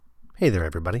Hey there,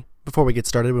 everybody. Before we get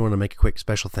started, we want to make a quick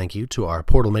special thank you to our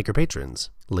Portal Maker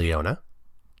patrons, Leona,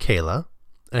 Kayla,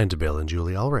 and Bill and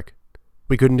Julie Ulrich.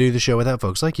 We couldn't do the show without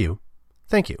folks like you.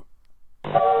 Thank you.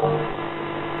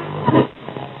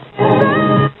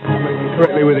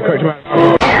 Correctly with the correct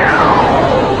amount.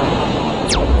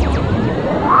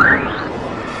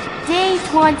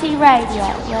 D20 Radio,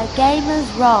 where gamers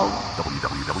roll.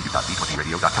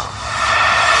 www.d20radio.com.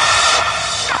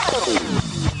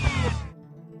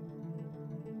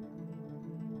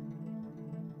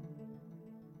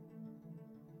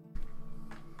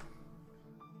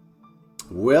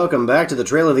 Welcome back to the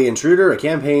Trail of the Intruder, a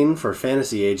campaign for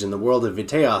Fantasy Age in the world of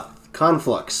Vitaeoth,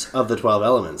 Conflux of the 12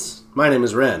 Elements. My name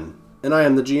is Ren, and I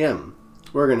am the GM.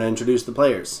 We're going to introduce the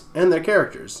players and their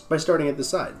characters by starting at this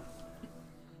side.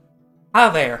 Hi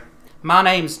there, my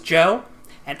name's Joe,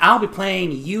 and I'll be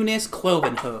playing Eunice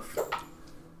Clovenhoof.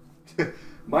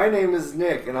 My name is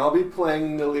Nick, and I'll be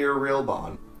playing Nilir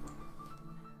Realbon.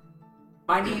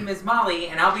 My name is Molly,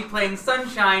 and I'll be playing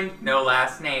Sunshine, no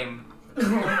last name.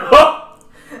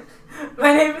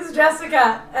 My name is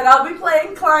Jessica, and I'll be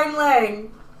playing Klein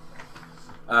Lang.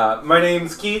 My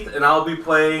name's Keith, and I'll be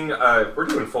playing, we're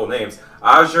doing full names,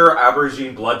 Azure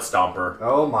Abergine Bloodstomper.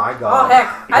 Oh my god. Oh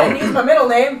heck, I didn't use my middle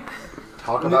name.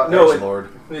 Talk about No, Edgelord.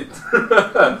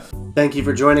 Thank you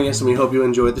for joining us, and we hope you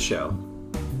enjoyed the show.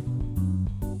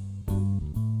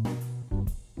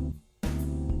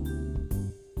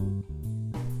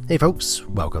 Hey folks,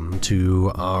 welcome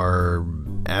to our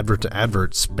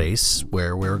advert space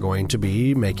where we're going to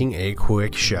be making a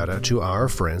quick shout out to our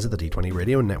friends at the D20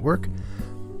 Radio Network.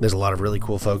 There's a lot of really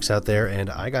cool folks out there, and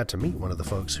I got to meet one of the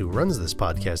folks who runs this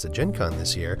podcast at Gen Con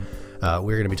this year.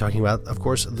 We're going to be talking about, of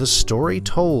course, the Story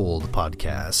Told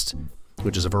podcast,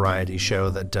 which is a variety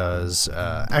show that does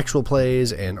actual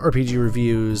plays and RPG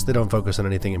reviews. They don't focus on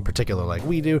anything in particular like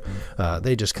we do.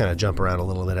 They just kind of jump around a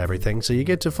little bit everything, so you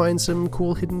get to find some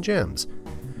cool hidden gems.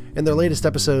 In their latest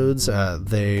episodes,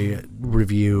 they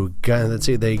review, let's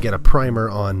see, they get a primer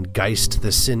on Geist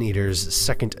the Sin Eater's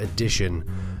second edition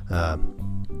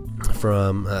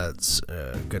from,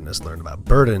 learn about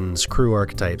burdens, crew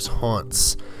archetypes,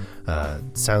 haunts.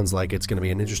 Sounds like it's going to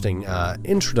be an interesting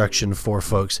introduction for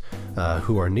folks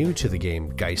who are new to the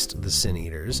game Geist the Sin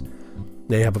Eaters.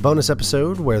 They have a bonus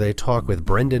episode where they talk with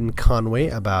Brendan Conway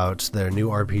about their new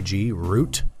RPG,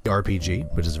 Root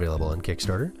RPG, which is available on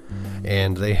Kickstarter.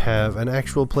 And they have an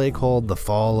actual play called The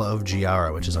Fall of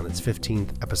Giara, which is on its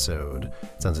 15th episode.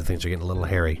 Sounds like things are getting a little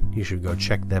hairy. You should go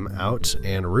check them out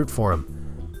and root for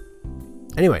them.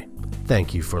 Anyway,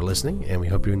 thank you for listening, and we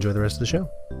hope you enjoy the rest of the show.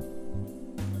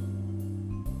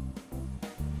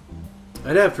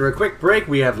 And after a quick break,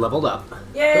 we have leveled up.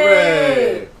 Yay!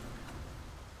 Hooray!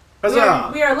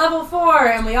 Huzzah! We are level 4,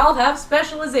 and we all have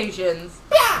specializations.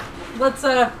 Yeah! Let's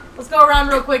go around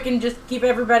real quick and just keep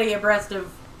everybody abreast of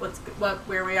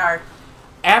where we are.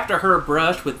 After her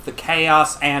brush with the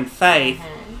chaos and faith,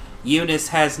 Eunice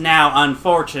has now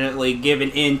unfortunately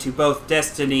given in to both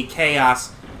destiny,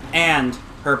 chaos, and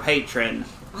her patron.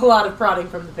 A lot of prodding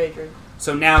from the patron.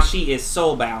 So now she is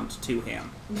soulbound to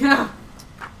him. Yeah.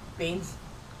 Beans.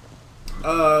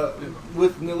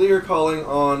 With Nilir calling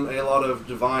on a lot of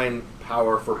divine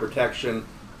power for protection,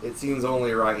 it seems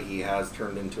only right he has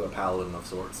turned into a paladin of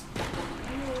sorts.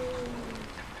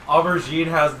 Aubergine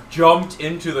has jumped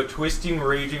into the twisting,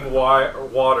 raging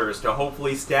waters to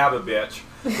hopefully stab a bitch.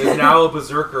 Is now a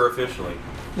berserker officially.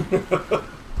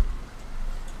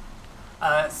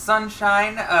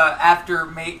 Sunshine, after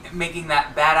making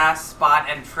that badass spot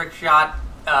and trick shot,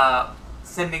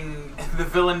 sending the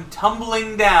villain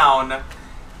tumbling down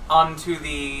onto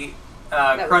the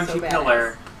crunchy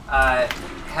pillar,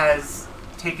 has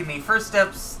taken the first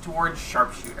steps towards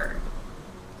sharpshooter.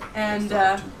 And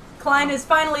Klein has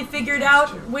finally figured out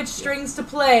which strings to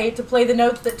play the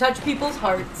notes that touch people's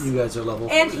hearts. You guys are level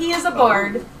 4. And he is a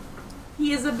bard.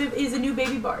 He is a new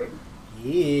baby bard.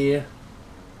 Yeah.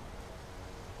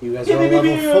 You guys are all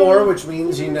level 4, which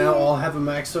means you now all have a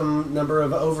maximum number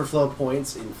of overflow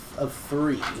points of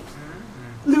 3.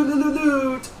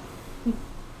 Loot.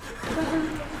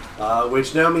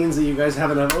 Which now means that you guys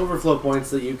have enough overflow points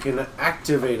that you can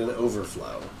activate an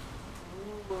overflow.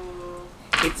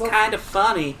 It's kind of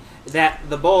funny that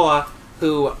the boy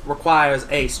who requires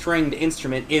a stringed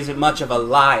instrument isn't much of a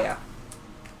liar.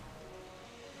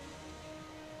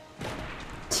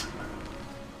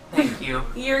 Thank you.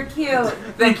 You're cute.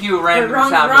 Thank you, random wrong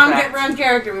sound effect. wrong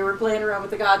character. We were playing around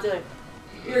with the god too.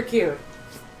 You're cute.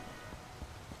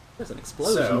 There's an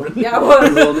explosion. So, Yeah, it was.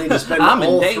 you will need to spend I'm in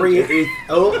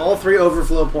all three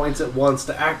overflow points at once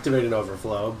to activate an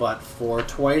overflow, but for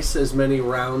twice as many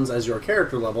rounds as your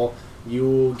character level,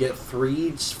 You get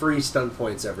 3 free stun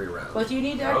points every round. What do you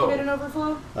need to activate an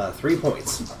overflow? 3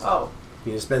 points. Oh.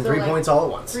 You need to spend So, 3 like, points all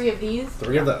at once. 3 of these?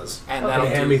 3 of those. And Okay. that'll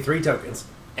Hand do. me 3 tokens.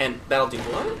 And that'll do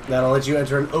what? That'll let you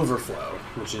enter an overflow,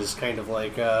 which is kind of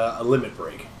like a limit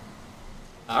break.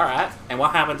 All right. And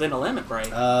what happens in a limit break?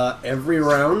 Every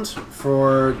round,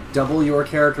 for double your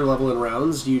character level in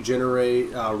rounds, you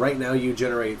generate. Right now, you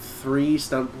generate 3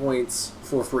 stun points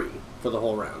for free for the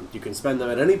whole round. You can spend them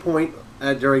at any point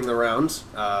during the round,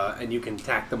 and you can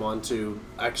tack them onto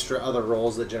extra other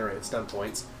rolls that generate stun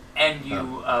points. And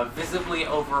you visibly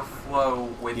overflow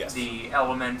with Yes. the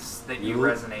elements that you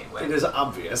resonate with. It is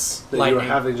obvious that Lightning. you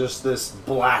are having just this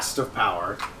blast of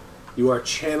power. You are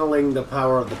channeling the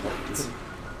power of the planes.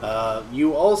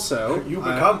 You also... You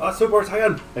become a Super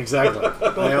Saiyan. Exactly.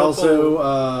 I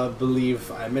also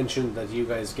believe I mentioned that you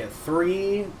guys get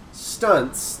 3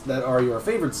 stunts that are your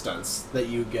favorite stunts that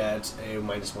you get a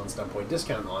 -1 stun point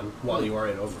discount on while you are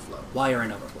in overflow. While you're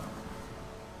in overflow.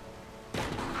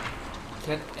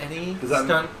 Can any Does that-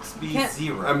 stunts be Can't-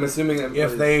 0? I'm assuming that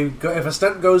If a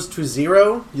stunt goes to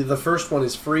 0, the first one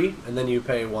is free, and then you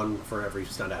pay 1 for every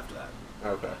stunt after that.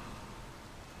 Okay.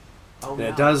 Oh, And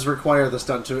it does require the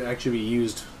stunt to actually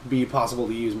be possible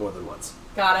to use more than once.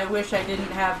 God, I wish I didn't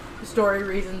have story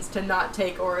reasons to not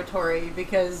take oratory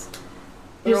because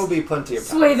There will be plenty of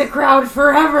sway the crowd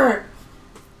forever.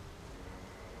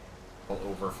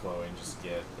 Overflow and just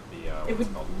get the It what's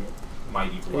would- called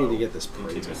mighty I blow. need to get this into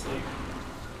printed. this thing.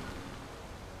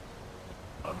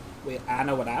 Wait, I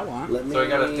know what I want. Let me... So I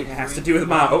gotta It has to do with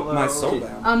my soul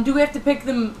down. Do we have to pick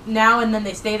them now and then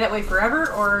they stay that way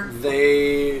forever, or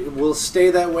They will stay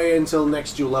that way until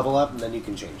next you level up, and then you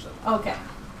can change them. okay?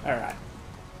 All right.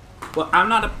 Well, I'm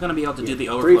not going to be able to do the 3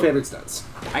 overflow. favorite stunts.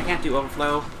 I can't do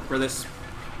overflow for this.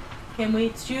 Can we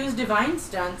choose divine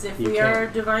stunts if You we can. are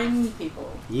divine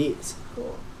people? Yes.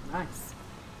 Cool. Nice.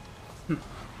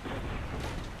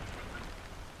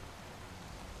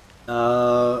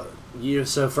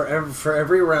 So for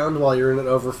every round while you're in an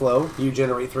overflow, you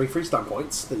generate 3 free stun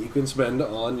points that you can spend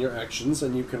on your actions,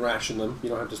 and you can ration them. You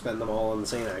don't have to spend them all on the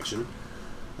same action.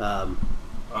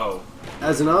 Oh.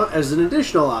 As an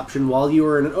additional option, while you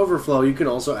are in an overflow, you can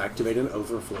also activate an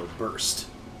overflow burst,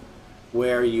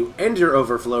 where you end your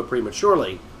overflow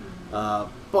prematurely,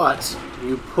 but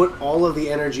you put all of the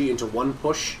energy into one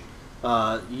push.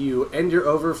 You end your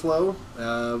overflow.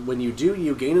 When you do,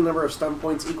 you gain a number of stun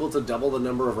points equal to double the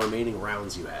number of remaining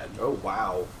rounds you had. Oh,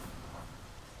 wow.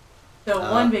 So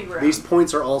one big round. These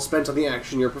points are all spent on the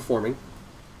action you're performing.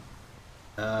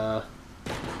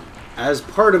 As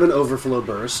part of an overflow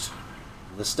burst,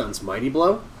 the stunts Mighty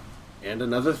Blow, and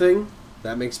another thing,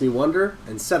 That Makes Me Wonder,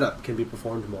 and Setup can be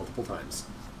performed multiple times.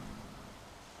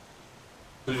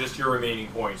 So just your remaining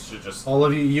points should just... All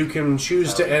of you can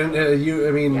choose to end. Yeah. You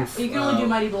can only do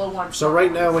Mighty Blow once. So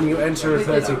right now, when you enter, With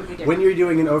let's this, see, it would be different. when you're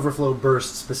doing an overflow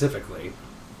burst specifically,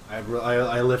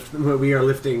 we are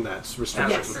lifting that restriction.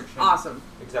 Yes, awesome.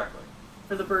 Exactly.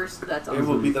 For the burst, that's It awesome.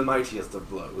 will be the mightiest of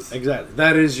blows. Exactly.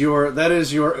 That is your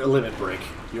limit break.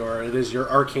 It is your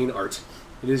arcane art.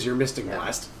 It is your mystic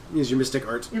blast. It is your mystic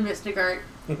art. Your mystic art.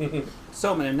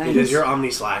 So many It names. is your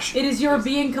omni slash. It is your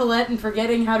being Colette and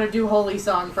forgetting how to do Holy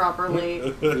Song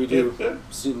properly. You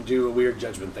do a weird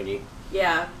judgment thingy.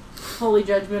 Yeah. Holy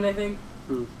Judgment, I think.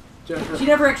 She Judgment.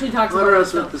 never actually talks about Honor it.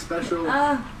 us with the special.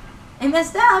 I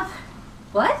messed up.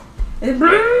 What? And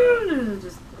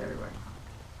just everywhere.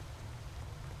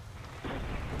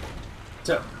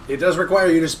 So it does require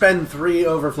you to spend 3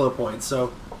 overflow points.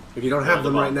 So if you don't have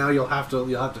them them right up. now, you'll have to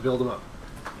build them up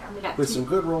We got with two. some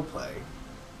good role play,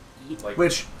 Like,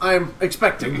 which I'm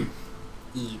expecting.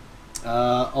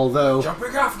 Although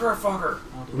jumping after a fucker!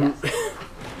 Yes.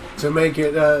 to make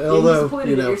it, Being although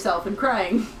disappointed at yourself and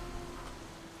crying.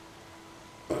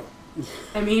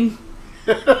 I mean,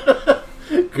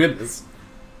 goodness.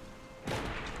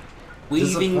 Weaving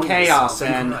Disappoint chaos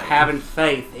yourself and crying. having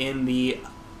faith in the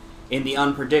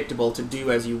unpredictable to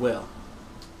do as you will.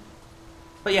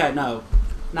 But yeah, no,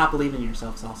 not believing in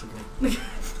yourself is also good.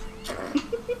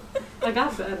 I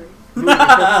got better.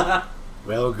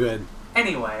 Well, good.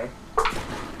 Anyway,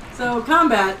 So,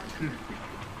 combat.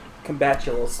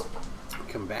 Combatuals.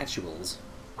 Combatuals.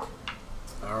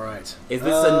 All right. Is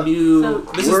this a new? so-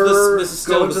 this We're is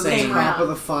still going the to the same. top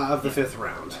round. of the 5th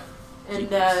round. And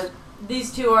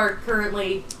these two are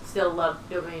currently still love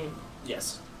domain.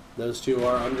 Yes. Those two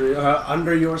are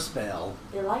under your spell.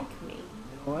 They like me.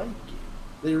 They like you.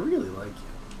 They really like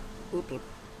you.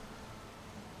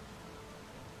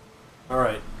 All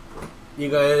right. You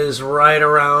guys ride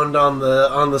around on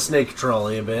the snake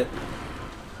trolley a bit.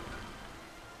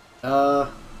 We'll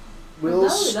No,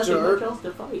 there's nothing much start. else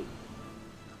to fight.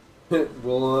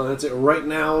 Well, that's it. Right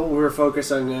now, we're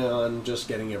focusing on just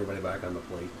getting everybody back on the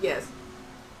plate. Yes.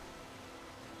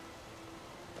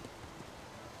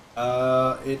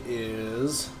 It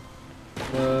is...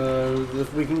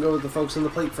 we can go with the folks on the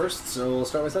plate first, so we'll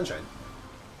start with Sunshine.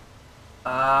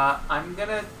 I'm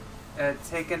gonna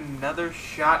take another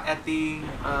shot at the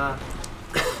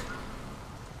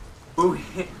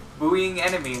buoying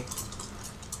enemy.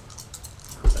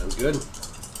 Sounds good.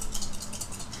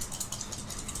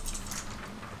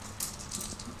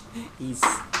 He's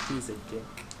a dick.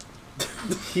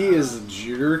 He is a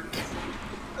jerk.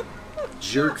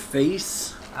 Jerk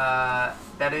face.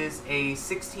 That is a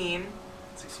 16.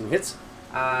 16 hits.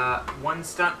 1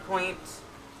 stunt point,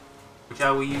 which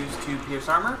I will use to pierce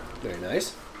armor. Very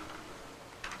nice.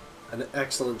 An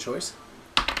excellent choice.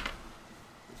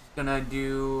 Gonna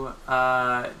do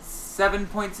 7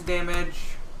 points of damage,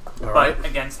 All right.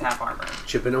 against half armor.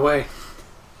 Chipping away.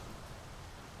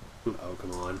 Oh,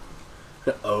 come on.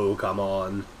 Oh, come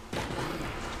on.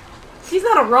 He's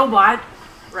not a robot,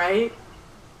 right?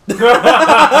 This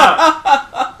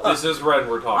is Ren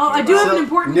we're talking Oh, I about. do have an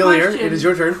important Nilier, question. it is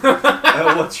your turn.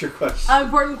 What's your question?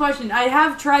 Important question. I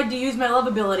have tried to use my love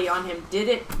ability on him.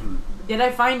 Did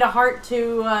I find a heart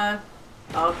to,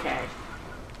 okay.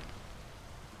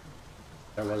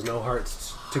 There was no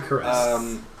hearts to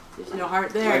caress. There's no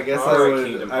heart there. I guess Alright,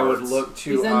 Kingdom I would Hearts. look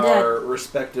to He's undead. our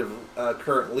respective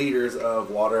current leaders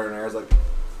of Water and Air. It's like,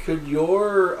 could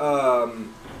your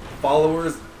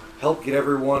followers help get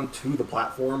everyone to the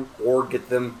platform or get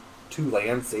them to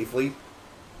land safely?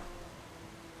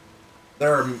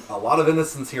 There are a lot of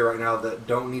innocents here right now that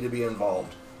don't need to be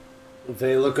involved.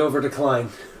 They look over to Klein.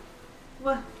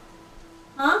 What?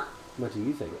 Huh? What do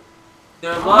you think?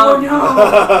 Their Oh love. no!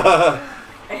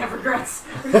 I have regrets.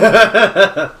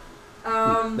 They're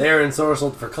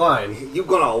ensorcelled for Klein. You're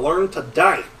gonna learn to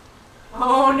die.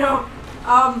 Oh no.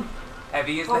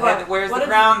 Heavy is the Hold head on. that wears What the is-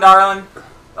 crown, darling.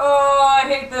 Oh, I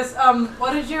hate this.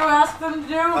 What did you ask them to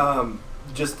do?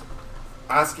 Just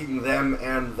asking them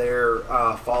and their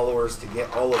followers to get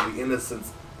all of the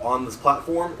innocents on this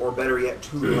platform, or better yet,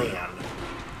 to land.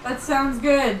 That sounds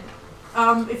good.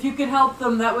 If you could help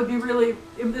them, that would be really...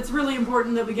 It's really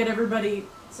important that we get everybody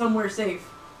somewhere safe.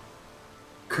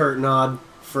 Curt nod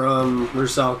from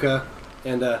Rusalka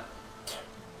and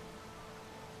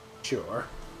sure,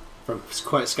 from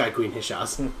Sky Queen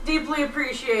Hishas. Deeply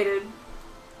appreciated.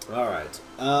 All right.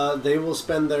 They will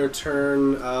spend their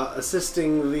turn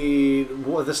assisting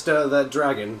that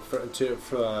dragon to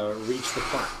reach the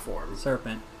platform.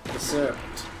 Serpent. The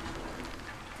serpent.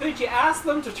 Did you ask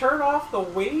them to turn off the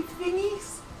wave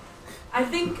thingies? I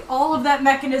think all of that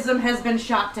mechanism has been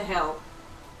shot to hell.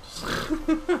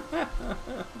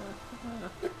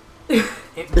 It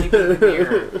may be the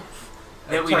mirror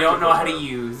that we don't know how to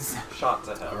use. Shot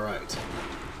to hell. All right.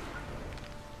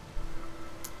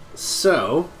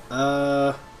 So,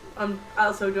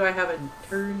 Also, do I have a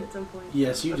turn at some point?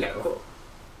 yes, you Okay, do. cool.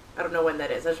 I don't know when that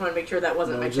is. I just want to make sure that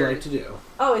wasn't What my would you turn. like to do?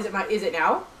 Oh, is it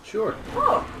now? Sure.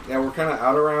 Oh, Yeah, we're kind of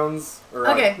out of rounds. Or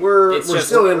okay. We're It's just-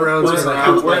 still in rounds. We're because in I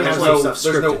rounds, have- but I have there's some no, stuff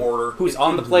there's no scripted. order. Who's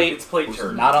on the plate? It's plate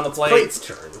turn. Not on the plate. Plate's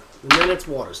turn. And then it's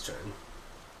Water's turn.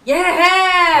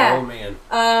 Yeah! Oh man.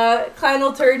 Klein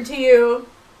will turn to you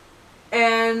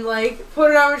and,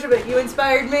 put it on your shoulder. You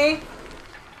inspired me.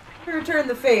 To return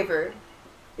the favor.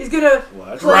 He's gonna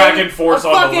What? play Dragon Force a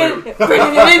on the fucking-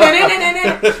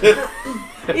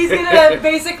 He's gonna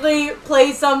basically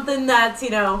play something that's,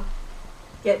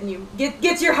 getting you,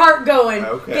 gets your heart going.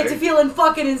 Okay. Gets you feeling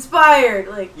fucking inspired.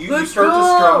 Like, You let's start go!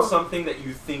 to strum something that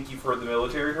you think you've heard the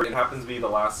military heard. It happens to be the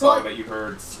last song Well, that you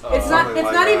heard. It's something not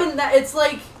like that. even that. It's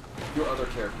like, Your other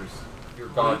characters. Your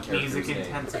god characters. Music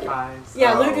intensifies.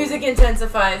 yeah, Oh. Luke music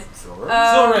intensifies. Silver?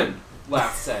 Silrin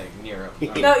last sang Nero.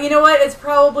 No, you know what? It's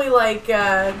probably like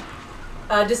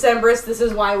Decemberist. This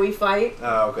is why we fight.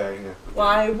 Oh, okay. Yeah.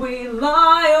 Why we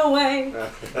lie away.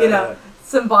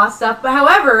 Some boss stuff. But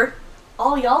however,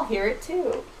 all y'all hear it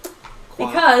too,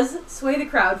 because sway the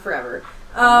crowd forever.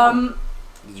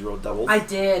 Did you roll doubles? I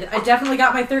did. I definitely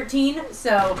got my 13.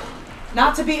 So,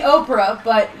 not to be Oprah,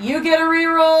 but you get a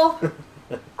reroll.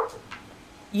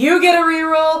 You get a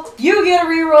reroll. You get a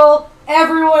reroll.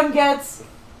 Everyone gets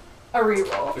a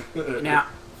reroll. Now,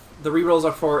 the rerolls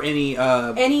are for any.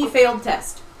 Any failed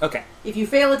test. Okay. If you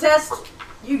fail a test,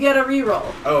 you get a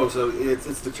reroll. Oh, so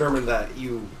it's determined that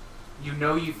you... You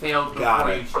know you failed Got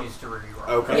before it. you choose to reroll.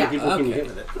 Okay. Yeah. People can Okay. hit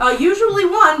with it. Usually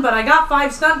one, but I got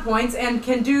 5 stunt points and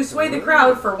can do sway the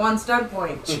crowd for 1 stunt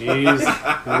point.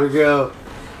 Jeez. Here we go.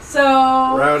 So,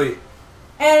 Rowdy.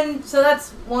 and so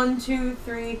that's 1, 2,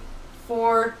 3,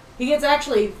 4. He gets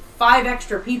actually 5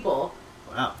 extra people.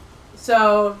 Wow.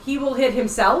 So he will hit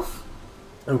himself.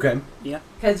 Okay. Yeah.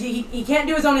 Because he can't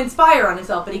do his own Inspire on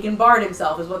himself, but he can Bard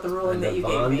himself, is what the ruling that you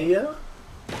gave me.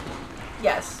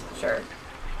 Yes, sure.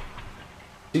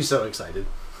 She's so excited.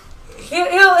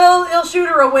 He'll shoot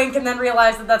her a wink and then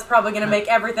realize that that's probably going to make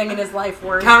everything in his life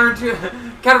worse.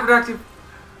 Counterproductive.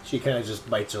 She kind of just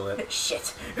bites her lip.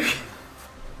 Shit.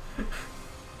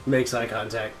 Makes eye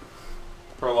contact.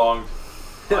 Prolonged.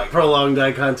 Prolonged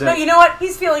eye contact. No, you know what?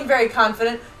 He's feeling very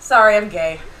confident. Sorry, I'm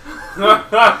gay.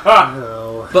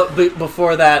 No. But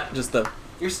before that, just the...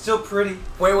 You're still pretty.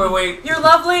 Wait. You're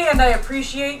lovely, and I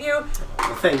appreciate you.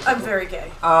 Well, thank you. I'm very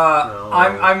gay.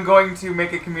 I'm going to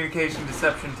make a communication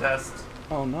deception test.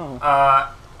 Oh, no.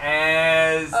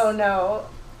 As... Oh, no.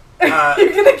 You're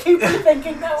going to keep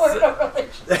thinking that we're in a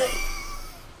relationship.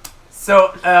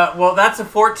 So, well, that's a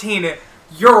 14.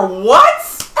 You're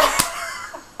what?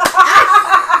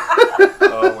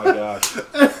 Oh my gosh.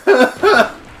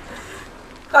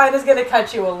 Dinah's going to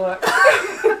cut you a look.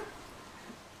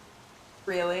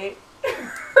 Really?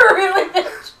 Really,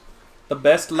 bitch? The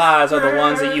best lies are the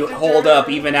ones that you hold up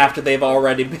even after they've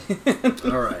already been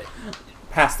Alright.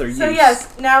 past their use. So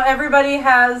yes, now everybody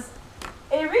has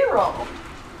a reroll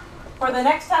for the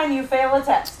next time you fail a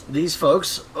test. These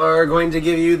folks are going to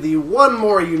give you the one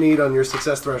more you need on your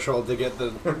success threshold to get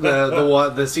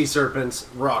the sea serpent's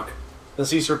rock, the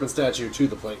sea serpent statue to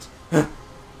the plate.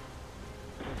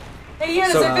 Hey,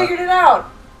 Eunice, So, I figured it out.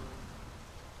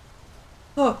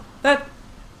 Oh,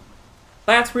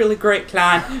 that's really great,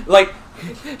 Klein. Like,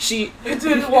 she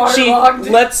Waterlogged.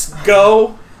 lets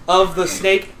go of the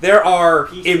snake. There are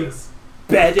Pieces.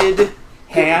 embedded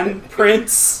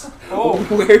handprints Oh.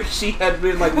 where she had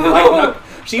been like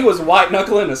she was white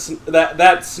knuckling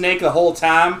that snake the whole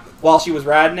time while she was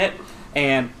riding it.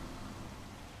 And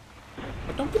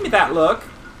but don't give me that look.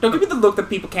 Don't give me the look that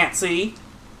people can't see.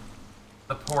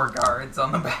 The poor guards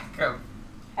on the back of...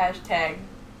 Hashtag.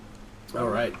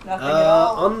 Alright. Nothing at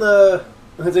all. On the...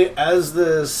 As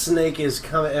the snake is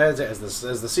coming... As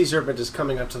the sea serpent is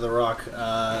coming up to the rock,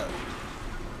 I'm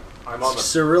on the...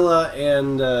 Cyrilla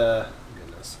and...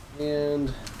 goodness.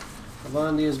 And...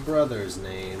 Avandia's brother's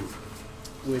name,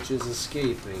 which is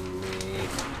escaping me.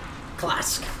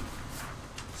 Clask.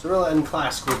 Cyrilla and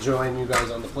Clask will join you guys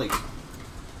on the plate.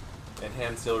 And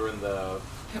hand Silver in the...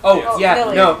 Oh, yeah,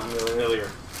 Lily. no. Earlier.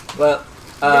 Well,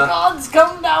 The gods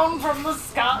come down from the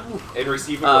sky. And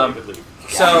receive it repeatedly.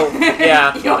 so,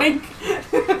 yeah.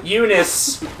 Yoink.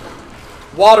 Eunice,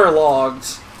 waterlogged,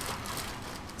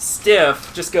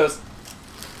 stiff, just goes,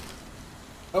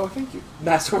 Oh, thank you.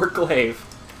 Masterwork glaive.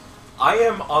 I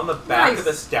am on the back Nice. of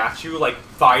the statue, like,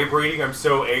 vibrating. I'm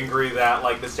so angry that,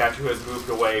 like, the statue has moved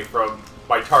away from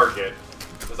my target.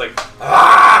 It's like,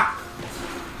 ah!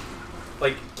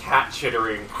 Like, cat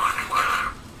chittering.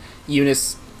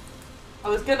 Eunice, I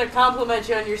was gonna compliment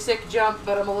you on your sick jump,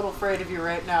 but I'm a little afraid of you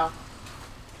right now.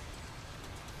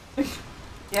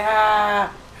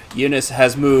 Yeah. Eunice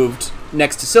has moved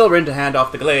next to Silverin to hand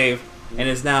off the glaive, and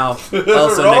is now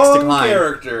also Wrong next to Klein.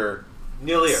 character.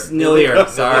 Nilier. Nilier,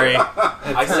 sorry.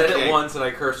 I said it once and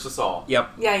I cursed us all. Yep.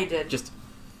 Yeah, you did. Just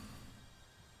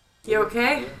You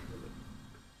okay?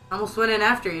 Almost went in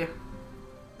after you.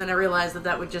 Then I realized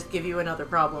that would just give you another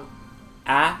problem.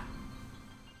 I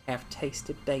have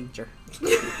tasted danger.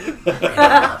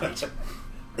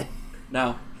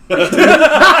 No.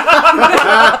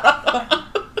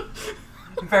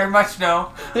 Very much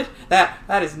no.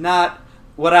 That is not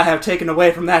what I have taken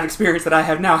away from that experience that I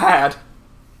have now had.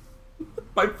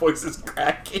 My voice is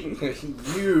cracking.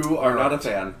 You are not a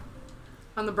fan.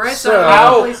 On the bright So-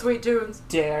 side, play sweet tunes.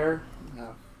 Dare.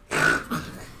 No.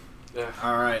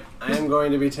 Alright, I am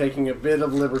going to be taking a bit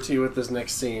of liberty with this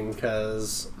next scene,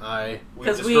 because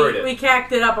Because destroyed it. we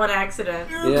cacked it up on accident.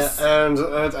 Yeah, and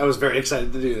I was very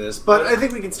excited to do this, but I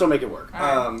think we can still make it work.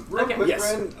 Real Okay. quick,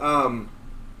 Yes. Ren,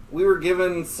 we were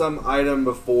given some item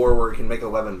before where we can make a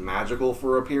weapon magical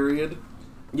for a period.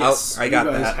 Yes, I got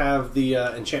you guys that. have the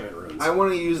enchantment runes. I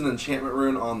want to use an enchantment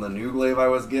rune on the new glaive I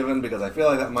was given because I feel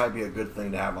like that might be a good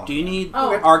thing to have on. Do you need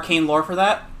Oh. arcane lore for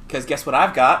that? Because guess what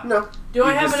I've got? No. Do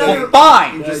I You have just another? say-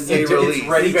 Fine! Just say it's release.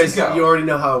 ready you guys, to go. you already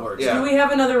know how it works. Yeah. Do we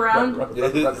have another round? Rub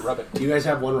it. You guys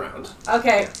have one round.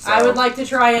 Okay, So- I would like to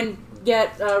try and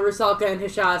get Rusalka and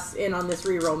Hishas in on this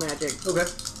reroll magic. Okay.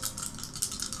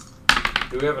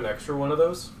 Do we have an extra one of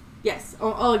those? Yes.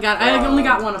 Oh God, I only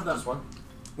got one of them. Just one?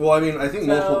 Well, I mean, I think So-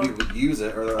 multiple people would use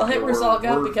it. Or I'll hit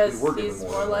Rusalka because we were given he's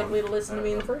more more than likely one. to listen to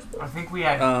me in the first place. I think we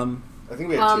had. I think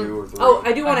we had 2 or 3. Oh,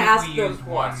 I do want to I ask think we them. used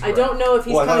one. I don't know if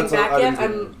he's Well, I thought coming it's a- back I yet. didn't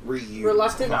I'm reuse.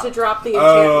 reluctant No. to drop the Oh,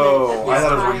 enchantment I at thought it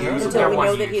this was time reusable. until we know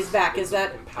One that use. he's back. Is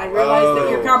that I realize that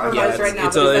you're Oh, compromised yeah, right now,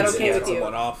 but is that okay with you?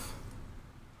 one off.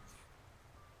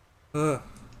 Ugh.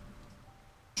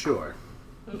 Sure.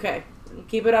 Okay.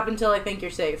 Keep it up until I think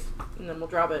you're safe, and then we'll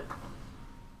drop it.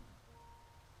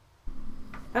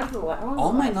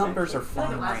 All my numbers are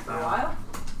fine right now.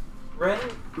 Ren,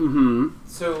 Mm-hmm.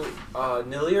 so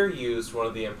Nilier used one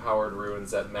of the empowered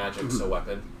runes at Magic's a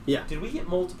weapon. Yeah. Did we get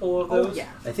multiple of those? Oh, yeah.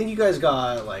 I think you guys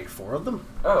got like 4 of them.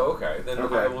 Oh, okay. Then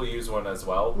Okay. I will use one as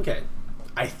well. Okay.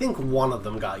 I think one of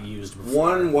them got used before.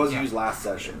 One was used last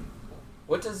session.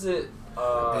 What does it?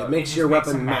 It makes your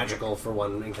weapon magical for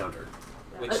one encounter.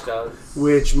 Which does?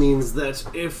 Which means that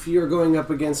if you're going up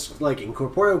against like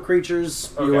incorporeal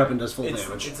creatures, your Okay. weapon does full It's-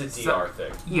 damage. It's a DR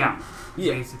thing. Yeah.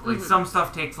 Yeah. Basically, some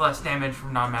stuff takes less damage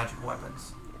from non-magical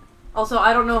weapons. Also,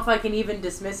 I don't know if I can even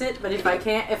dismiss it, but if I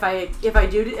can't, if I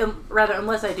do,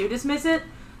 unless I do dismiss it,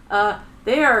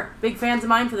 they are big fans of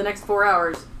mine for the next 4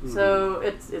 hours. So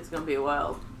it's gonna be a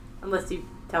while, unless you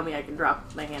tell me I can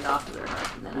drop my hand off of it,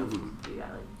 and then I'll do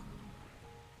that.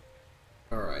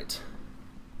 All right.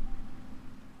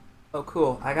 Oh,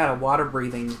 cool. I got a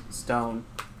water-breathing stone.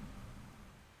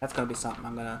 That's gonna be something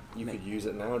I'm gonna You make. could use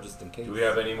it now just in case. Do we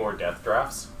have any more death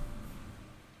drafts?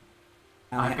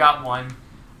 I've got one.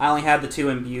 I only had the 2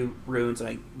 imbue runes, and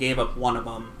I gave up one of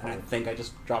them, and I think I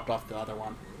just dropped off the other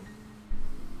one.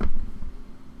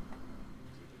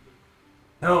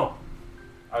 No.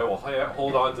 I will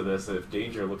hold on to this if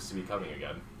danger looks to be coming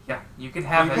again. Yeah, you can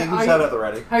have You it. can Are use you- that at the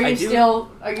ready. Are I you do-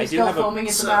 still I do have a- foaming at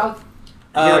the so- mouth?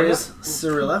 Here is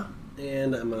Cyrilla,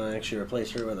 and I'm gonna actually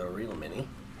replace her with a real mini.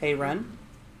 Hey, Ren.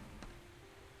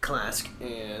 Clask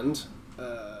and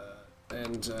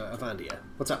Avandia.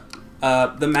 What's up?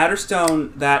 The Matter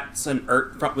Stone that's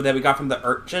that we got from the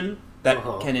urchin that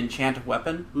Uh-huh. can enchant a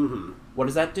weapon. Mm-hmm. What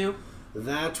does that do?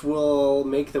 That will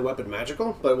make the weapon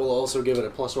magical, but will also give it a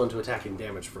 +1 to attacking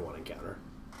damage for one encounter.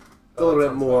 A little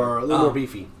bit more, more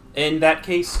beefy. In that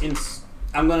case,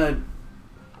 I'm gonna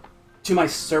to my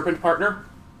serpent partner.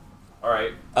 All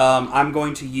right. I'm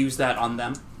going to use that on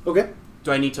them. Okay.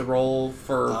 Do I need to roll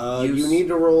for use You need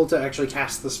to roll to actually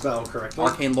cast the spell correctly.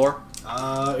 arcane lore?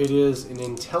 It is an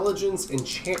intelligence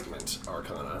enchantment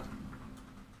arcana.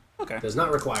 Okay. Does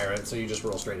not require it, so you just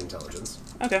roll straight intelligence.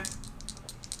 Okay.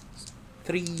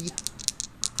 3.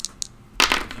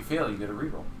 If you fail, you get a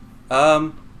reroll.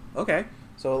 Okay.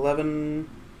 So 11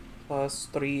 plus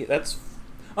 3. That's.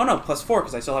 Oh no, plus 4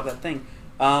 because I still have that thing.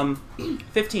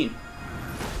 15.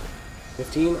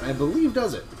 15, I believe,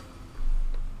 does it.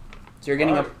 So you're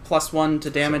getting a Alright. +1 to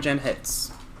damage and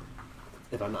hits.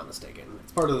 If I'm not mistaken.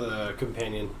 It's part of the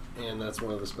companion, and that's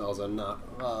one of the spells I'm not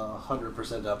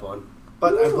 100% up on.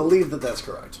 But I believe that that's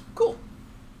correct. Cool.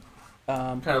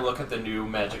 Kind of look at the new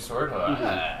magic sword.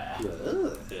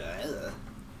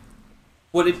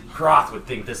 Would it Kroth would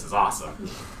think this is awesome.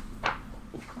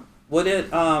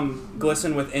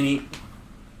 glisten with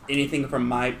anything from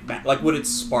my like? Would it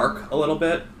spark a little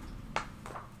bit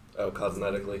Oh,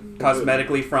 cosmetically.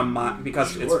 cosmetically from my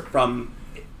because Sure. it's from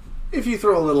If you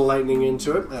throw a little lightning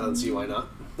into it, I don't see why not.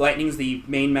 lightning's the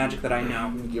main magic that I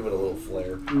know. Give it a little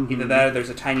flare. Either that or there's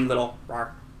a tiny little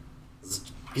rar.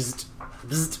 Bzzzt, bzzzt,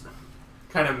 bzzzt.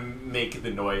 Kind of make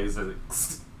the noise as it,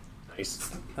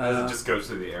 Nice. as it just goes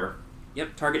through the air.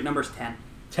 Yep, target number's 10.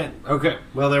 10. Okay.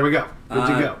 Well, there we go. Good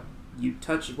to go. You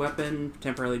touch a weapon,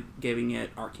 temporarily giving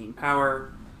it arcane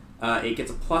power. It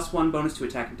gets a +1 bonus to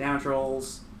attack and damage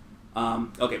rolls.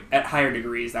 Okay, at higher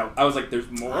degrees. I was like, there's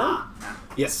more?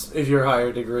 Yes, if you're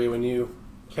higher degree, when you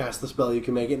cast the spell, you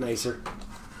can make it nicer.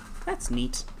 That's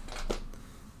neat.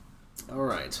 All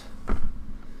right.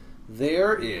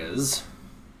 There is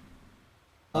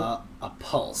a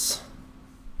pulse.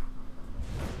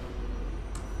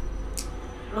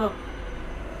 Oh,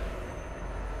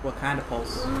 What kind of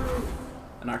pulse?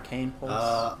 An arcane pulse?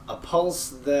 A pulse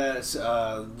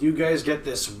that you guys get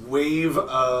this wave,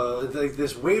 like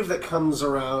this wave that comes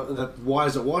around, that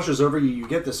as it washes over you, you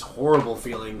get this horrible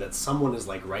feeling that someone is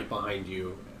like right behind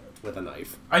you with a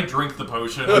knife. I drink the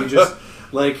potion. You just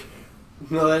like,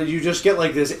 no, you just get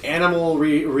like this animal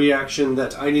reaction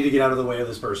that I need to get out of the way of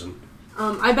this person.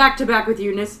 I back to back with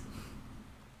Eunice.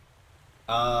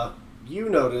 You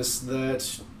notice that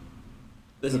This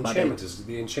the is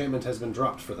my enchantment has been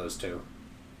dropped for those two.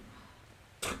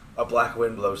 A black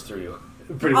wind blows through you.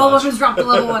 Pretty All much. weapons dropped to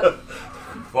level 1.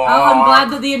 Oh, I'm glad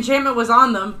that the enchantment was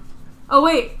on them. Oh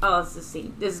wait. Oh, this is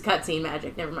scene. This is cutscene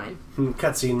magic. Never mind.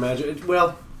 Cutscene magic.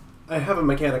 Well, I have a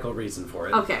mechanical reason for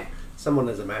it. Okay. Someone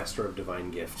is a master of divine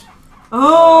gift.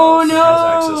 Oh Has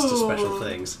no! access to special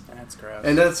things. That's gross.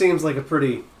 And that seems like a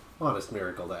pretty honest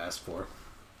miracle to ask for.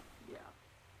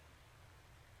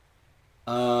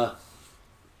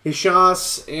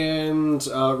 Hishas and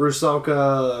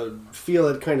Rusalka feel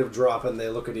it kind of drop, and they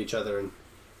look at each other, and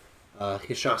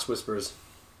Hishas whispers.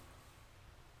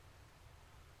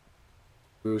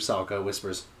 Rusalka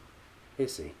whispers,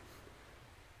 Hissy.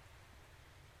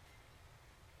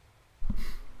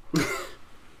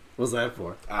 What's that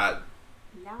for?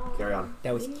 Carry on.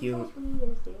 That was cute.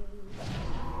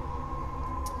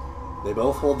 They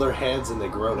both hold their heads and they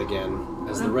groan again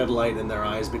as the red light in their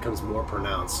eyes becomes more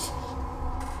pronounced.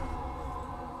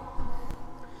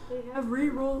 They have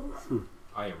rerolls.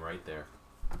 I am right there.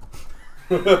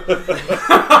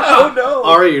 Oh no!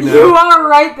 Are you now? You are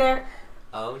right there.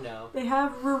 Oh no. They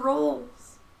have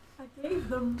rerolls. I gave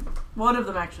them. One of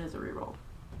them actually is a reroll.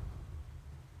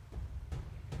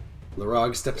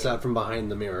 Larog steps out from behind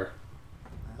the mirror.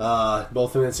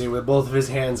 Both of them, with both of his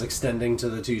hands extending to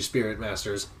the two spirit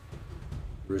masters.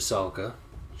 Rusalka,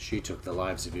 she took the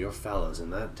lives of your fellows in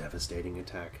that devastating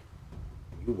attack.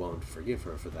 You won't forgive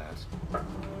her for that. I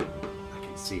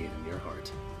can see it in your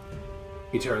heart.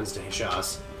 He turns to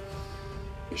Hishas.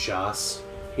 Hishas,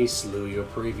 he slew your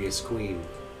previous queen,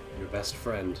 your best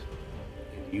friend,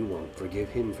 and you won't forgive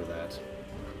him for that.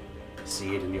 I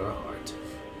see it in your heart.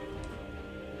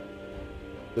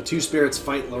 The two spirits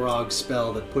fight Larog's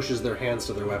spell that pushes their hands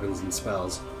to their weapons and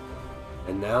spells.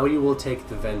 And now you will take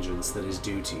the vengeance that is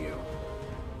due to you.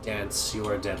 Dance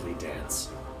your deadly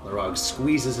dance. Larog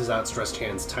squeezes his outstretched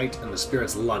hands tight, and the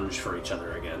spirits lunge for each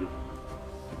other again.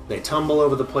 They tumble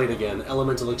over the plate again,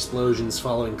 elemental explosions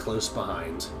following close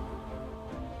behind.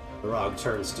 Larog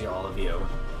turns to all of you.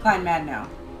 I'm mad now.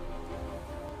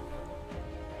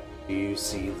 Do you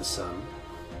see the sun?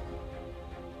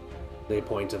 They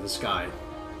point to the sky,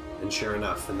 and sure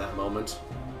enough, in that moment,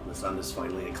 the sun is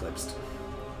finally eclipsed.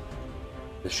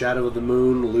 The shadow of the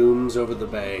moon looms over the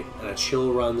bay, and a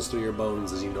chill runs through your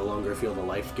bones as you no longer feel the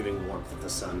life-giving warmth of the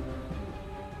sun.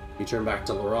 You turn back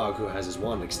to Larog, who has his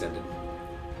wand extended.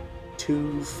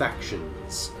 Two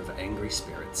factions of angry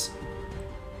spirits.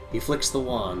 He flicks the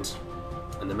wand,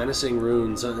 and the menacing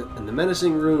runes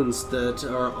that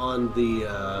are on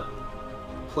the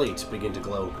plate begin to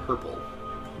glow purple.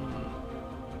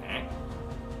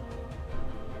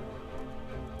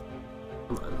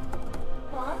 Come on.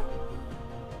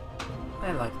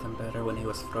 I liked him better when he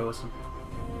was frozen.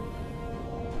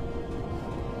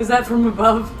 Is that from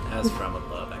above? As from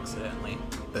above, accidentally.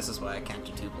 This is why I can't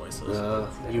do two voices.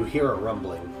 You hear a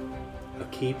rumbling. A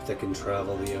keep that can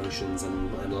travel the oceans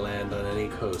and land on any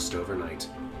coast overnight.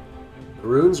 The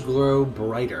runes grow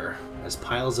brighter as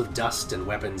piles of dust and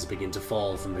weapons begin to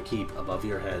fall from the keep above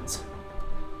your heads.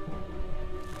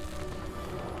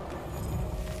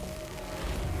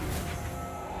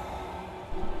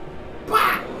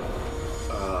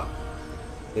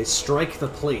 They strike the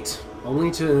plate, only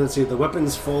to, the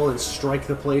weapons fall and strike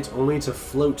the plate, only to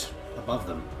float above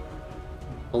them,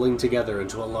 pulling together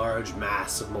into a large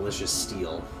mass of malicious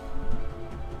steel.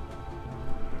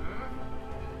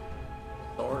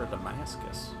 Or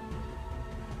Damascus.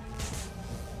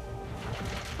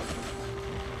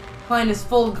 Klein is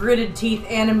full gritted teeth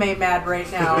anime mad right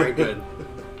now. Very good.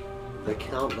 The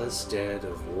countless dead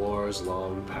of wars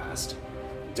long past.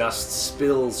 Dust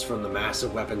spills from the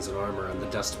massive weapons and armor, and the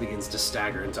dust begins to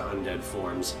stagger into undead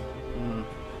forms.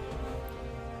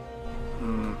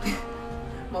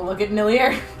 Well, look at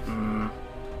Nilier. I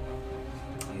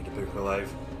need to pick her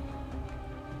life.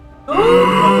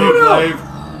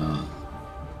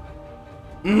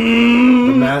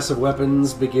 The massive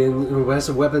weapons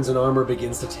and armor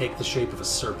begins to take the shape of a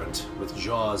serpent, with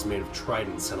jaws made of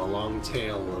tridents and a long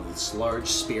tail of large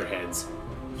spearheads.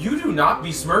 You do not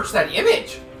besmirch that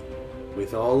image!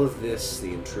 With all of this,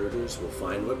 the intruders will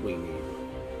find what we need,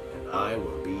 and I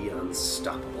will be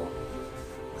unstoppable.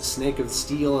 The snake of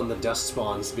steel and the dust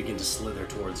spawns begin to slither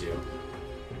towards you.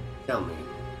 Tell me,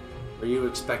 are you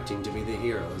expecting to be the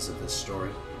heroes of this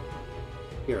story?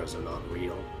 Heroes are not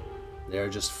real. They are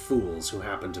just fools who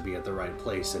happen to be at the right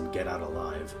place and get out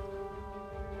alive.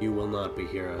 You will not be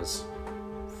heroes,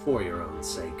 for your own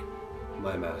sake.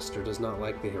 My master does not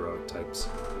like the heroic types.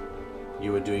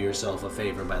 You would do yourself a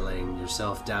favor by laying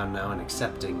yourself down now and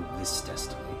accepting this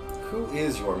destiny. Who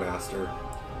is your master?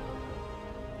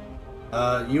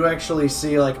 You actually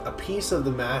see like a piece of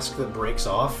the mask that breaks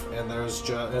off, and there's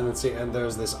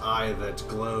there's this eye that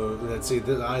glows.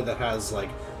 This eye that has like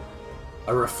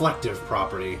a reflective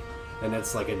property, and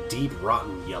it's like a deep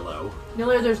rotten yellow.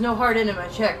 Nilier, there's no heart in him. I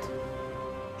checked.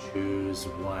 Choose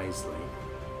wisely.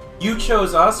 You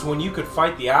chose us when you could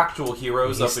fight the actual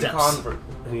heroes up in Convert.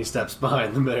 And he steps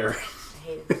behind the mirror. I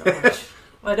hate him so much.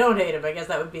 Well, I don't hate him. I guess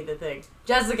that would be the thing.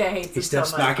 Jessica hates him so much. He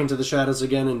steps back into the shadows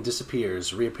again and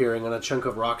disappears, reappearing on a chunk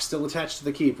of rock still attached to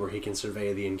the keep where he can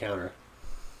survey the encounter.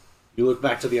 You look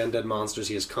back to the undead monsters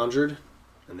he has conjured,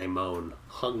 and they moan,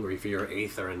 hungry for your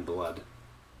aether and blood.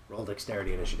 Roll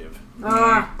dexterity initiative.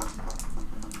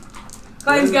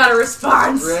 Klein's got a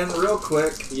response. Ren, real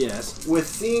quick. Yes. With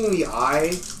seeing the eye,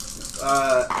 is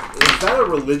that a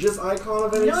religious icon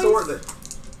of any sort? That,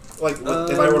 like,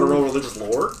 if I were to roll religious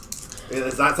lore,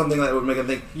 is that something that would make him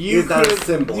think? Is that a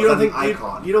symbol? You don't is that think an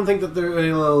icon? You don't think that there?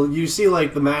 You see,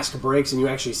 like the mask breaks, and you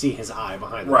actually see his eye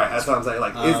behind. The Right. mask. That's what I'm saying.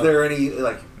 Like, is there any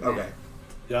like? Okay.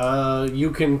 You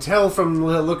can tell from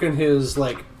the look in his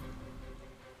like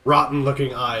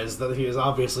rotten-looking eyes that he is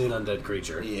obviously an undead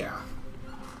creature. Yeah.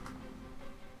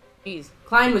 Jeez.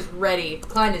 Klein was ready.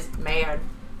 Klein is mad.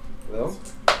 Well.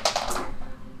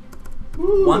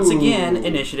 Once again,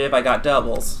 initiative, I got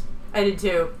doubles. I did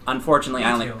too. Unfortunately,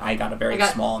 I got a very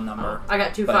small number. I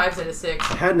got 2 5s and a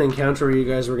 6. I had an encounter where you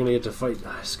guys were going to get to fight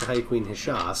Sky Queen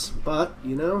Hishas, but,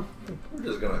 you know, We're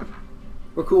just gonna.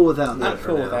 we're cool without that I'm for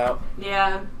cool now. without.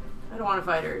 Yeah, I don't want to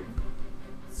fight her.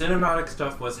 Cinematic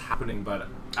stuff was happening, but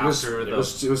It was, after it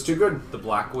was too good. the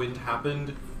Black Wind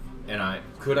happened, and I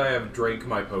have drank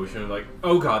my potion, like,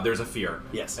 oh god, there's a fear.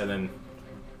 Yes. And then,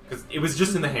 because it was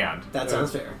just in the hand. That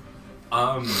sounds fair.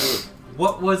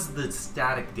 What was the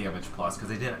static damage plus? Because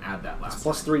they didn't add that last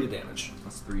Plus 3 to damage. time.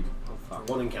 Plus 3. Oh fuck.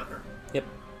 One encounter. Yep.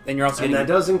 And you're also And getting...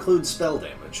 that does include spell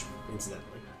damage,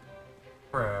 incidentally.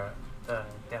 For the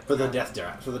death. For the death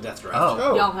draft.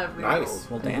 Oh. Y'all have rerolls. Nice.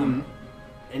 Well, damn.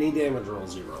 Any damage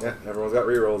rolls you roll. Yeah, everyone's got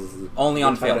rerolls. Only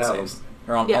on Good time failed to have saves. them.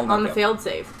 Or on, Yeah, only on the failed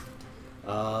save.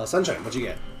 Sunshine, what'd you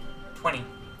get? 20.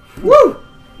 Woo!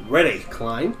 Ready.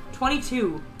 Klein.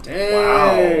 22.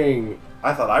 Dang.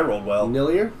 I thought I rolled well.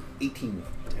 Nilier. 18.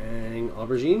 Dang.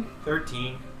 Aubergine.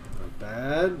 13. Not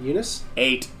bad. Eunice.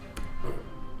 8.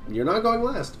 You're not going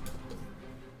last.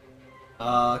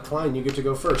 Klein, you get to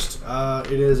go first.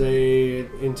 It is a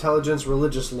intelligence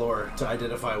religious lore to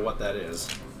identify what that is.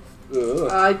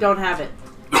 I don't have it.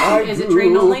 Is it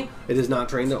trained only? It is not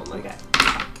trained only. Okay.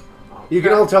 You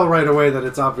can all tell right away that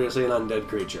it's obviously an undead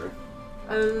creature.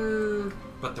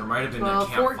 But there might have been Well, a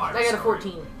campfire I got a story.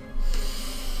 14.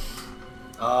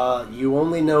 You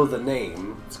only know the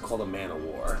name. It's called a man of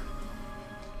war.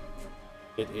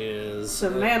 It is... It's a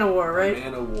man of war, right? A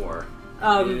man of war.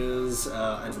 It is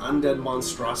an undead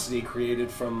monstrosity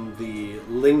created from the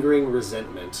lingering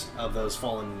resentment of those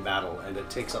fallen in battle, and it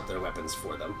takes up their weapons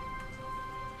for them.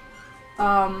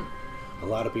 A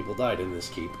lot of people died in this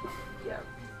keep.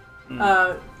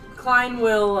 Yeah. Klein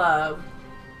will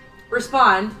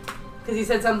respond, because he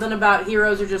said something about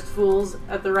heroes are just fools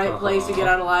at the right place to get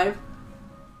out alive.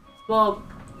 Well,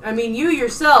 I mean, you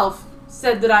yourself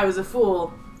said that I was a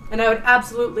fool, and I would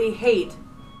absolutely hate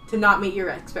to not meet your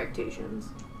expectations.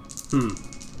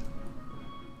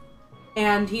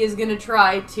 And he is going to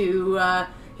try to,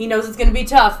 he knows it's going to be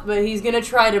tough, but he's going to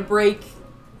try to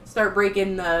start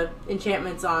breaking the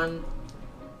enchantments on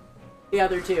the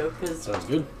other two, because Sounds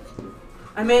good.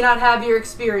 I may not have your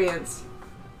experience,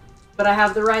 but I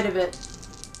have the right of it,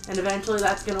 and eventually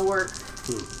that's going to work.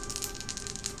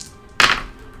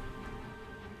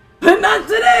 But not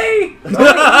today!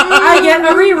 I get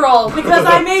a reroll because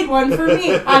I made one for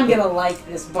me. I'm gonna like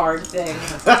this bard thing.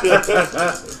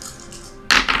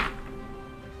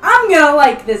 I'm gonna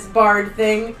like this bard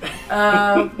thing.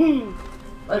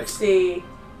 Let's see.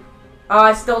 Oh,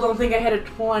 I still don't think I hit a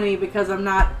 20 because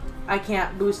I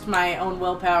can't boost my own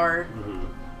willpower.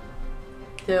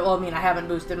 Well, I mean, I haven't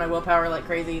boosted my willpower like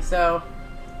crazy, so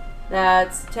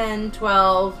that's 10,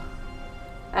 12.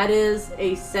 That is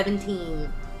a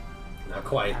 17. Not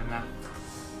quite.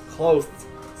 Close.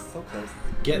 So close.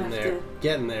 Getting Have there. to-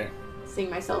 Getting there. Sing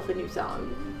myself a new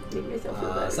song. Make myself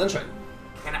feel better. Sunshine.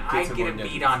 Can I some get a more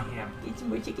beat on him? Get some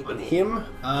more chicken On in it. him,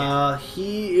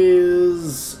 he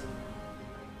is...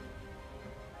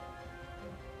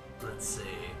 Let's see.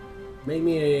 Make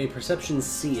me a perception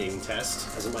seeing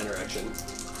test as a minor action.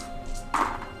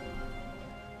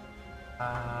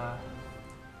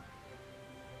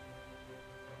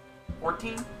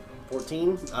 14?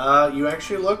 14. You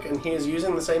actually look, and he is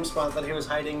using the same spot that he was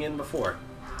hiding in before.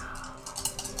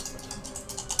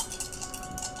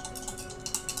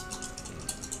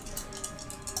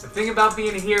 The thing about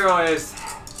being a hero is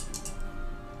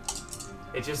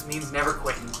it just means never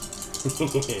quitting.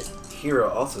 Hero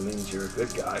also means you're a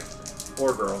good guy.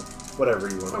 Or girl. Whatever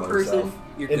you want to Or call person. yourself.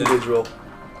 You're good. Individual.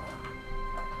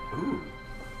 Ooh.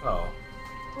 Oh.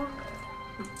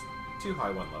 2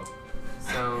 high, 1 low.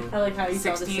 So I like how you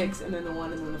saw the 16. 6 and then the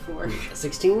 1 and then the 4.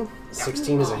 16?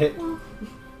 16 is a hit.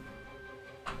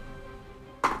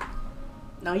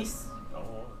 Nice.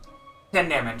 10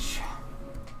 damage.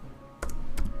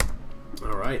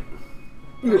 Alright.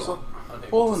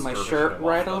 Pulling my shirt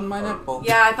right on my nipple.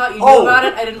 Yeah, I thought you knew about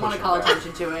it. I didn't want to call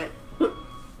attention to it.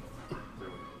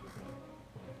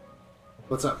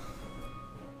 What's up?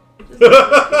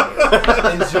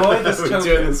 Enjoy this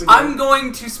token. I'm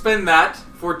going to spend that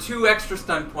for 2 extra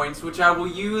stunt points, which I will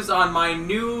use on my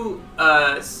new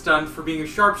stunt for being a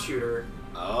sharpshooter.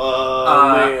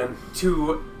 Oh, man.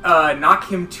 To knock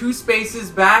him 2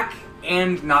 spaces back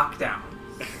and knock down.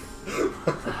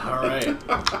 Alright.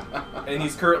 And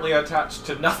he's currently attached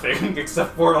to nothing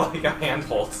except for like a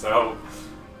handhold, so.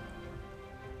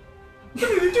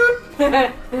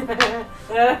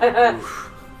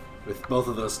 With both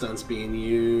of those stunts being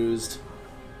used.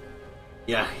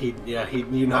 Yeah,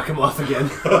 you knock him off again.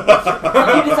 Did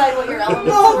you decide what your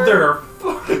elements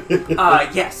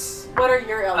were? Yes. What are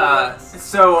your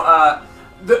elements?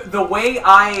 The way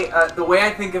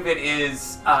I think of it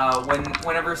is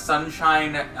whenever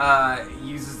Sunshine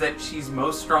uses it, she's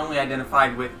most strongly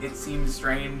identified with "It Seems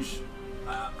Strange"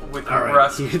 with her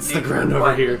brusque. He hits the ground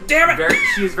over here. Damn it!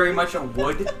 She is very much a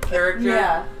wood character.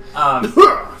 Yeah.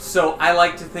 So I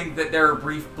like to think that there are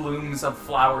brief blooms of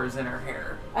flowers in her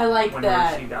hair. I like whenever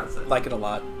that. she does it. Like it a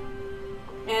lot.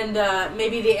 And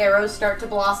maybe the arrows start to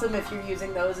blossom if you're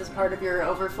using those as part of your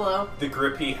overflow. The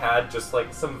grip he had, just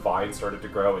like some vines started to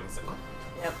grow, and he's like,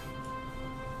 Yep.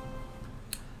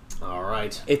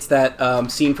 Alright. It's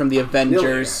that scene from the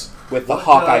Avengers with the What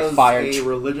Hawkeye does fire. a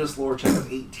religious lore check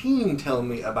of 18 tell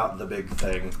me about the big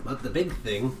thing? But the big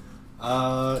thing,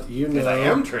 you Because know... I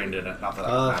am trained in it, not that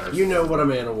that matters. you know what a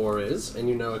Man of War is, and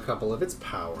you know a couple of its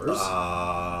powers.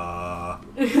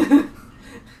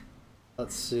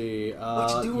 Let's see.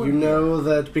 What you doing you know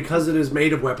that because it is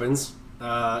made of weapons,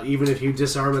 even if you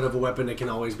disarm it of a weapon, it can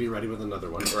always be ready with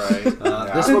another one. Right.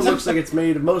 This one looks like it's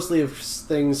made mostly of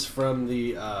things from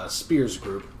the spears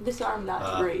group. Disarm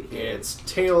not great. Its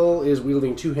tail is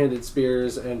wielding 2-handed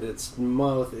spears, and its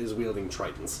mouth is wielding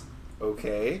tridents.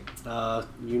 Okay.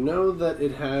 You know that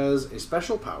it has a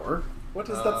special power. What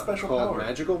is that special called power?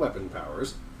 Magical Weapon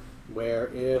Powers, where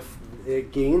if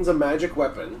it gains a magic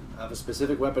weapon of a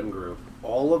specific weapon group,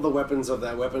 all of the weapons of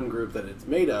that weapon group that it's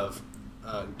made of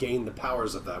gain the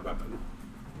powers of that weapon.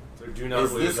 so do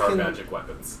not lose our magic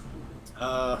weapons.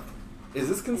 Is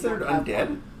this considered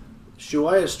undead?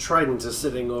 Shuaya's trident is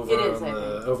sitting over It is,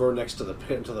 over next to the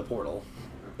pit to the portal.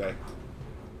 Okay.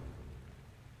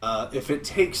 If it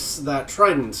takes that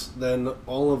trident, then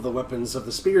all of the weapons of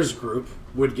the spears group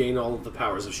would gain all of the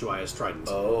powers of Shuaya's trident.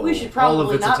 Oh. We should all of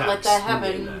probably its not let attacks that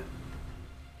would gain happen.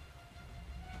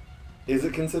 Is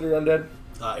it considered undead?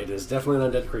 It is definitely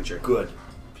an undead creature. Good.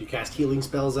 If you cast healing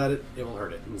spells at it, it will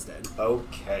hurt it instead.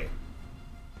 Okay.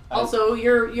 Also,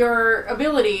 your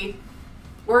ability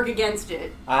work against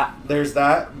it. There's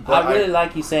that. But I really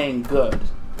like you saying good.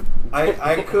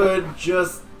 I could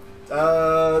just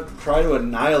try to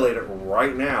annihilate it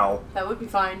right now That would be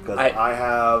fine. because I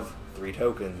have 3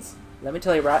 tokens. Let me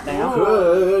tell you right now.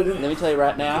 Good. Let me tell you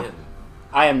right now.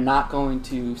 I am not going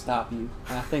to stop you.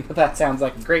 I think that sounds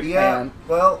like a great Yeah. plan.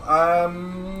 Well,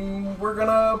 we're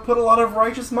gonna put a lot of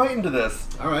righteous might into this.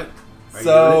 All right. Are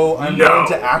So you I'm No. going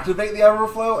to activate the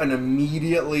overflow and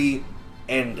immediately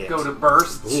end it. Go to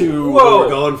burst doing it? Ooh, Whoa. we're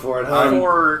going for it.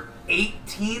 for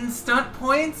 18 stunt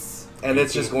points. And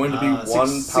it's just going to be one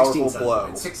 16 powerful cents.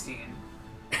 blow. 16.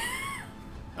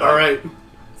 All right.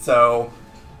 So,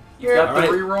 You got Alright.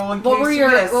 the reroll in case What were you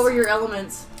miss. your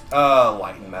elements?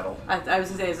 light and metal. I was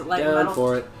gonna say, is it light Down metal?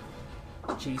 for it.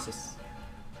 Jesus.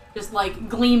 Just like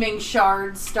gleaming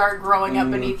shards start growing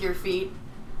up beneath your feet.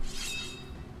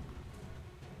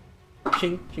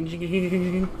 Ching, ching, ching, ching, ching,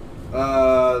 ching.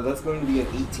 That's going to be an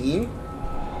 18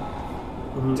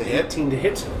 to hit. 18 to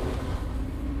hit.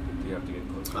 You have to get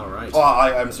close. All right. Well,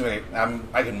 I'm assuming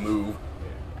I can move.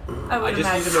 I would I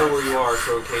just need to imagine. know where you are,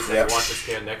 so in case Yep. I want to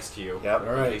stand next to you. Yep. All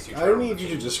In right. case you I try need to-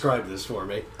 you to describe this for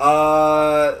me.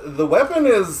 The weapon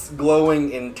is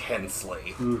glowing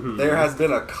intensely. Mm-hmm. There has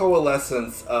been a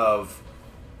coalescence of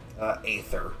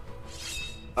aether.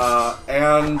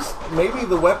 And maybe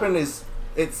the weapon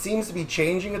it seems to be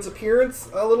changing its appearance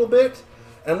a little bit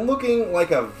and looking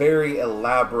like a very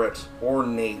elaborate,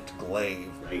 ornate glaive.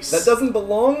 Nice. That doesn't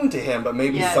belong to him, but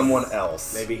maybe Yes. someone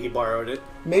else. Maybe he borrowed it.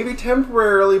 Maybe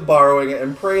temporarily borrowing it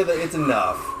and pray that it's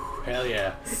enough. Hell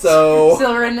yeah. So,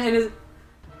 Silverin and his.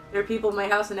 There are people in my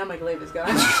house, and now my glaive is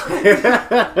gone.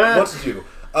 what to do?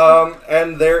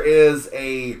 And there is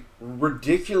a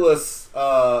ridiculous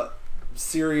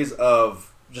series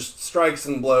of just strikes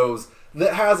and blows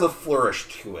that has a flourish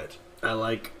to it. I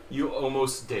like. You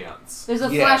almost dance. There's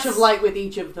a Yes. flash of light with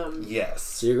each of them. Yes.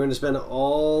 So you're going to spend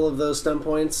all of those stun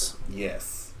points.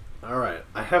 Yes. Alright,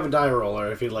 I have a die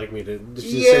roller if you'd like me to just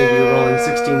say you're rolling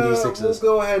 16d6s. We'll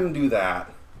go ahead and do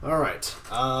that. Alright.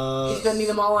 You're spending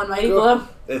them all on Mighty Blow?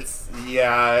 It's,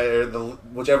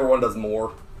 whichever one does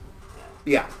more.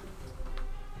 Yeah.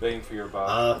 Bang for your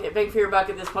buck. Yeah, bang for your buck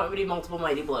at this point would be multiple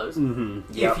Mighty Blows.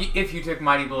 Mm-hmm. Yep. If you took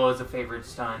Mighty Blow as a favorite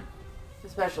stunt.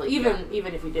 Especially, even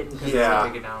if you didn't. Yeah.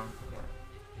 Take it down.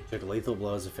 Took Lethal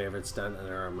Blow as a favorite stunt, and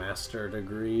they're a Master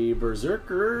Degree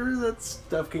Berserker. That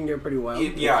stuff can get pretty wild.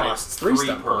 It costs it's 3 3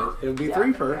 stuff per. point. It would be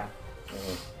 3 per. Yeah.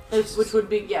 Which would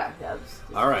be, it's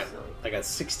Alright, silly. I got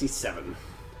 67.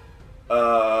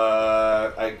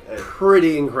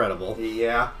 Pretty incredible.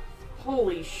 Yeah.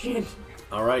 Holy shit.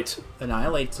 Alright.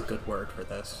 Annihilate's a good word for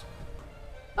this.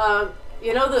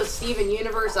 You know those Steven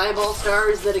Universe eyeball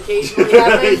stars that occasionally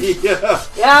happen? Yeah.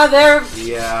 Yeah, they're...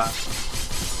 Yeah.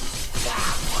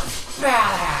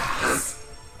 Badass.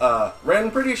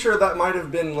 Ren, pretty sure that might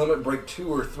have been Limit Break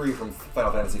 2 or 3 from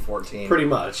Final Fantasy XIV. Pretty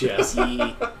much, yes.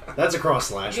 That's a cross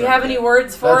slash. Do you have any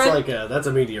words for that's it? That's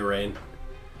a meteor rain.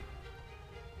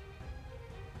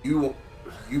 You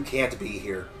can't be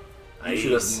here. You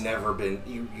should have never been.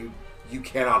 You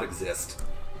cannot exist.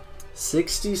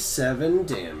 67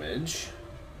 damage.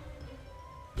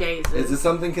 Jesus. Is this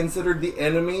something considered the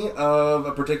enemy of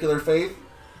a particular faith?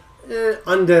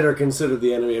 Undead are considered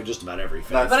the enemy of just about every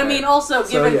faith. But I mean, also,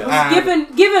 So,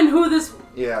 given who this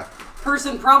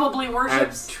person probably Add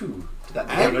worships... 2 to that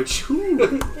damage.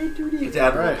 It's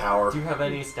add more power. Do you have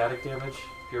any static damage,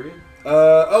 period?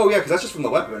 Oh yeah, because that's just from the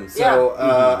weapon. So,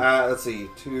 Yeah. let's see,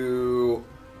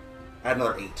 add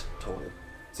another 8 total.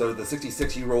 So the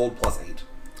 66 you rolled plus 8.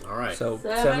 Alright. So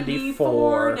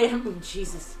 74 damage.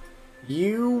 Jesus.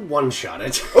 You one-shot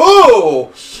it.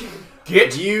 Oh!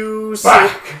 Get you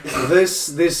back!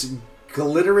 This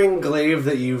glittering glaive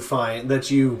that you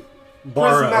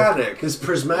borrow. Prismatic. This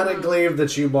prismatic glaive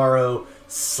that you borrow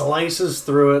slices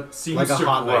through it Seems like a to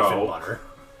hot knife in grow. butter.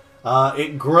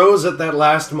 It grows at that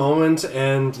last moment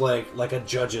and like a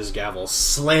judge's gavel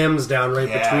slams down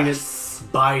right between it,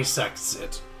 bisects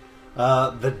it.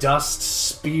 The dust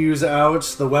spews out,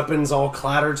 the weapons all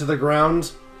clatter to the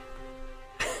ground.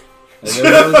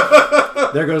 And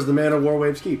there goes the man of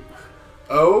Warwave's Keep.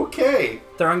 Okay.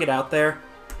 Throwing it out there,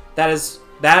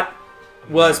 that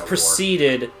was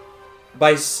preceded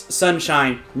by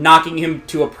Sunshine knocking him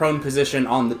to a prone position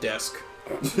on the disc.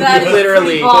 That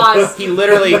is he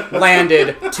literally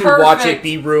landed to watch it Perfect.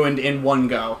 be ruined in one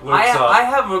go. I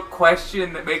have a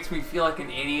question that makes me feel like an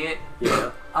idiot.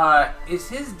 Yeah. Is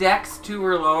his dex 2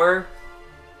 or lower?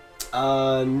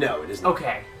 No, it isn't.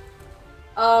 Okay.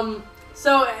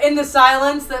 So in the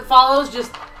silence that follows,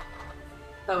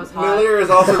 that was hot. Miller is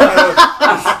also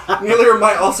Miller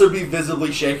might also be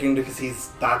visibly shaking because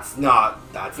that's not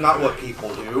what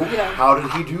people do. Yeah. How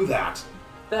did he do that?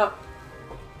 That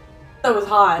was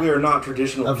hot. We are not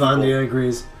traditional Avandia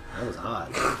agrees. That was hot.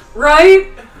 Right?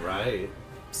 Right.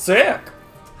 Sick.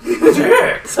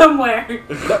 Somewhere.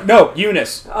 No,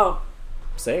 Eunice. Oh.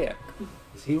 Sick.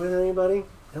 Is he with anybody?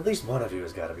 At least one of you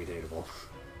has got to be dateable.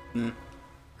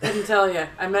 Couldn't tell you.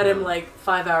 I met him like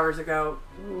 5 hours ago.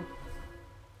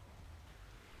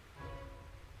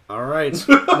 All right.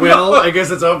 Well, I guess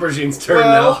it's Aubergine's turn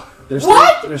now. There's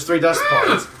 3 dust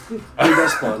spawns. 3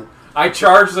 dust spawn. I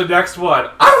charge the next one.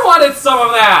 I wanted some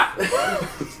of that!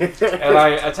 And I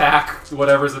attack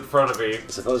whatever's in front of me. I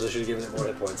suppose I should have given it more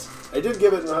hit points. I did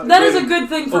give it... That is a good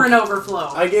thing for an overflow.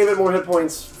 I gave it more hit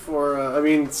points for...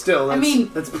 still,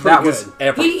 that's pretty that good. was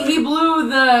everything. He blew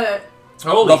the...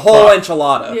 the whole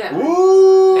enchilada. Yeah.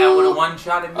 Ooh! That would have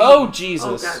one-shotted me. Oh,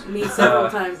 Jesus. Oh, God. Me several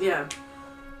times, yeah.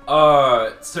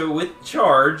 So with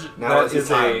charge, Now that it's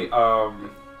is a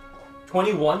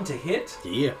 21 to hit.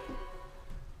 Yeah.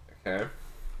 Okay.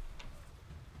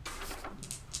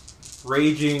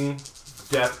 Raging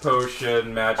Death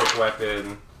Potion Magic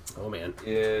Weapon. Oh man.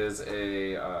 Is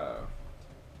a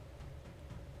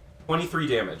 23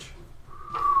 damage.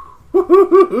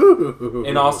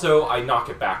 And also, I knock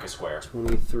it back a square.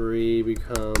 23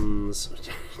 becomes...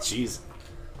 Jeez.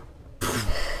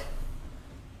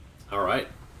 All right.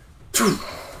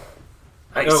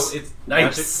 Nice. No, it's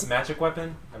nice. magic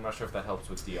weapon. I'm not sure if that helps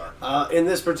with DR. In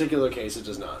this particular case, it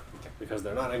does not. Because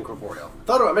they're not incorporeal.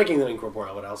 Thought about making them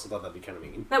incorporeal, but I also thought that'd be kind of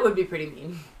mean. That would be pretty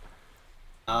mean.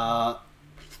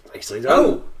 Nicely done.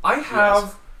 Oh, I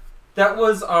have... That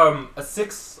was a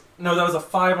 6... No, that was a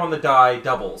 5 on the die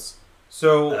doubles.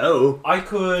 So I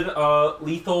could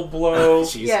lethal blow.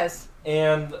 Yes.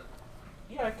 And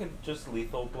yeah, I could just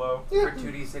lethal blow. For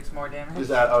 2d6 more damage. Is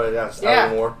that? Oh yeah,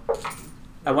 add more.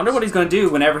 I wonder what he's going to do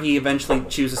whenever he eventually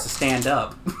chooses to stand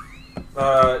up.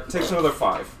 Takes another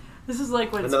 5. This is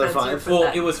like when Another Spencer 5? put Well,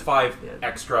 that- it was 5 Yeah.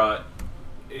 extra.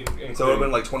 So it would have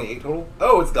been like 28 total?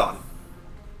 Oh, it's gone.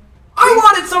 I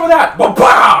wanted some of that!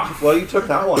 Ba-bam! Well, you took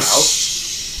that one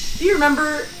out. Do you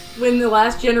remember when the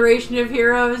last generation of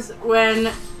heroes,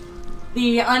 when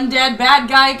the undead bad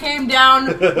guy came down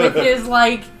with his,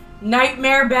 like,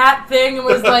 nightmare bat thing and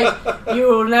was like, you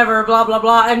will never blah blah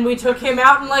blah, and we took him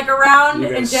out in, like, a round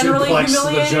and generally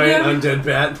humiliated the giant him? undead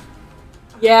bat.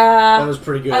 Yeah. That was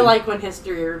pretty good. I like when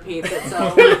history repeats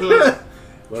itself.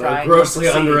 Well, I grossly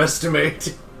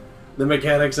underestimate the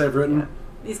mechanics I've written.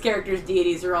 These characters'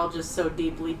 deities are all just so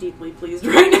deeply, deeply pleased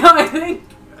right now, I think.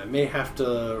 I may have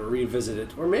to revisit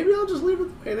it, or maybe I'll just leave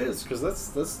it the way it is, because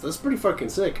that's pretty fucking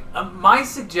sick. My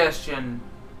suggestion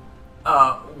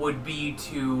would be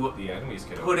to The enemies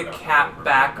can put a open up cap over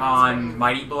back there. on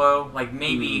Mighty Blow, like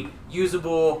maybe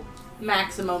usable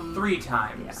Maximum 3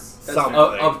 times. Something.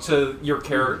 Up to your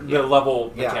the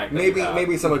level Yeah, mechanic that you have.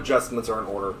 maybe some adjustments are in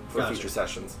order for Gotcha. future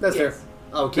sessions. That's Yes. fair.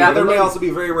 Okay. Now, there may also be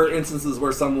very rare instances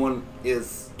where someone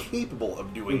is capable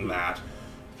of doing that.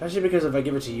 Especially because if I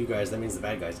give it to you guys, that means the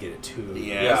bad guys get it too.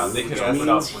 Yeah, they can Which open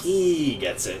up means with- he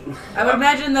gets it. I would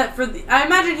imagine that I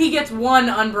imagine he gets one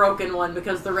unbroken one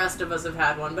because the rest of us have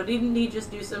had one, but didn't he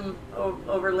just do some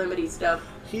over limity stuff?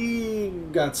 He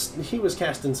was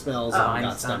casting spells and got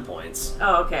Einstein. stun points.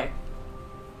 Oh, okay.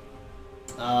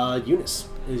 Eunice,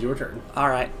 it is your turn. All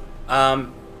right.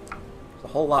 A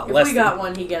whole lot If less. we got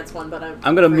one, he gets one, but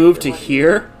I'm gonna move to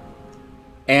here,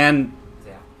 and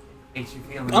Yeah. Ain't you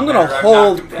feeling I'm gonna better? I've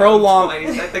hold knocked him down prolong-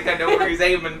 twice. I think I know where he's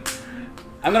aiming.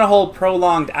 I'm gonna hold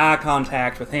prolonged eye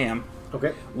contact with him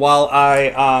Okay. while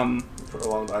I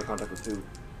Prolonged eye contact with who?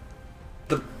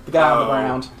 the guy on the Oh.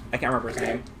 ground. I can't remember his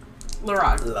name.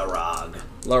 Larog. Larog.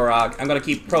 Lorog. I'm gonna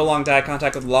keep prolonged eye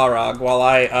contact with Lorog while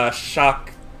I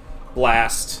shock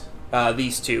blast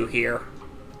these two here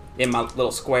in my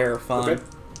little square of fun. Okay.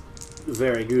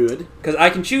 Very good. Because I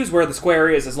can choose where the square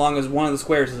is as long as one of the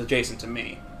squares is adjacent to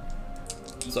me.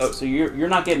 So you're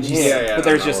not getting hit, Yeah, but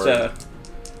there's I'm not just a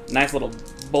nice little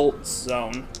bolt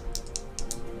zone.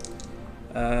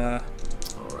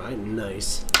 Alright,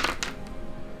 nice.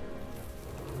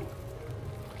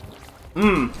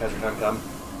 Has your time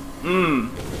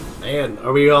come? Man,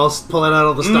 are we all pulling out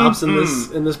all the stops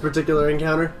in this particular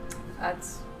encounter?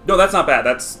 That's No, that's not bad.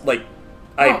 That's like,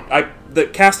 the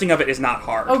casting of it is not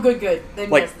hard. good. Then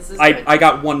Like yes, this is I good. I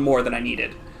got one more than I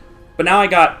needed, but now I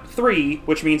got 3,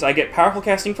 which means I get powerful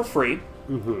casting for free,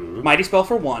 mighty spell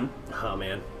for 1, Oh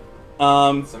man.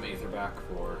 Some Aether back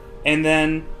for... and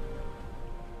then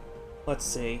let's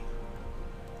see,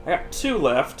 I got 2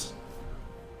 left. Is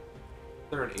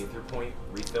there an Aether point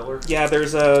refiller? Yeah,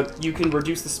 there's you can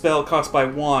reduce the spell cost by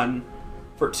 1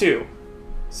 for 2,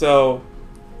 so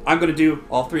I'm gonna do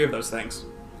all 3 of those things.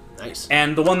 Nice.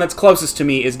 And the one that's closest to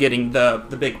me is getting the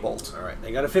big bolt. Alright,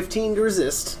 they got a 15 to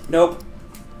resist. Nope.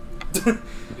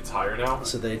 It's higher now?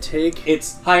 So they take...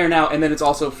 It's higher now, and then it's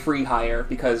also free higher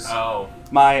because Oh.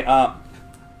 my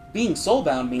being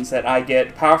soulbound means that I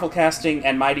get powerful casting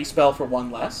and mighty spell for 1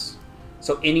 less.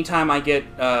 So anytime I get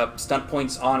stunt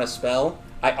points on a spell,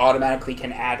 I automatically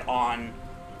can add on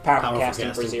powerful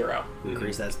casting for 0.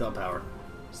 Increase that spell power.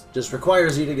 Just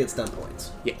requires you to get stun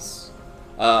points. Yes.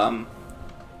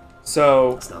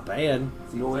 So It's not bad.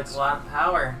 Seems like a lot of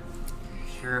power.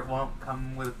 Sure, it won't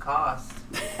come with a cost.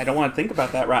 I don't want to think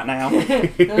about that right now. I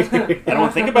don't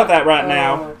want to think about that right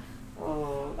now.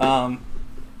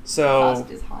 So Cost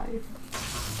is high.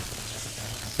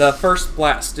 the first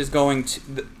blast is going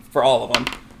to for all of them,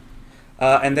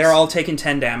 and they're all taking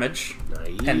 10 damage,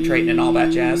 Nice. penetrating and all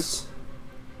that jazz.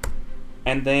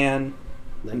 And then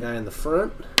That guy in the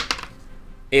front.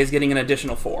 is getting an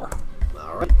additional 4.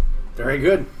 Alright. Very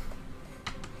good.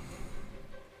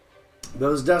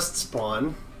 Those dust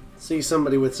spawn. See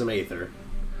somebody with some Aether.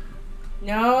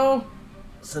 No.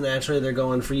 So naturally they're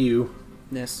going for you.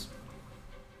 Yes.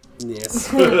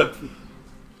 Yes.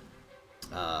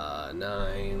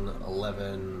 9,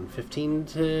 11, 15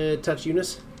 to touch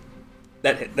Eunice.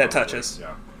 That touches.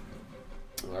 Yeah.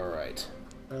 Alright.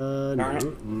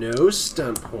 Alright. No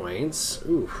stunt points.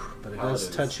 Oof. But it does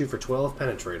Paladins. touch you for 12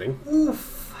 penetrating.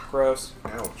 Gross.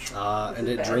 Ouch. And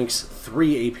it drinks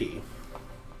 3 AP.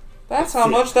 That's how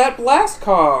much that blast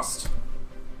cost.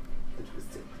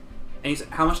 And you said,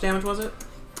 how much damage was it?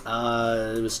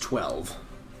 It was 12.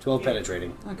 12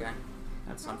 penetrating. Okay.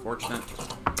 That's unfortunate.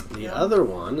 The other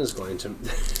one is going to...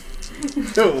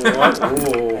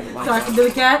 Talking to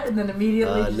the cat and then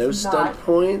immediately no just stunt not.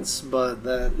 points, but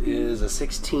that is a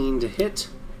 16 to hit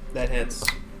That hits.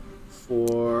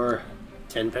 for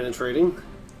 10 penetrating.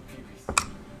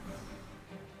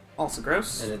 Also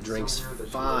gross. And it drinks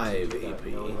 5 AP.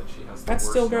 That's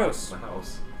still gross.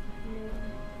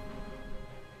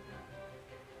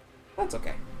 That's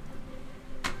okay.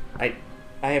 I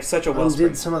have such a wellspring.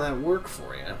 Did some of that work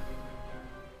for you.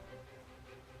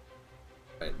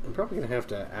 Right, I'm probably going to have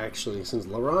to actually, since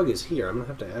Larog is here, I'm going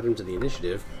to have to add him to the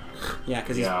initiative. Yeah,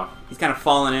 because he's kind of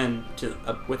fallen in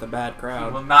with a bad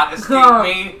crowd. He will not escape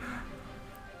me.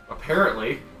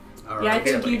 Apparently. All Yeah, I right.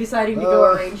 think you deciding to go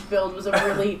a ranged build was a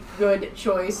really good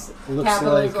choice. Looks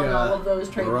Capitals like on all of those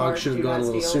Larog trademarks. should have do gone a not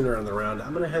little steal. sooner on the round.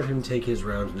 I'm going to have him take his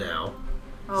round now.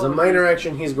 As Oh, a minor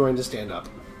action, he's going to stand up.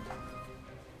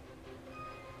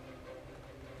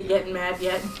 You getting mad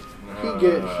yet?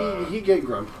 He get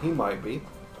grump. He might be.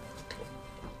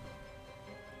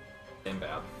 Ain't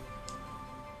bad.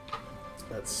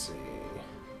 Let's see.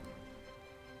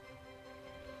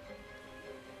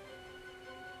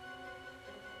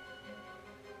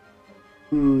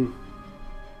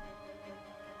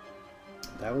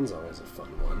 That one's always a fun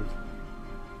one.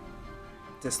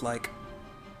 Dislike.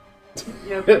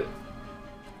 Yep.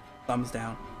 Thumbs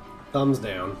down. Thumbs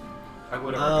down. I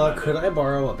would have Could I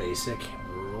borrow a basic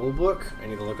rule book? I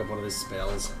need to look up one of his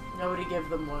spells. Nobody give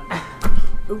them one.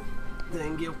 Oop,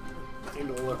 thank you. I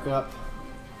need to look up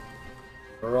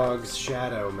Larog's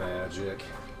shadow magic.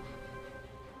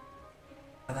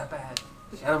 Not that bad.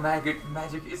 Shadow magic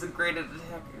isn't great at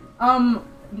attacking.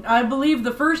 I believe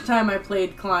the first time I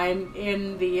played Klein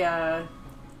in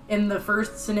the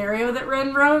first scenario that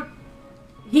Ren wrote,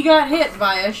 he got hit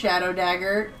by a shadow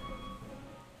dagger.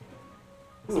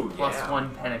 Ooh, Plus yeah.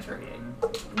 1 penetrating.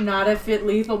 Not if it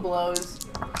lethal blows.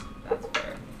 That's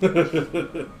fair.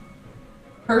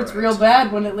 Hurts Alright. real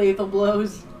bad when it lethal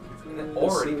blows. It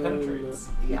already penetrates.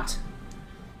 Yeah.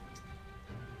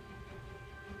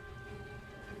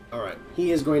 Alright,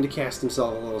 he is going to cast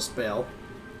himself a little spell.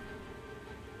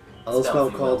 A little spell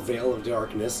Stealthy called will. Veil of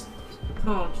Darkness.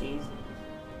 Oh, jeez.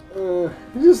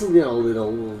 Just, make a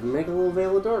little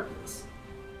Veil of Darkness.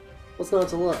 What's not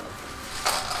to love?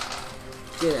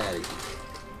 Get out of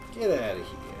here. Get out of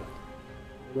here.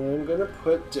 And I'm gonna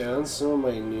put down some of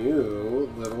my new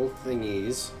little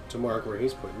thingies to mark where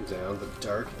he's putting down the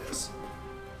darkness.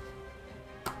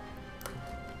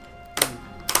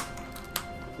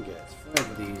 Get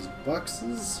 5 of these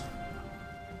boxes.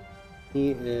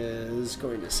 He is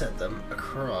going to set them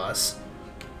across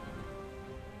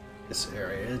this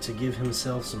area to give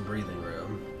himself some breathing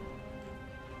room.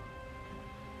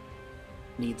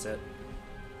 Needs it.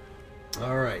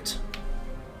 Alright.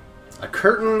 A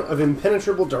curtain of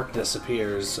impenetrable darkness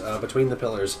appears between the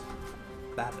pillars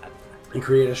Bad. and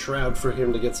create a shroud for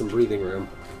him to get some breathing room.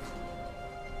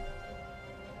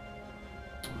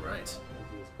 Right.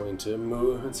 He's going to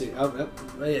move. Let's see. Oh,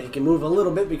 yeah, he can move a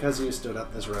little bit because he stood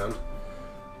up this round.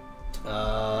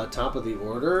 Top of the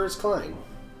order is Klein.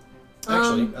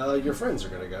 Actually, your friends are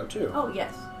going to go too. Oh,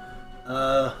 yes.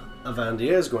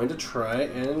 Avandia is going to try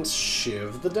and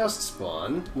shiv the dust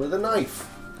spawn with a knife.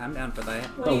 I'm down for that.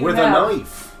 What do you With have? a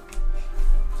knife.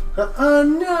 A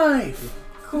knife.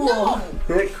 Cool.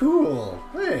 Yeah, cool.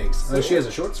 Thanks. She has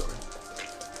a short sword.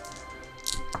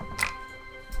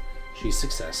 She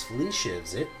successfully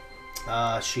shivs it.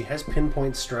 She has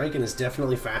pinpoint strike and is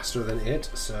definitely faster than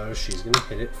it, so she's going to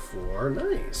hit it for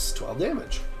 12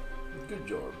 damage. Good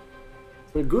job.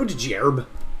 Good jerb.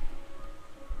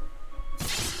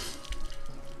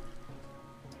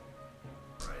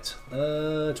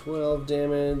 Right. 12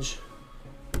 damage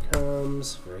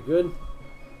comes. Very good.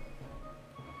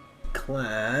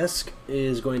 Clask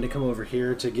is going to come over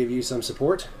here to give you some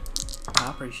support. I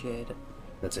appreciate it.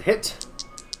 That's a hit.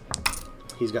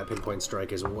 He's got pinpoint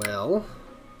strike as well.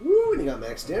 Woo, and he got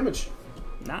max damage.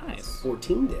 Nice.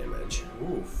 14 damage.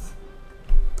 Oof.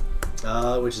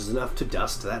 Which is enough to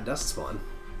dust that dust spawn.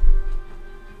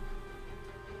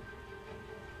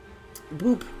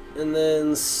 Boop. And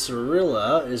then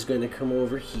Cirilla is going to come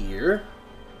over here.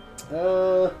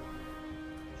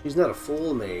 She's not a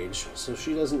full mage, so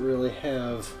she doesn't really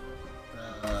have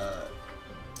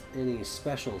any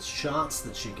special shots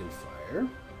that she can fire.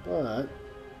 But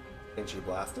And she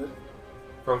blasted?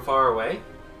 From far away?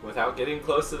 Without getting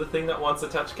close to the thing that wants to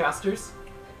touch casters?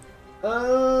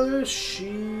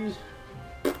 she...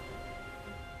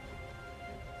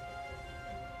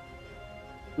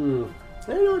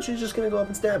 I don't know, she's just gonna go up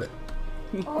and stab it.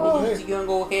 Oh, you're gonna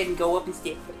go ahead and go up and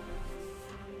stick it.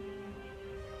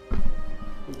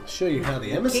 I'll show you how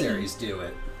the emissaries do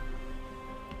it.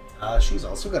 She's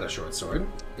also got a short sword,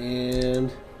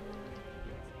 and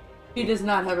She does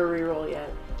not have a reroll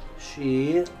yet.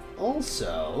 she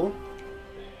also...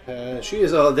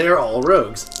 they're all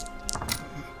rogues.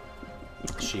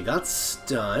 She got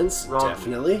stunts. Wrong.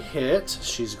 Definitely hit.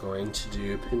 She's going to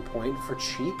do pinpoint for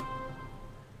cheap.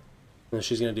 And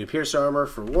she's going to do pierce armor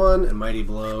for 1 and mighty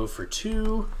blow for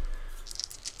 2.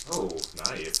 Oh,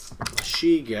 nice.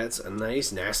 She gets a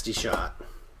nice nasty shot.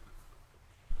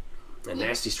 A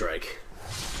nasty strike.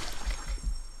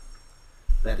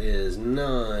 That is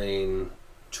 9,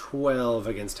 12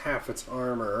 against half its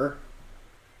armor.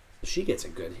 She gets a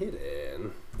good hit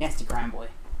in. Nasty crime boy.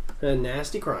 A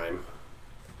nasty crime.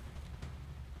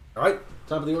 Alright,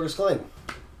 top of the order's Klein.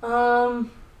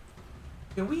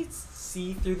 Can we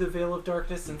see through the veil of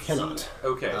darkness and Cannot. see?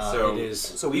 Okay, so it is.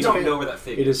 so we don't know where that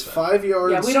figure It is then. 5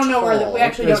 yards. Yeah, we don't know where tall. we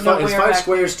actually don't know It's where 5 back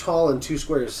squares tall and 2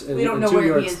 squares. And, We don't and know 2 where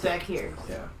yards. he is back here.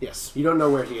 Yeah. Yes, you don't know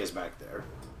where he is back there.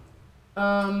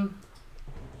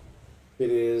 It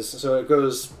is so it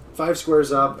goes 5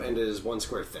 squares up and is 1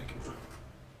 square thick.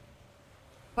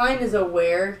 Klein is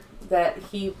aware that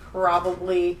he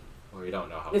probably Well, we don't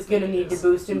know how is big going to it need to is.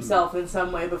 boost himself in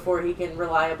some way before he can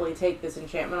reliably take this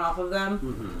enchantment off of them.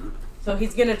 Mm-hmm. So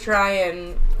he's going to try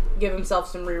and give himself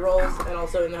some rerolls, and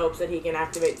also in the hopes that he can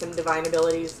activate some divine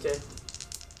abilities to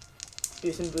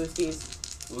do some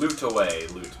boosties. Loot away,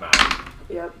 loot man.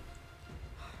 Yep.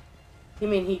 I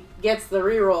mean, he gets the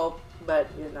reroll, but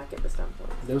he does not get the stun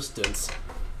point. No stunts.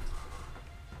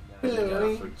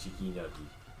 Hello. For Chicky Nuggy.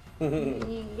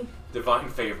 Divine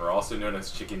favor, also known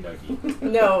as Chicken Nuggy.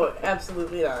 No,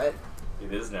 absolutely not.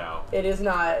 It is now. It is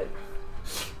not.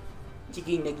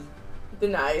 Chicky nuggy.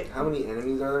 Denied. How many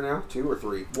enemies are there now? 2 or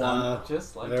 3?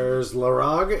 Just like There's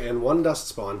Larag and 1 dust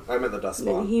spawn. I'm at the dust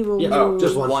Then spawn. he will Yeah, move.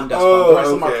 just one. One dust Oh, bomb. The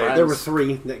rest of them are okay. friends. There were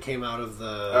 3 that came out of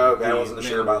the. Okay, I wasn't the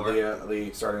sure Man about of War.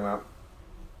 the starting map.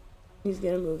 He's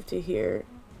gonna move to here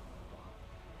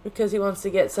because he wants to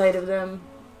get sight of them.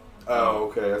 Oh,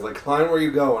 okay. I was like, Klein, where are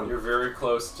you going? you're very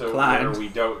close to Climb. where we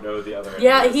don't know the other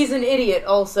Yeah, enemies. he's an idiot.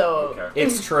 Also, Okay.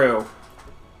 It's true.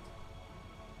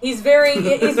 he's very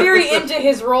into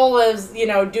his role as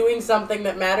doing something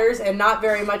that matters, and not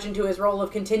very much into his role of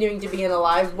continuing to be an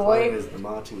alive Klein boy. is the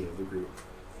Mati of the group.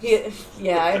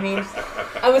 Yeah, I mean,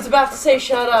 I was about to say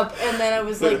shut up, and then I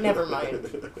was like, never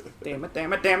mind. Damn it,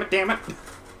 damn it, damn it, damn it.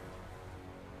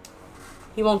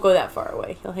 He won't go that far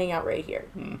away. He'll hang out right here.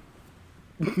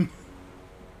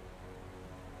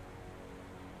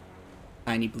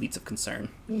 Tiny bleats of concern.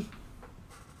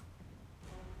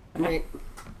 Right.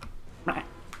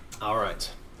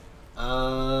 Alright.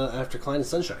 After Klein and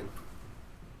Sunshine.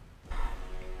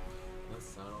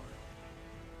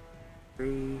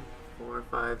 3, 4,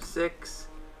 5, 6.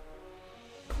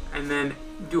 And then,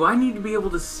 do I need to be able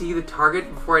to see the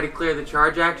target before I declare the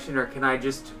charge action, or can I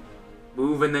just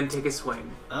move and then take a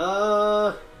swing?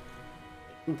 I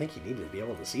didn't think you needed to be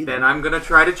able to see that. Then I'm gonna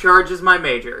try to charge as my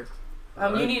major.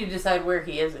 You need to decide where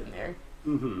he is in there.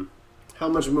 Mm-hmm. How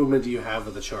much movement do you have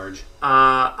with the charge?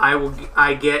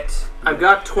 I've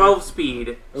got 12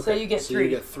 speed. So you get So 3. you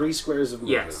get 3 squares of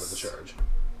movement Yes. with the charge.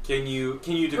 Can you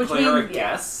declare means- a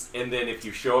guess, and then if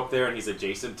you show up there and he's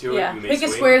adjacent to Yeah, it, you may pick swing?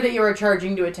 a square that you are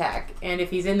charging to attack, and if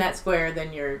he's in that square,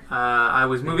 then you're... I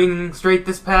was moving straight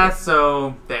this path,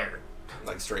 so there.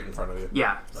 Like straight in front of you.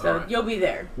 Yeah. So Alright. you'll be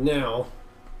there. Now,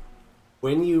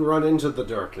 when you run into the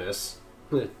darkness,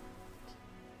 when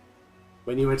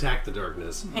you attack the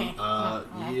darkness,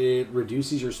 it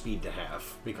reduces your speed to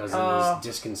half because it is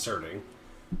disconcerting.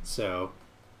 So,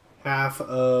 half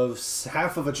of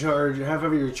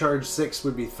your charge 6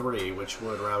 would be 3, which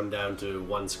would round down to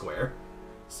 1 square.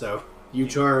 So you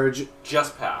charge.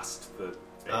 Just past the.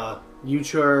 You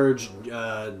charge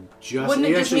just. Wouldn't it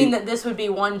you just actually- mean that this would be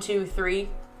 1, 2, 3?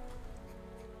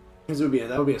 Because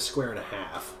that would be a square and a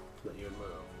half that you would move.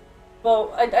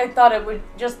 Well, I thought it would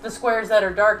just the squares that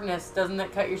are darkness. Doesn't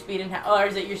that cut your speed in half? Or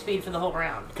is it your speed for the whole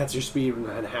round? It cuts your speed in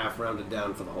half, rounded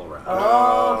down for the whole round.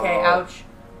 Oh, okay. Ouch.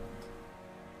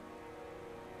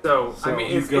 So I So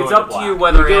mean, you it's go up into to you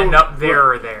black. whether I You end go- up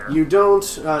there or there. You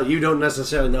don't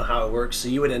necessarily know how it works, so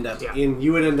you would end up Yeah.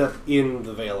 in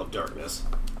the Veil of Darkness.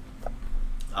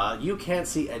 You can't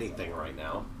see anything right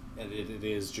now, and it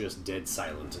is just dead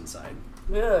silent inside.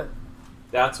 Ugh.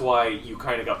 That's why you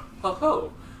kind of go, ho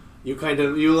ho. You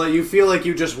feel like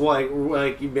you just like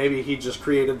maybe he just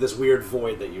created this weird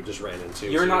void that you just ran into.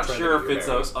 You're so not trying sure to if get it's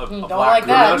your a bearings. Don't black like room,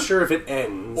 You're that. not sure if it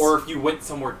ends, or if you went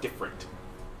somewhere different.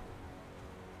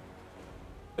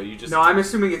 So you just No, I'm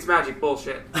assuming it's magic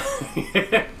bullshit.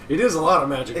 it is a lot of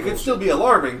magic. It can bullshit. still be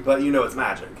alarming, but you know it's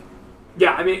magic.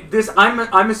 Yeah, I mean this.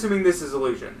 I'm assuming this is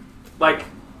illusion. Like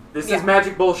this Yeah. is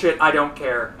magic bullshit. I don't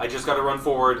care. I just got to run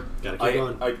forward. Gotta keep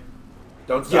going.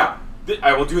 Don't stop.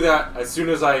 I will do that as soon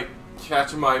as I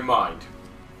catch my mind.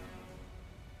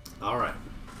 All right.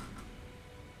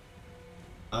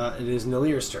 It is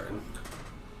Nalir's turn.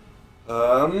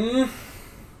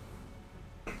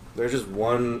 There's just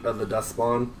one of the dust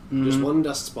spawn. Just one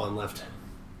dust spawn left.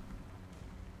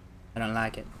 I don't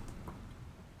like it.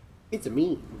 It's a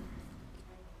meme.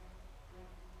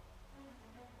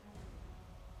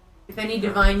 If any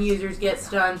divine users get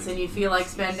stunts and you feel like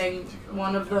spending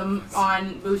one of them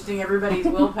on boosting everybody's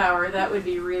willpower, that would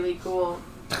be really cool.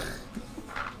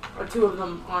 Or two of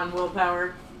them on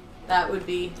willpower. That would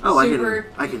be super.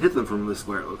 I can hit them from this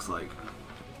square, it looks like.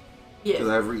 Yes. Because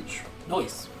I have reach.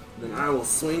 Nice. Then I will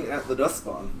swing at the dust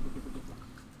spawn.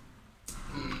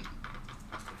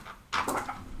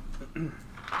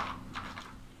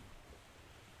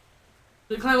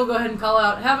 The clan will go ahead and call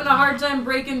out, having a hard time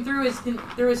breaking through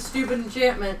his stupid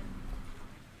enchantment.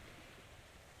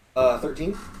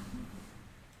 13.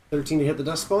 13 to hit the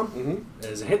dust spawn? Mm-hmm.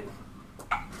 That is a hit.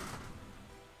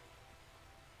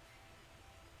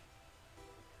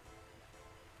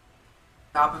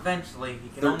 Stop eventually. He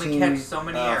can only catch so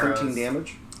many arrows. 13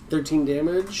 damage. 13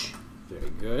 damage. Very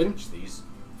good. These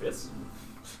fists.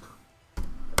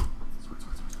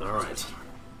 Alright.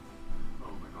 Oh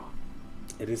my god.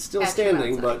 It is still Catch him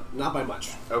standing, outside. but not by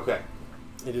much. Okay.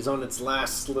 It is on its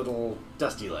last little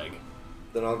dusty leg.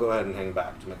 Then I'll go ahead and hang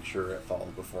back to make sure it falls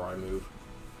before I move.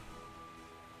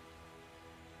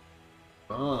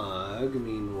 Bug,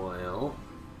 meanwhile,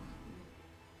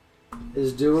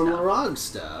 is doing Larog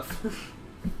stuff.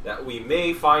 That we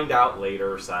may find out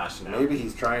later, / no. Maybe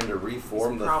he's trying to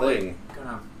reform He's the probably thing.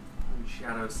 gonna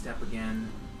shadow step again.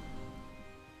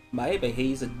 Maybe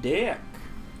he's a dick.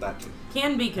 That too.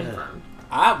 Can be confirmed.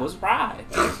 I was right.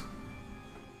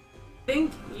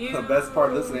 Think you. The best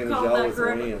part of this game is you called that always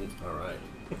correctly? win. Alright.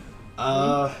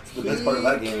 The best part of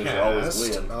that game is you always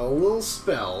cast win. a little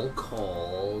spell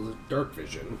called Dark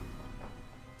Vision.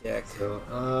 Dick.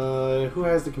 So, who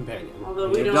has the companion? Although I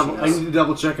we need to don't- I need to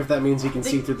double check if that means he can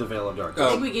Think- see through the veil of I darkness.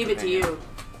 think we gave it to you.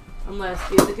 Unless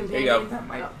you have the companion. go. That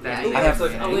might- Oh, that- yeah, I have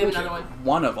I'll leave another one.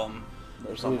 One of them. Or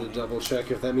I need something. to double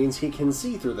check if that means he can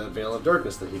see through that veil of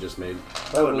darkness that he just made.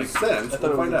 That would make sense. I thought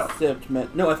We'll it was find out.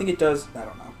 sieved. No, I think it does. I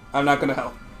don't know. I'm not gonna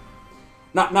help.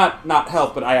 Not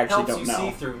help, but I actually Helps don't you know.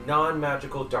 see through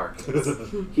non-magical darkness.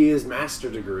 He is master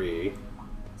degree,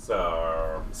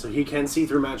 So so he can see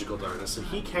through magical darkness. So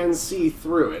he can see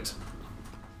through it.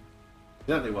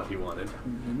 Exactly what he wanted.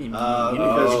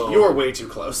 Because you're way too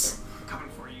close. I'm coming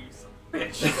for you, son of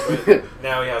a bitch.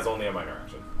 now he has only a minor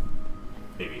action.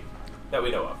 Maybe. That we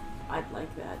know of. I'd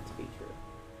like that to be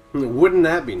true. Wouldn't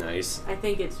that be nice? I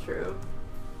think it's true.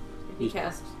 If he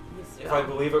cast his spell. If I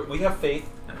believe it, we have faith.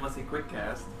 Unless he quick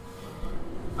cast.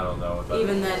 I don't know. But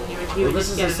Even then, he Well, would this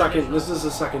just is get a an second. additional- This is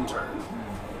a second turn.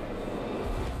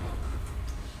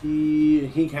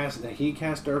 He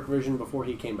cast Dark Vision before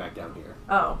he came back down here.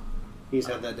 Oh. He's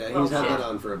had that. Oh, He's had shit. that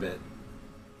on for a bit.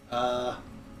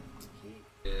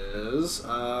 He is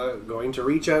going to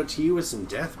reach out to you with some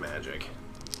death magic.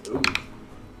 Ooh.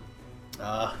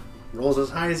 Rolls as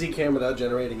high as he can without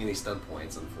generating any stun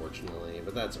points, unfortunately,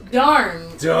 but that's okay.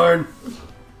 Darn! Darn!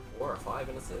 4, a 5,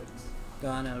 and a 6.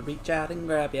 Gonna reach out and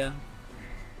grab ya.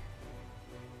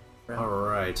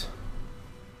 Alright.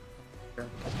 You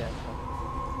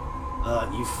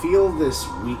feel this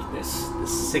weakness,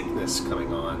 this sickness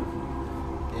coming on.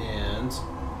 And,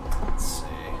 let's see.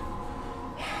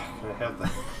 Can I have the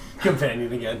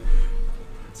companion again?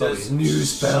 Does new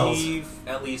spells. she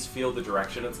at least feel the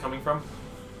direction it's coming from?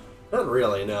 Not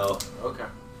really, no. Okay.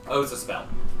 Oh, it's a spell.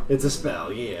 It's a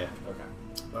spell, yeah.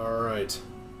 Okay. Alright.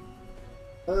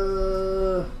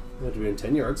 I have to be in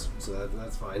 10 yards, so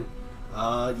that's fine.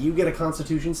 You get a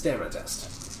Constitution stamina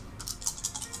test.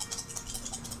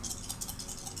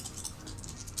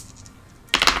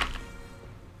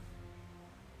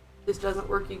 This doesn't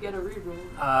work, you get a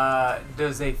reroll.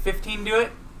 Does a 15 do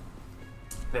it?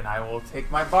 Then I will take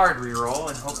my bard reroll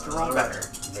and hope to roll better.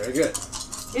 Very good.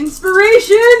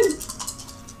 Inspiration!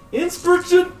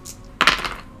 Inspiration!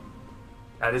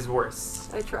 That is worse.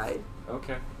 I tried.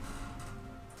 Okay.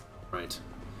 Right.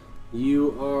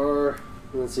 You are...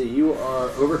 Let's see, you are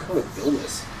overcome with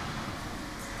illness.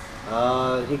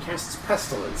 He casts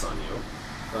Pestilence on you.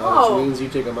 Oh. Which means you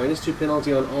take a -2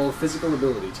 penalty on all physical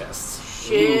ability tests.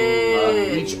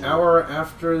 Shit! Each hour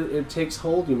after it takes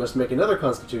hold, you must make another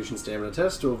Constitution stamina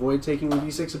test to avoid taking a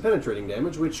d6 of penetrating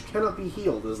damage, which cannot be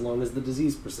healed as long as the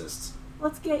disease persists.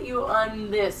 Let's get you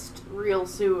unmissed real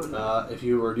soon. If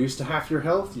you are reduced to half your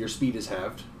health, your speed is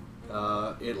halved.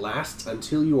 It lasts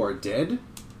until you are dead,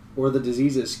 or the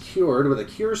disease is cured with a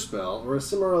cure spell, or a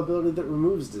similar ability that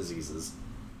removes diseases.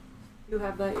 You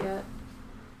have that yet?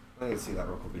 I need to see that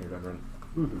real quick when you're done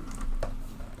running.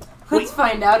 Let's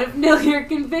find out if Nilhir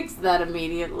can fix that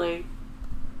immediately.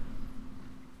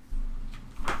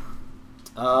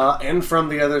 And from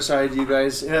the other side, you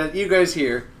guys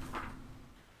here.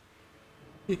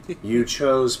 You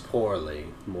chose poorly,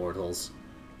 mortals.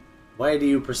 Why do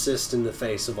you persist in the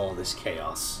face of all this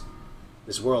chaos?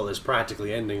 This world is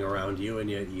practically ending around you, and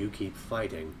yet you keep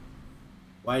fighting.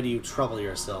 Why do you trouble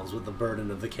yourselves with the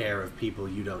burden of the care of people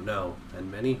you don't know,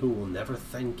 and many who will never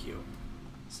thank you?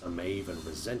 Some may even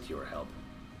resent your help.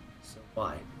 So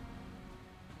why?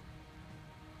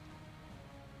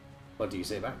 What do you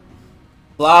say back?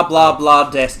 Blah, blah, blah,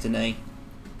 destiny.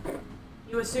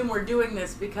 You assume we're doing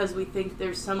this because we think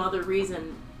there's some other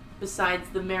reason besides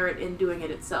the merit in doing it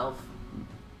itself.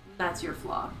 That's your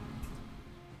flaw.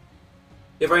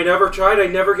 If I never tried,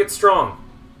 I'd never get strong.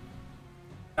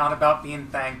 Not about being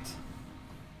thanked.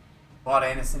 A lot of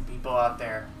innocent people out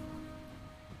there.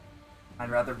 I'd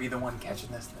rather be the one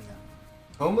catching this thing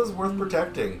up. Home is worth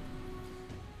protecting.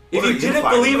 If What are you didn't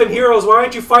fighting believe in for? heroes, why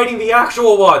aren't you fighting the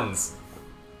actual ones?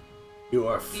 You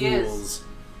are Yes. fools.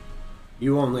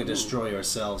 You only destroy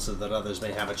yourselves so that others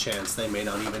may have a chance they may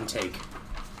not even take.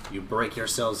 You break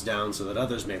yourselves down so that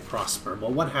others may prosper.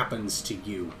 Well, what happens to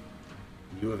you?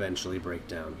 You eventually break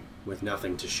down, with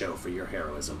nothing to show for your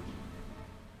heroism.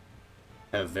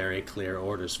 I have very clear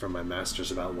orders from my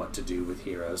masters about what to do with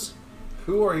heroes.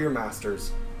 Who are your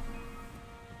masters?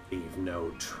 Leave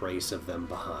no trace of them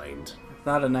behind.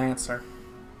 Not an answer.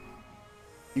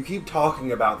 You keep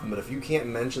talking about them, but if you can't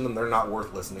mention them, they're not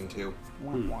worth listening to.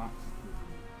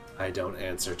 I don't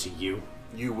answer to you.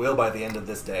 You will by the end of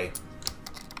this day.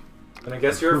 And I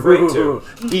guess you're afraid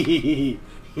to.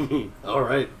 All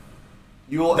right.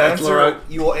 You will That's answer. Laurent.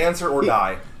 You will answer or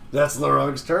die. That's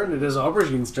Laurent's turn. It is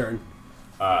Aubergine's turn.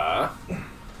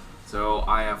 So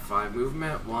I have 5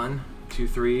 movement. 1, 2,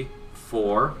 3,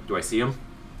 4. Do I see him?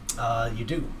 You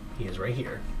do. He is right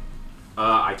here.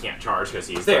 I can't charge because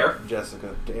he's there.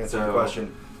 Jessica, to answer So- your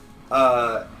question,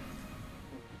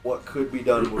 what could be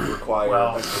done would require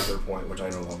Well- a further point, which I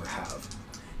no longer have.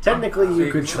 Technically, you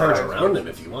So could you charge can- around him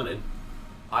if you wanted.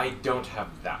 I don't have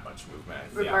that much movement.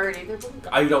 Regard either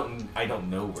one. I don't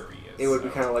know where he is. It would be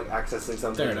so. kind of like accessing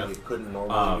something Fair that enough. you couldn't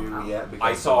normally do yet. Because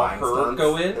I saw divine her stunts,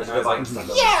 go in, there's and I was like, divine stunt.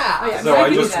 Yeah! Oh, yeah, So I can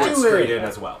do just that. went straight in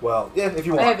as well. Well, yeah, if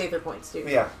you I want. have Aether points too.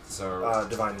 Yeah, So,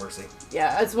 divine mercy.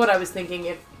 Yeah, that's what I was thinking.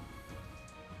 If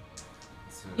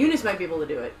so Eunice might be able to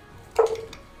do it.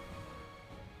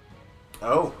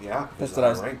 Oh, yeah. That's there's what I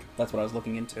was. rank. That's what I was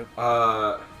looking into.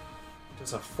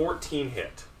 does a 14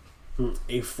 hit?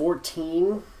 A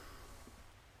 14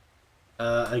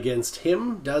 against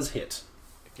him does hit.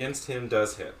 Against him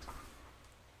does hit.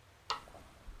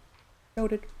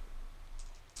 Noted.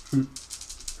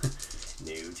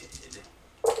 Noted.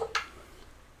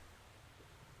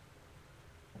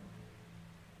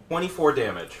 24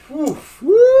 damage. Oof.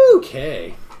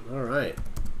 Okay. All right.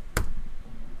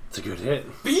 It's a good hit.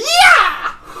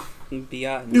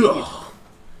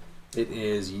 It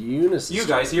is Eunice's You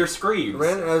guys turn. hear screams.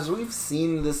 Ren, as we've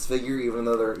seen this figure, even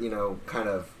though they're, kind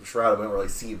of shrouded, we don't really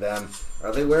see them.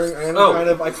 Are they wearing any kind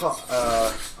of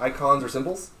icons or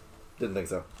symbols? Didn't think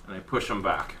so. And I push him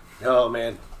back. Oh,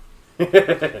 man.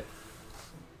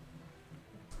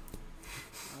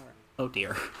 Oh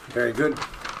dear. Very good.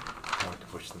 I want to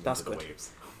push them That's into the good. waves.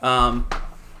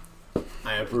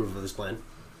 I approve of this plan.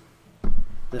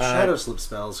 The Shadow Slip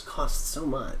spells cost so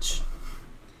much.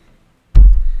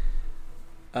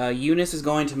 Eunice is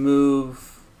going to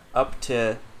move up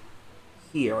to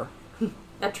here.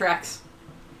 That tracks.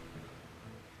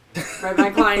 Right,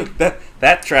 Mike Klein.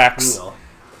 That tracks.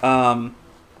 No.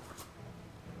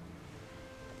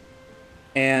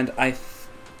 And I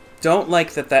don't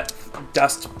like that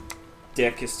dust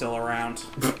dick is still around.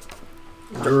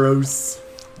 Gross.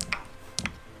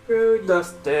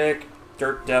 Dust dick,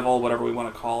 dirt devil, whatever we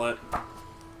want to call it.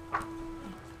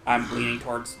 I'm leaning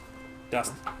towards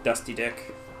dusty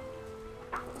dick.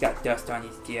 He's got dust on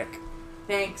his dick.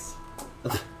 Thanks.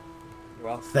 You're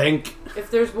welcome. Thank.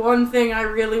 If there's one thing I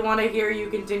really want to hear you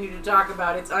continue to talk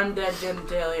about, it's undead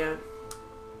genitalia.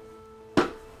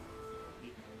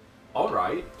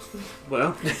 Alright.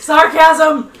 Well,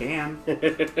 Sarcasm! can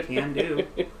do.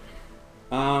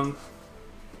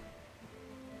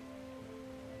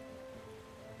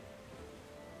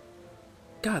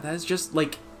 God, that is just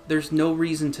like there's no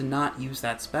reason to not use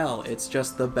that spell. It's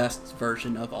just the best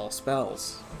version of all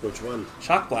spells. Which one?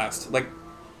 Shock blast, like.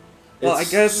 Well, It's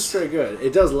I guess pretty good.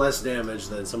 It does less damage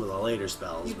than some of the later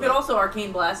spells. You but- could also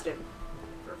arcane blast him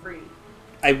for free.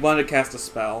 I want to cast a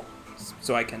spell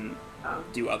so I can Oh.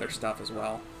 do other stuff as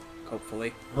well.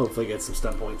 Hopefully, hopefully get some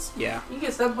stun points. yeah, You can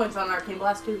get stun points on arcane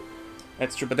blast too.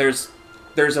 that's true. But there's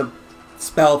there's a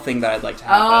spell thing that I'd like to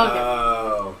have.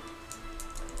 Oh.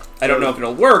 I don't know if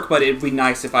it'll work, but it'd be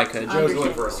nice if I could. Joe's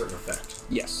going for a certain effect.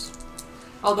 Yes.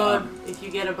 Although, if you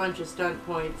get a bunch of stunt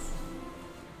points...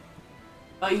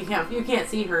 Oh, you can't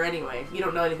see her anyway. You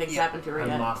don't know anything's happened to her I'm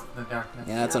yet. lost in the darkness.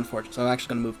 Yeah, that's unfortunate. So I'm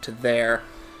actually going to move to there.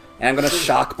 And I'm going to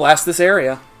shock blast this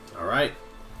area. All right.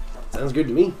 Sounds good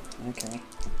to me. Okay.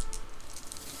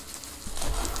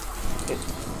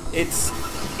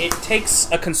 It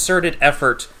takes a concerted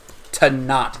effort to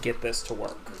not get this to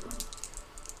work.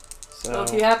 So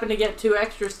if you happen to get 2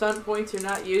 extra stunt points you're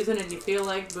not using and you feel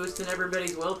like boosting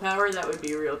everybody's willpower, that would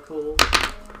be real cool.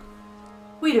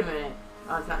 Wait a minute.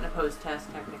 Oh, it's not an opposed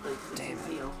test, technically. Damn it.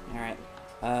 Seal. Alright.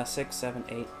 6, 7,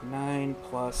 8, 9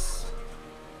 plus...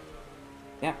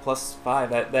 Yeah, plus 5.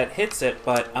 That hits it,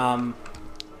 but, I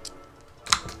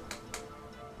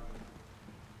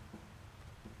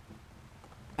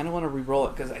don't want to re-roll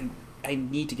it, because I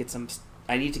need to get some...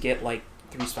 I need to get, like,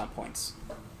 3 stunt points.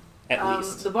 At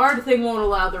least. The Bard thing won't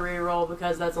allow the reroll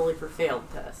because that's only for failed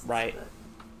tests. Right.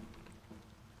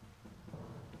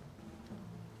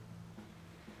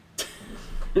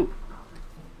 But...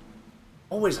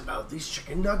 Always about these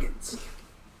chicken nuggets.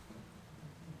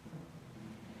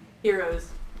 Heroes.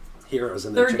 Heroes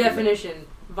in their Third chicken definition,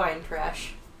 vine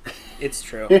trash. It's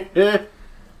true. nuggets.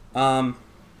 I'd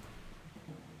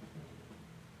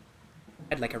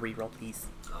like a re-roll, please.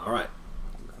 All right.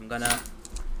 I'm gonna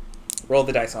roll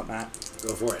the dice on that.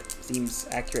 Go for it. Seems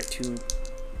accurate to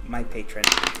my patron.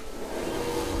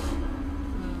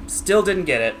 Still didn't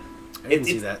get it. I didn't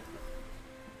see that.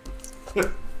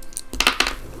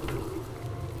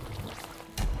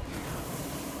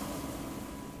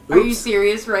 Are you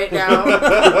serious right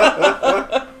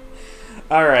now?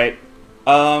 All right.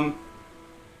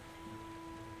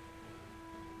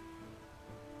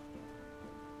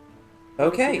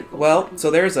 Okay. Well,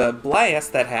 so there's a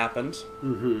blast that happened.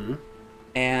 Mm-hmm.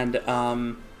 And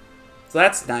so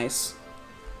that's nice.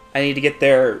 I need to get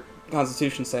their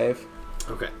Constitution save.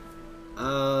 Okay.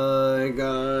 I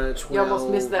got 12. You almost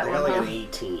missed that I one, got like huh? an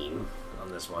 18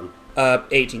 on this one.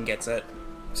 18 gets it.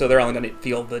 So they're only going to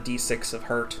feel the d6 of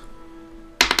hurt.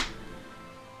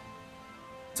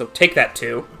 So take that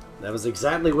 2. That was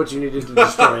exactly what you needed to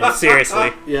destroy it.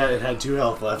 Seriously. Yeah, it had 2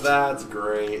 health left. That's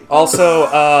great. Also,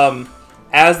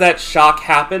 as that shock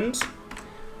happened,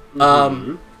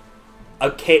 a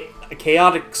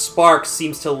chaotic spark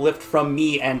seems to lift from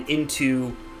me and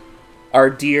into our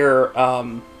dear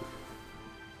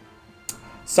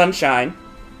Sunshine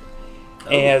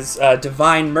as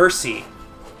Divine Mercy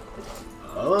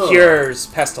cures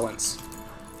pestilence.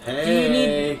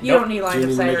 Hey. You don't need line Do you of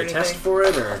need to sight make or a anything. test for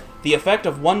it, or? The effect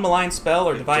of one malign spell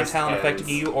or divine just talent ends. affecting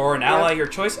you or an ally your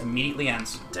choice immediately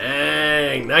ends.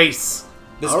 Dang, nice.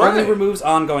 This All only right. removes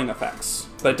ongoing effects,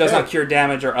 but it does Okay. not cure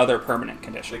damage or other permanent The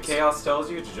conditions. chaos tells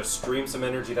you to just stream some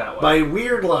energy that way. By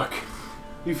weird luck,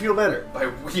 you feel better. By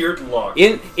weird luck.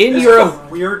 In This your is a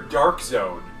weird dark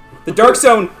zone. the dark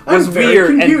zone was I'm very weird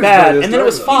and confused by bad, this and then it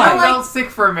was dark zone. I fine. felt sick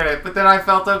for a minute, but then I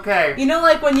felt okay. You know,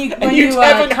 like when you And you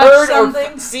haven't touch heard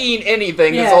something. or seen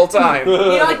anything this Yeah. whole time. You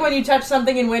know, like when you touch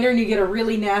something in winter and you get a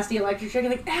really nasty electric shock, you're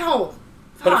like, "Ow!"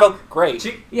 But it felt great.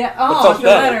 Yeah. It Oh, felt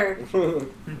I feel better.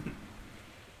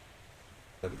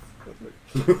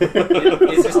 Is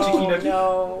this Oh Chiquita?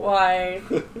 no! Why?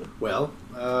 Well,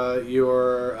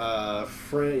 your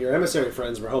your emissary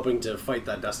friends were hoping to fight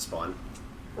that dust spawn,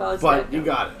 Well, it's but dead you now.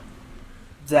 got it.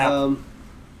 Zap.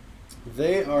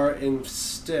 They are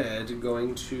instead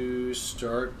going to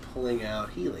start pulling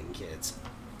out healing kits.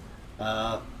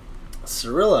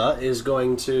 Cyrilla is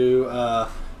going to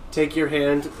take your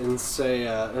hand and say,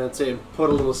 put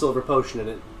a little silver potion in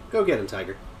it. Go get him,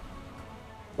 Tiger.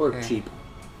 Or Okay. cheap.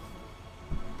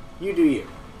 You do you.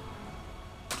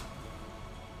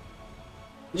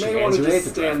 You Shake may hands want to with just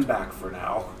Nathan stand draft. back for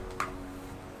now.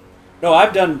 No,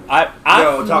 I've done.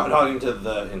 No, talking to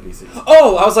the NPCs.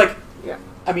 Oh, I was like, Yeah.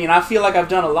 I mean, I feel like I've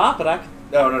done a lot, but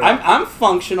No, no, no. I'm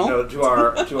functional. No, to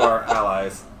our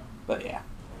allies. But yeah.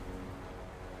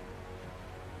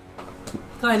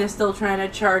 Klein is still trying to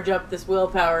charge up this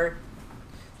willpower.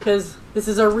 Because this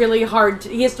is a really hard...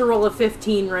 he has to roll a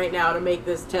 15 right now to make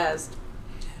this test.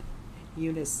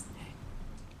 Eunice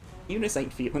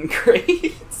ain't feeling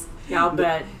great. Yeah, I'll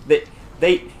bet.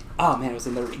 They oh man, it was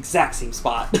in the exact same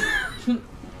spot. You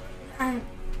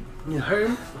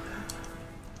heard?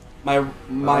 my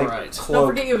All right. cloak. Don't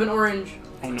forget you have an orange.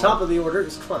 I know. Top of the order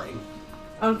is Klein.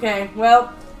 Okay,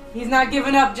 well, he's not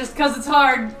giving up just because it's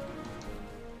hard.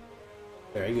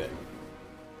 Very good.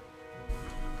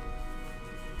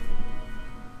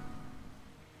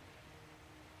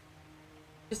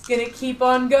 Just gonna keep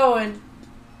on going.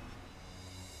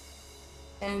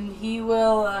 And he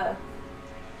will,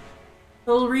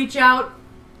 he'll reach out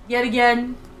yet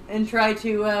again and try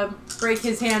to break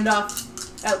his hand off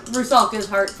Rusalka's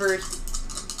heart first.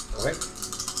 Okay.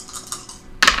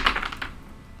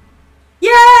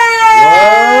 Yay!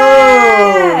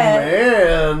 Whoa,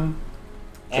 man!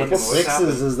 Triple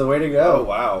sixes is the way to go. Oh,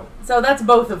 wow. So that's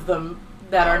both of them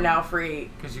that are now free.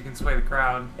 Because you can sway the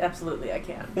crowd. Absolutely, I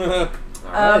can.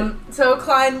 Alright. So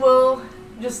Klein will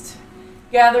just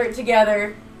gather it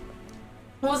together.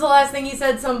 What was the last thing he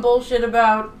said? Some bullshit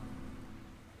about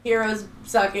heroes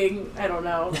sucking. I don't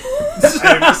know.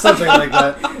 Something like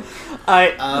that.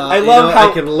 I love how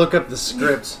I can look up the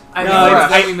script. I No, know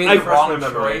that we I made the wrong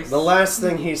remember it. choice. The last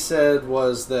thing he said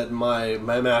was that my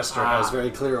master has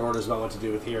very clear orders about what to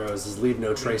do with heroes, is leave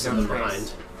no trace of them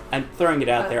behind. I'm throwing it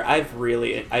out there. I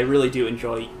really do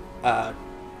enjoy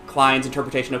Klein's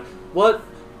interpretation of what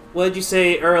did you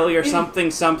say earlier?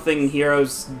 Something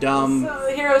heroes dumb.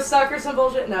 So, heroes suck or some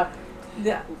bullshit? No.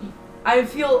 Yeah. I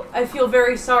feel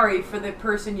very sorry for the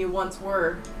person you once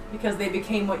were because they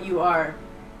became what you are.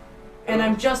 And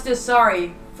I'm just as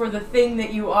sorry for the thing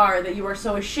that you are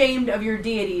so ashamed of your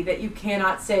deity that you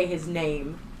cannot say his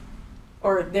name.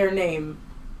 Or their name.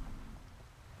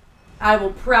 I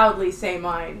will proudly say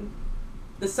mine.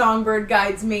 The songbird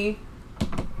guides me,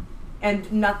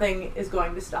 and nothing is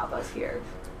going to stop us here.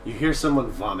 You hear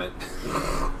someone vomit.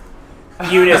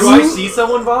 Eunice. Do I see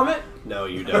someone vomit? No,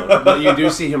 you don't. But you do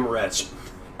see him retch.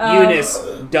 Eunice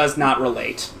does not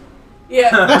relate. Yeah.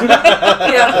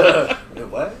 Yeah.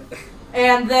 What?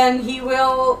 And then he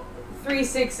will 3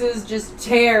 6s just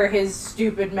tear his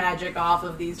stupid magic off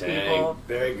of these people.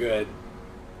 Very good.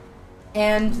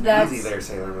 And that's Easy there,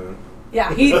 Sailor Moon.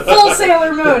 yeah, he full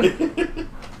Sailor Moon.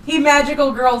 He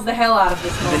magical girls the hell out of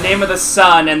this The moment. name of the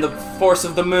sun and the force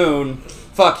of the moon.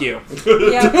 Fuck you.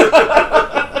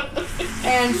 Yeah.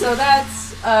 And so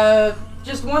that's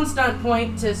just one stunt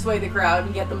point to sway the crowd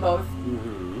and get them both.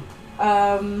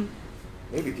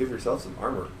 Maybe give yourself some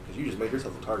armor, because you just made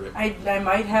yourself a target. I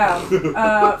might have.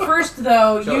 First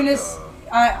though, Eunice,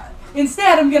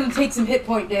 instead I'm gonna take some hit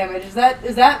point damage. Is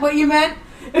that what you meant?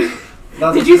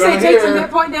 Did you say take some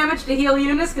hit point damage to heal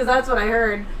Eunice? Because that's what I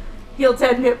heard. Heal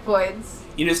 10 hit points.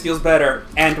 Eunice feels better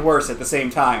and worse at the same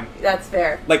time. That's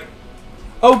fair. Like,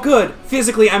 oh good,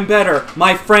 physically I'm better.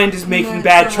 My friend is making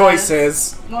bad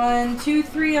choices. 1, 2,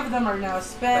 3 of them are now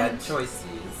spent. Bad choices.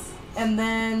 And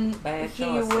then Bad he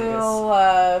choices.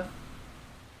 will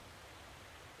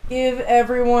give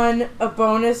everyone a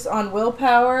bonus on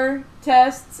willpower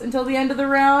tests until the end of the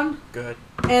round. Good.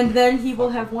 And then he will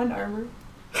have 1 armor.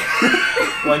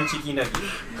 One cheeky nugget.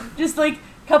 Just like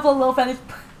a couple of little feathers.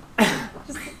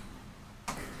 Just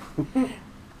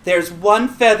There's one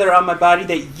feather on my body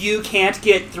that you can't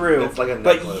get through, It's like a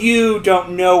but necklace. you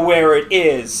don't know where it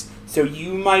is. So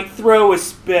you might throw a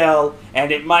spell,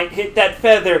 and it might hit that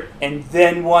feather, and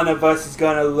then one of us is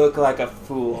gonna look like a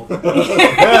fool. it's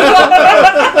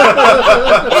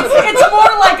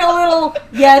more like a little,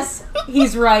 yes,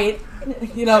 he's right.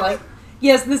 You know, like,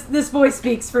 yes, this boy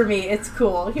speaks for me. It's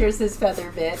cool. Here's his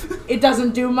feather bit. It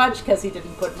doesn't do much because he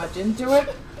didn't put much into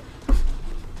it.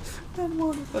 Then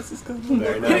one of us is gonna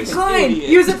Very look like nice. an Klein, idiot.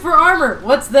 use it for armor.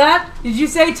 What's that? Did you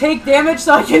say take damage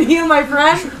so I can heal my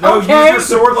friend? No, okay. use your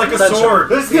sword like a sword.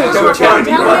 This guy's Go trying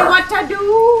attack. Tell me what to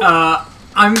do.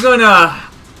 I'm gonna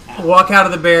walk out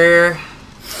of the barrier.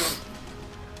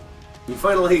 You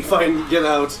finally get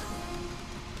out.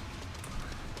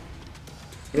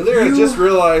 Illyria just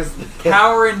realized.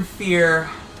 Cower in fear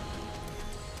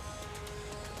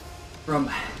from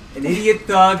an idiot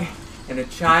thug and a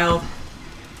child.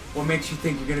 What makes you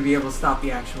think you're going to be able to stop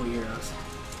the actual heroes?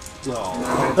 I'm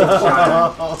gonna take a shot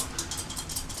at it.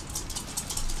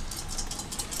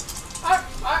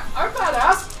 I'm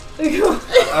badass.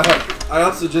 I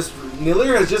also just.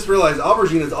 Illyria has just realized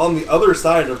Aubergine is on the other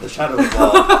side of the shadow wall.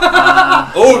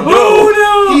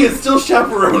 Oh no! He is still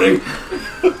chaperoning.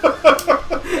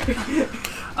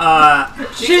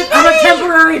 Shit, I'm a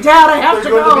temporary dad. I have There's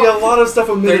to going to be a go. lot of stuff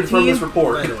omitted from 13? this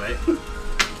report. By the way,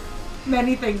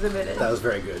 Many things omitted. that was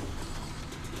very good.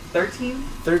 13?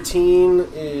 13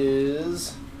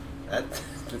 is... That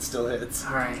still hits.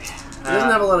 Alright. He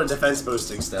doesn't have a lot of defense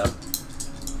boosting stuff.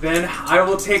 Then I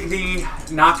will take the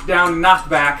knockdown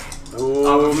knockback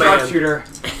Oh, of a man. sharpshooter.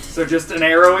 So just an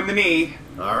arrow in the knee.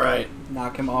 Alright.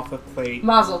 Knock him off the plate.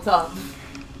 Mazel tov.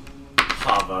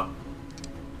 Hava.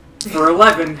 For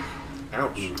 11.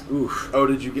 Ouch. Oof. Oh,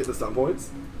 did you get the stun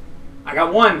points? I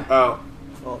got 1. Oh.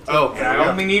 Oh, And there I you go.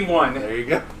 only need 1. There you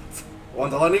go.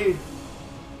 One's all I need.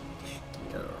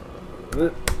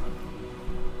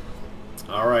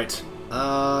 Alright.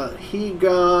 He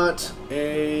got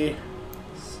a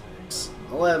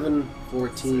 11,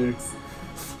 14,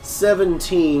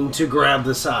 17 to grab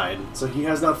the side. So he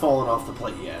has not fallen off the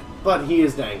plate yet, but he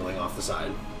is dangling off the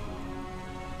side.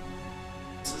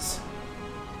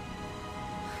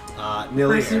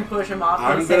 Nearly. First you push him off.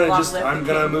 I'm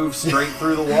gonna move straight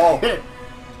through the wall.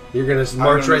 You're gonna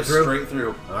march right through. Straight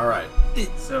through. All right.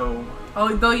 So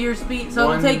Though your speed,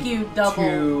 so it'll take you double.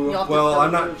 You'll have to Well, double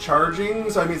I'm not move. charging,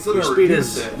 so I mean, it's still Your gonna speed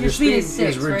reduce is it. Your speed is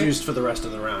 6, reduced right? for the rest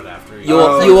of the round after. you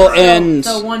will end.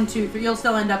 So 1, 2, 3. You'll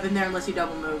still end up in there unless you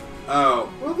double move. Oh,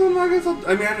 well then I guess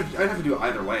I'd have to do it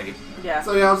either way. Yeah.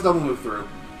 So yeah, I'll just double move through.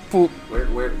 Fool.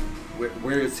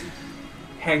 Where is he?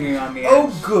 Hanging on the edge.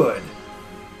 Oh, good.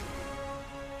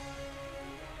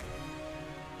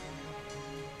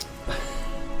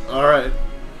 All right.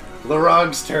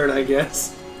 Larog's turn, I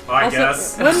guess. I Also,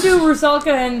 guess. When do Rusalka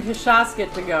and Hishas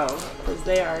get to go? Because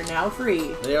they are now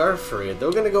free. They are free.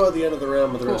 They're going to go at the end of the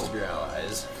round with the rest Cool. of your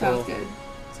allies. Sounds good.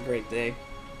 It's a great day.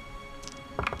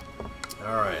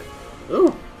 All right.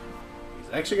 Ooh.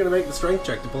 He's actually going to make the strength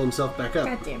check to pull himself back up.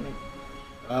 God damn it.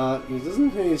 He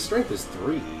doesn't. His strength is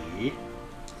 3,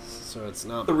 so it's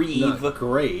not not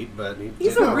great. But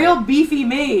He's a real beefy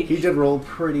mage. He did roll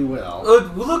pretty well.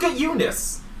 Look at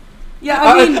Eunice. Yeah,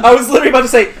 I mean, I was literally about to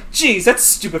say, "Geez, that's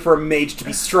stupid for a mage to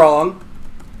be strong."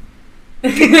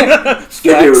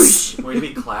 Flex. Way to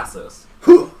be classist.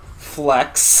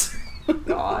 Flex.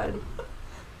 God.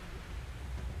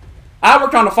 I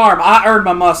worked on a farm. I earned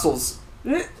my muscles.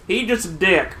 He just a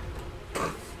dick.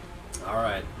 All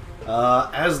right.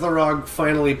 As the Rog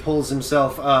finally pulls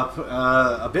himself up,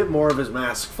 a bit more of his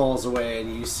mask falls away,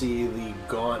 and you see the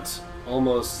gaunt,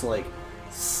 almost like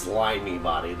slimy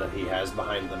body that he has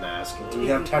behind the mask. Do he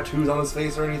have tattoos on his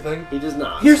face or anything? He does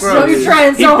not. You're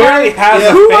trying so He barely hard. has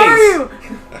a Who face. are you?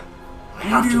 I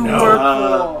have to You know. work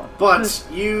for. But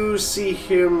you see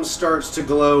him starts to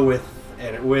glow with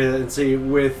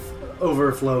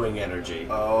overflowing energy.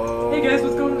 Oh. Hey guys,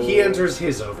 what's going on? He enters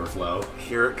his overflow.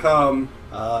 Here it come.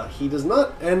 He does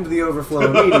not end the overflow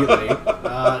immediately.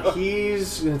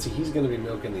 He's going to be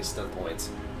milking these stun points.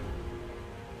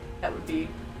 That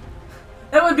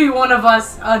would be one of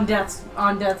us on death's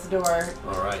door.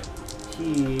 All right.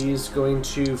 He's going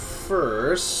to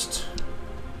first.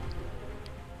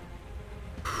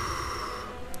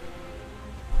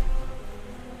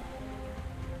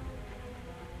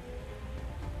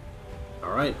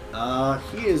 All right.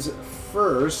 He is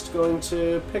first going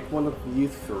to pick one of you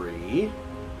three.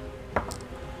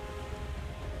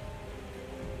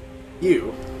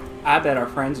 You. I bet our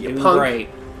friends You do punk. great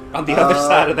on the other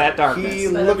side of that darkness. He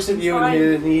But looks at you fine.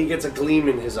 and he gets a gleam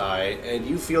in his eye, and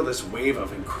you feel this wave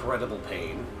of incredible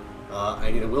pain.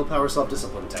 I need a willpower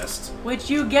self-discipline test. Which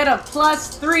you get a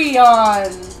 +3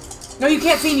 on. No, you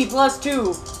can't see me.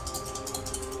 +2.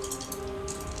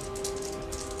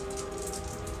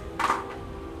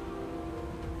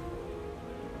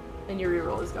 And your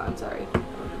reroll is gone. Sorry. I'm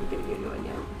gonna give you a new one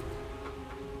yet.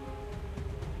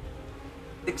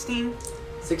 16?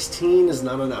 16 is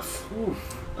not enough.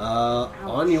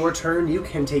 On your turn, you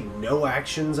can take no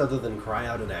actions other than cry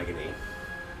out in agony.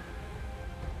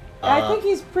 I think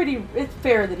he's pretty. It's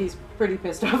fair that he's pretty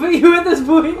pissed off at you at this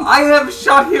point. I have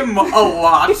shot him a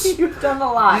lot. You've done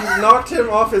a lot. Knocked him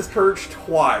off his perch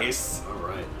twice.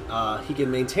 Alright. He can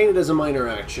maintain it as a minor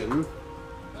action,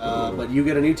 but you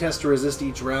get a new test to resist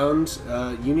each round.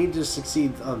 You need to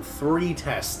succeed on 3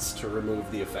 tests to remove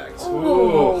the effect.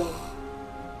 Oh.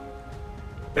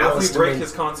 If we break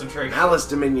his concentration. Malice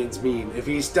Dominion's mean. If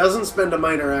he doesn't spend a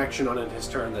minor action on it his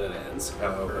turn, then it ends. Oh,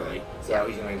 okay. So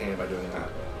he can maintain it by doing that.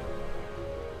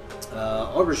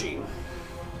 Aubergine.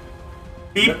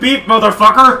 Beep beep,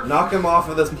 motherfucker! Knock him off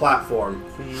of this platform.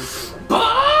 Please.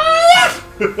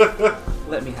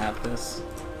 Let me have this.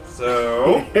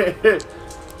 So,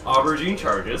 Aubergine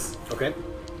charges. Okay.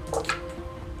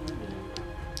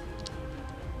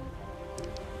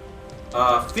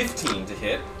 15 to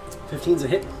hit. 15's a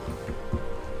hit.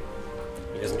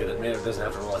 He doesn't get it. Doesn't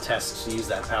have to roll a test to use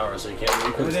that power, so he can't.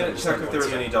 I didn't check if there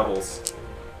was any doubles.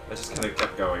 I just kind of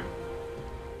kept going.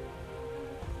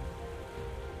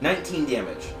 19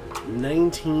 damage.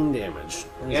 19 damage.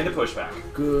 And a pushback.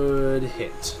 Good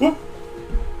hit.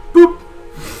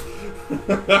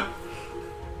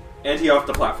 And he off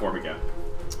the platform again.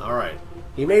 Alright.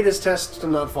 He made his test to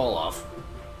not fall off.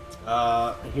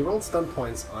 He rolled stun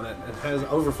points on it and has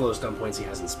overflow stun points he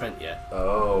hasn't spent yet.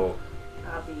 Oh.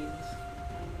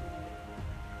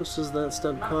 What does that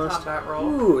stun Not cost? combat roll.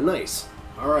 Ooh, nice.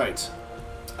 Alright.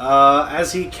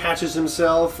 As he catches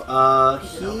himself,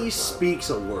 he speaks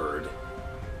a word.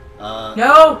 No!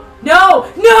 No!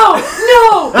 No! No!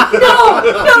 No! No! No!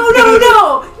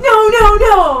 No! No! No!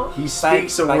 No! He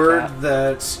speaks a Bye, word cat.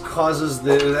 that causes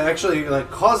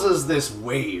causes this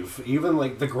wave. Even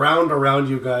like the ground around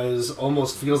you guys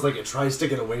almost feels like it tries to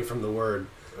get away from the word.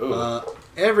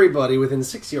 Everybody within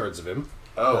 6 yards of him.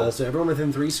 So everyone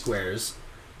within 3 squares.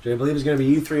 Which I believe is going to be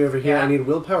you 3 over here. Yeah. I need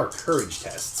willpower courage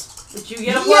tests. But you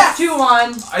get a +2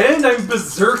 on. And I'm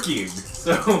berserking,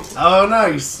 so... Oh,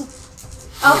 nice.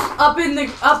 Up in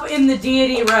the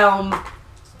deity realm.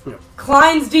 Yeah.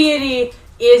 Klein's deity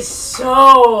is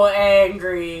so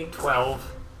angry.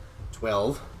 12.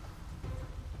 12.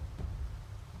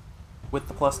 With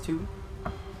the +2?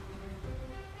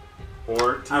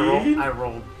 14. I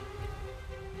rolled.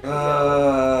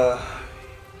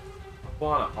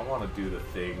 I want to do the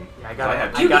thing. Yeah, I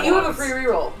got it. You got have a ones. free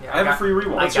reroll. Yeah, I have a free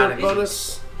reroll. I What's got your it.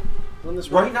 bonus on this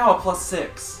roll? Right now, a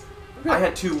 +6. I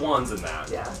had 2 1s in that.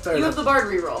 Yeah. Fair You enough. have the bard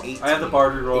reroll. I have the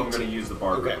bard reroll. I'm going to use the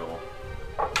bard Okay. reroll.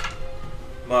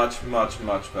 Much, much,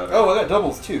 much better. Oh, I got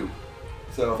doubles too.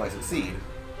 So if I succeed,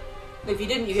 If you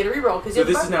didn't, you get a reroll because So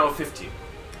this is now a 15.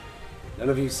 None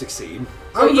of you succeed.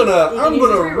 So I'm you gonna can use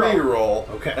his reroll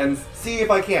Okay. and see if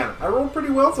I can. I rolled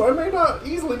pretty well, so I may not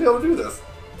easily be able to do this.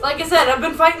 Like I said, I've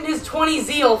been fighting his 20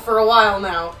 zeal for a while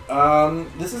now.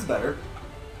 This is better.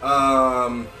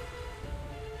 A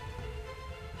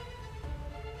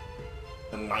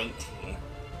 19.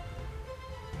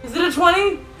 Is it a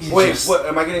 20? Wait, Just- what?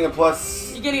 Am I getting a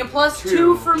plus? You're getting a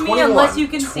 +2 from me 21. unless you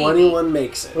can see me. 21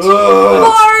 makes it.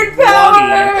 Lord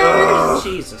power!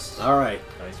 Jesus. All right.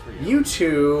 Nice for You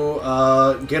two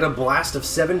get a blast of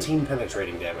 17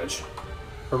 penetrating damage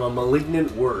from a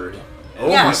malignant word.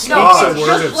 And Yeah, he no, speaks a word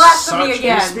just of blasphemy such.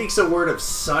 again. He speaks a word of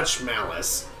such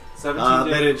malice 17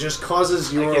 that it just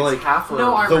causes your against like half or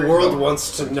No armor. the world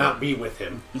wants to not be with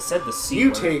him. He said the C You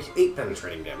word. take 8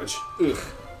 penetrating damage.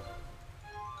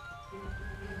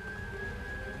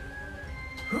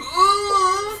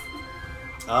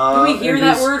 Do we hear and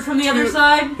that his word from the other two-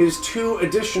 side? His 2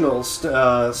 additional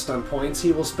stunt points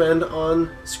he will spend on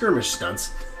skirmish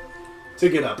stunts to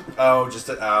get up. Oh, just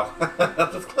a ow.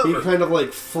 That's He clever. kind of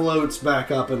like floats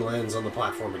back up and lands on the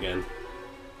platform again.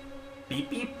 Beep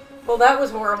beep. Well, that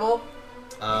was horrible.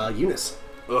 Eunice.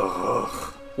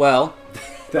 Ugh. Well,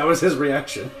 That was his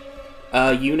reaction.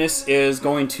 Eunice is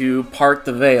going to part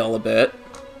the veil a bit.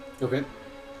 Okay.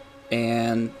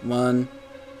 And 1...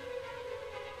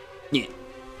 Yeah.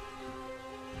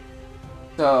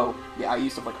 So, yeah, I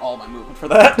used up like all my movement for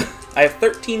that. I have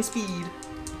 13 speed.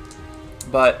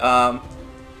 But,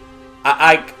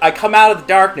 I come out of the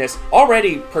darkness,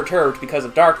 already perturbed because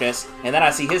of darkness, and then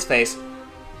I see his face.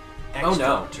 Extra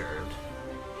no. perturbed.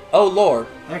 Oh, Lord.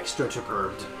 Extra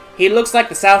perturbed. He looks like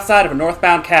the south side of a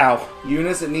northbound cow.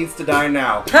 Eunice, it needs to die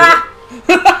now. Ha!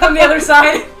 From the other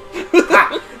side.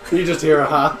 You just hear a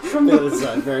ha from the other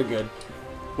side. Very good.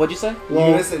 What'd you say?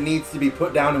 Eunice, it needs to be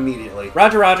put down immediately.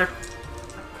 Roger, Roger.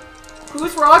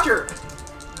 Who's Roger?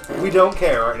 We don't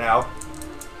care right now.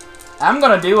 I'm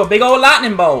gonna do a big old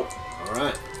lightning bolt. All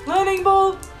right. Lightning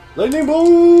bolt. Lightning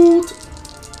bolt.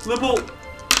 Libble.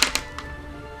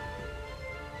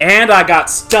 And I got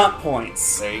stunt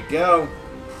points. There you go.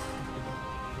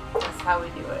 That's how we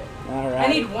do it. Alright.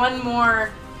 I need one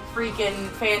more freaking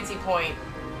fancy point,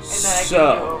 and then I can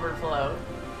So. do overflow.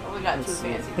 Oh, we got 2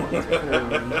 fancy points.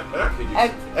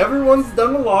 I- Everyone's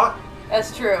done a lot.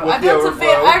 That's true. With I've the done some overflow.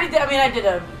 I already did. I mean, I did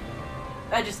a.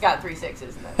 I just got 3 6s.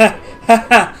 And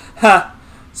that's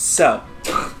So.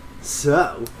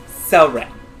 So. Red.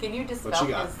 Can you dispel What you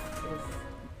got? his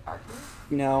darkness?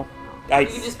 No. You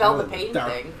can dispel the pain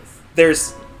dark. thing.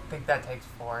 There's... I think that takes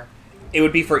 4. It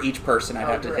would be for each person I'd Oh,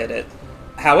 have to great. hit it.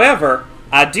 However,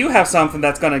 I do have something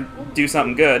that's gonna do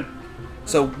something good.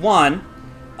 So 1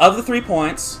 of the 3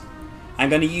 points, I'm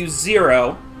gonna use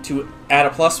 0 to add a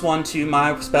 +1 to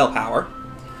my spell power.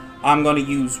 I'm gonna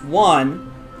use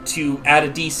 1 to add a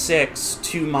d6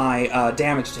 to my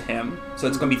damage to him. So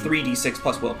it's gonna be 3d6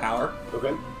 plus willpower.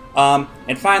 Okay.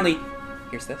 And finally,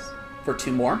 here's this, for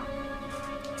 2 more.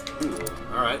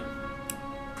 All right.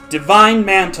 Divine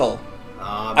Mantle.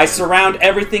 I surround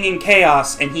everything in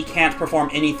chaos, and he can't perform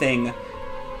anything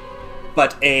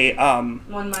but a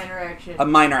One minor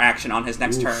action. minor action on his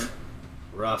next Oof. turn.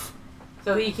 Rough.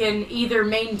 So he can either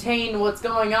maintain what's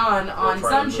going on try to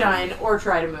Sunshine or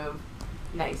try to move.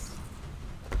 Nice.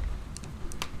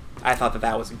 I thought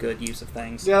that was a good use of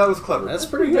things. Yeah, that was clever. That's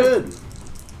pretty good.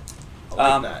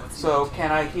 I like that. So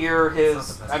can I hear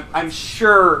his? I'm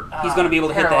sure he's going to be able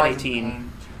to hit that Paralyzing 18,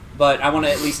 pain. but I want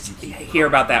to at least hear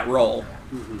about that roll.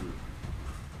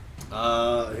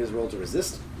 His roll to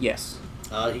resist. Yes.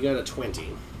 He got a 20.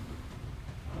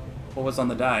 What was on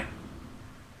the die?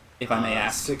 If I may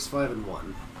ask. 6, 5, and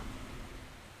 1.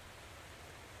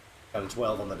 Got a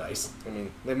 12 on the dice. I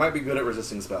mean, they might be good at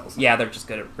resisting spells. Yeah, they're just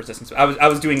good at resistance. I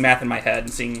was doing math in my head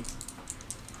and seeing.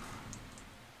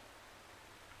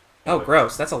 Oh,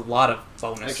 gross! That's a lot of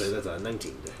bonus. Actually, that's a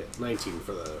 19 to hit. 19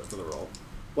 for the roll.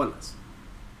 1 miss.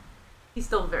 He's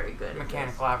still very good.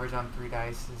 Mechanical average on 3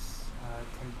 dice is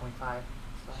 10.5.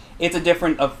 So. It's a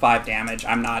different of 5 damage.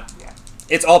 I'm not. Yeah.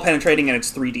 It's all penetrating and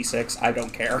it's 3d6. I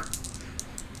don't care.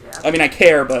 Yeah. I mean, I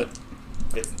care, but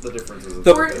It's the difference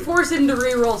is Force him to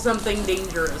reroll something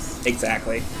dangerous.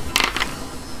 exactly.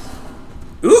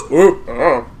 Ooh!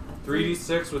 Oh.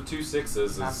 3d6 with 2 6s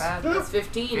is... Not bad. That's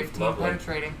 15. 15 Lovely.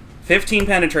 penetrating. 15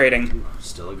 penetrating.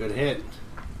 Still a good hit.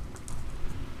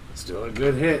 Still a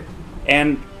good hit.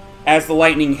 And as the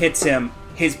lightning hits him,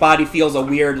 his body feels a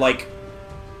weird, like...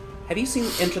 Have you seen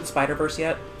Into the Spider-Verse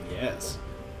yet? Yes.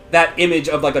 That image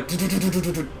of, like, a...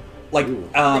 Like, Ooh.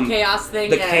 The chaos thing.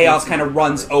 the yeah. chaos kind of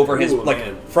runs over his... Ooh, like,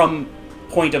 man. from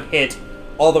point of hit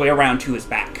all the way around to his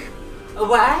back.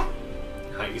 What?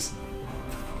 Nice.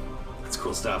 That's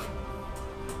cool stuff.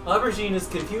 Aubergine is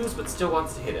confused but still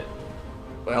wants to hit it.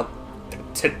 Well,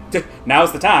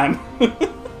 now's the time.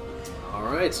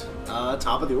 Alright.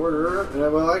 Top of the order.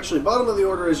 Well, actually, bottom of the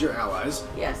order is your allies.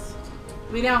 Yes.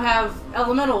 We now have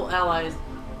elemental allies.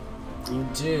 You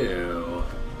do.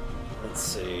 Let's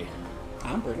see.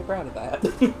 I'm pretty proud of that.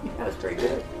 That was pretty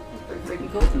good. That was pretty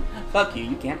freaking cool. Fuck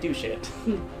you can't do shit.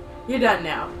 You're done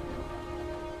now.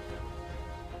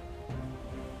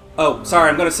 Oh, sorry,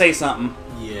 I'm gonna say something.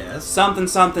 Yes.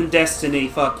 Something destiny,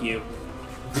 fuck you.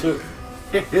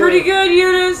 Pretty good,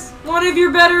 Eunice. One of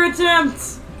your better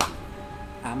attempts.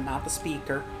 I'm not the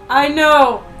speaker. I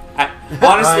know.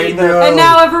 Honestly, I know. And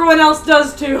now everyone else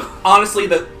does too. honestly,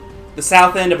 the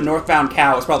south end of a northbound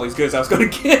cow is probably as good as I was gonna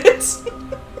get.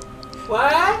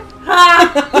 What?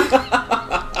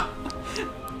 Ha!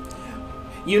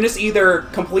 Eunice either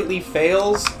completely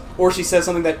fails, or she says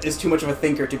something that is too much of a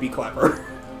thinker to be clever.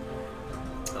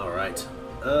 Alright.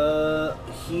 Our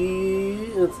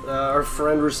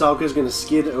friend Rusalka is going to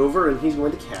skid over and he's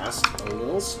going to cast a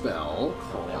little spell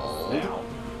called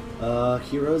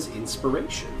Hero's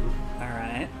Inspiration.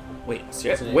 Alright. Wait,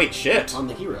 shit. It's Wait, shit. On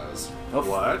the heroes. Oh,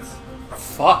 What?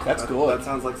 fuck, that's That good.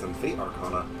 sounds like some Fate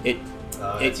Arcana. It's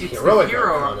It's heroic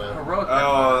hero, arcana. heroic.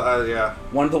 Yeah.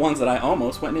 one of the ones that I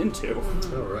almost went into.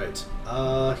 Alright.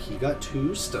 He got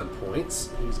 2 stun points.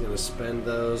 He's going to spend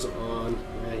those on...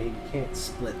 he can't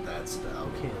split that spell,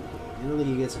 can he? I don't think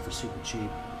he gets it for super cheap.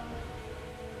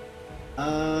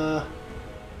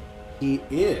 He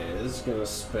is going to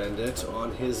spend it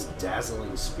on his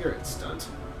Dazzling Spirit stunt.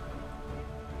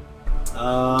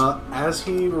 As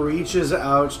he reaches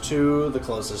out to the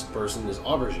closest person is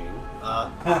Aubergine,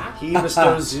 he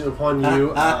bestows upon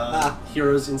you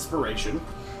Hero's Inspiration.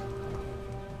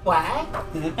 What?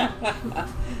 The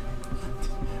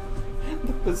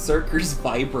Berserker's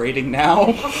vibrating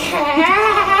now.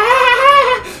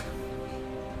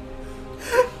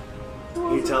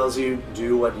 He tells you,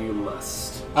 do what you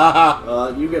must. Haha.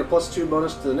 You get a +2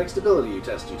 bonus to the next ability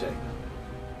test you take.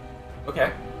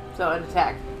 Okay. So an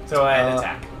attack, So an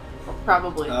attack.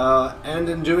 probably. And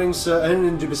in doing so, and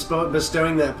in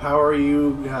bestowing that power,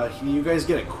 you guys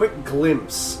get a quick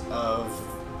glimpse of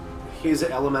his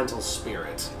elemental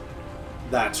spirit.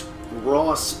 That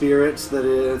raw spirit,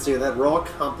 that raw,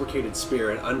 complicated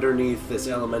spirit underneath this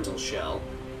elemental shell.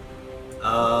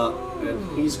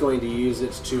 And he's going to use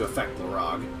it to affect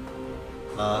Larog,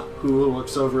 who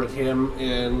looks over at him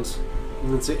and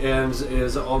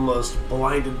is almost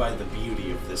blinded by the beauty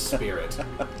of this spirit.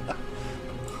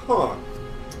 Huh.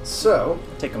 So,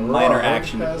 Take a minor Larog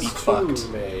action to has be fucked.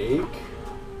 make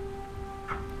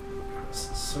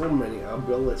so many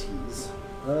abilities.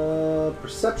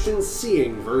 Perception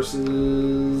seeing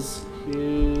versus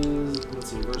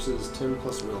versus 10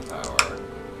 plus willpower.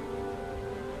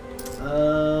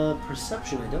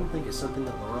 Perception I don't think is something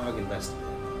that Larog invested in.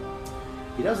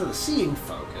 He does have the seeing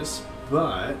focus,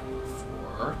 but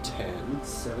for 10,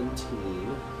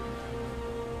 17.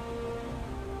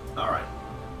 Alright.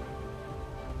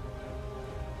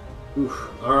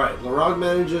 Alright, Larog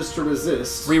manages to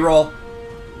resist. Reroll.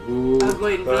 Ooh. I was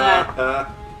waiting for that.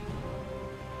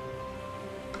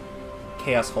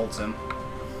 Chaos holds him.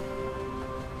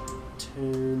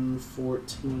 10,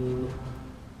 14.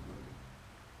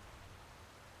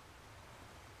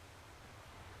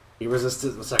 He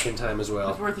resisted the second time as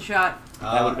well. It's worth a shot.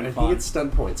 That would've been and fun. he gets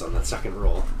stun points on that second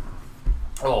roll.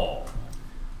 Oh.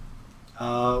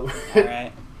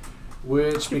 Alright.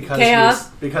 which Chaos.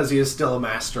 because he is still a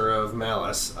master of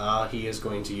malice, he is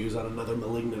going to use on another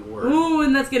malignant word. Ooh,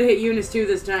 and that's gonna hit Eunice too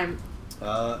this time.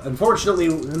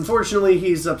 Unfortunately,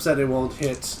 he's upset it won't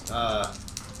hit.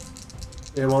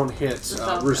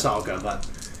 Rusalka, but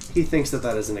he thinks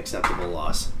that is an acceptable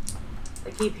loss. I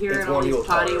keep hearing all these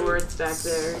potty words back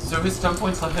there. So his stun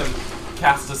points let him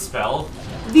cast a spell?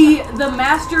 The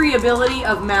mastery ability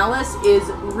of Malice is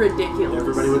ridiculous.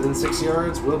 Everybody within 6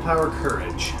 yards, willpower,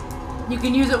 courage. You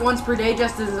can use it once per day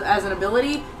just as an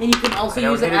ability, and you can also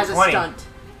use it as a stunt.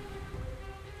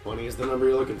 20 is the number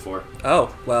you're looking for.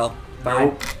 Oh, well.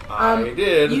 Nope. I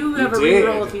did. You have a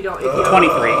reroll if you don't.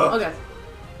 23. Okay.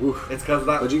 Oof. It's because of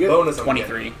that What'd you get? bonus.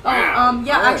 23. Oh, yeah, All right.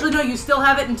 actually, no, you still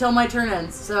have it until my turn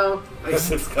ends, so... It's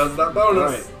because of that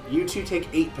bonus. Alright, you two take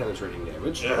 8 penetrating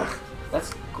damage. Ugh.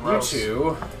 That's gross. You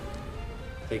two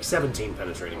take 17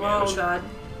 penetrating damage. Oh, God.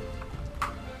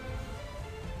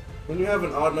 When you have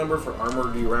an odd number for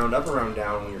armor, do you round up or round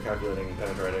down when you're calculating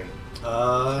penetrating?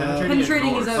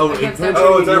 Penetrating is against penetrating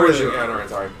Oh, it's ignores everything. your Yeah, armor. alright,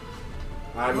 sorry.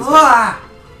 I'm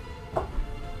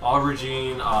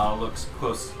Aubergine looks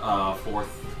close,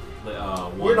 fourth.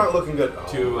 One, You're not looking good.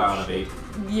 2 out of 8.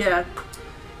 Yeah.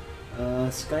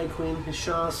 Sky Queen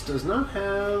Hishas does not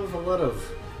have a lot of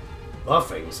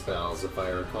buffing spells, if I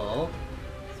recall.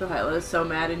 So Hyla is so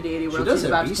mad in Deity World, does she's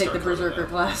have about to Beast take the Arcana, Berserker though.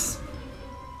 class.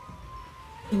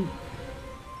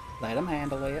 Let him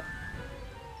handle it.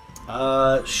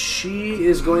 She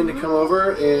is going to come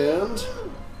over and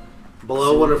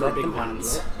blow one of her big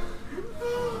ones.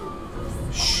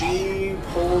 She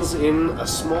pulls in a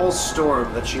small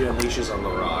storm that she unleashes on the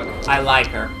Rog. I like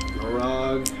her. The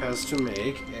Rog has to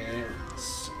make, and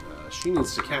she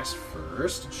needs to cast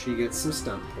first. She gets some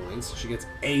stunt points. She gets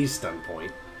a stunt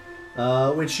point,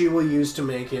 which she will use to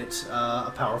make it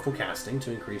a powerful casting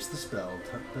to increase the spell,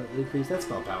 increase that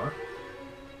spell power.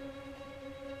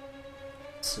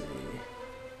 Let's see.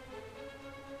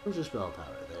 Where's your spell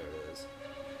power? There it is.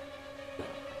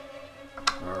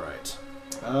 Alright.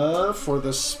 For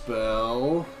the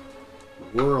spell,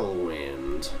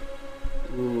 Whirlwind.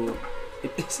 Ooh.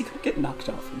 Is he gonna get knocked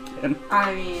off again?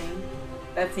 I mean,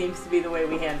 that seems to be the way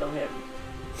we handle him.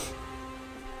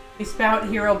 We spout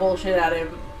hero bullshit at him,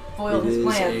 foil his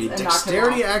plans, and knock him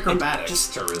dexterity off. acrobatics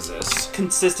just to resist.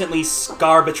 Consistently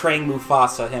scar betraying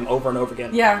Mufasa him over and over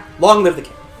again. Yeah, Long live the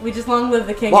king. we just long live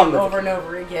the king Long live the over king. and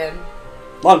over again.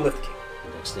 Long live the king.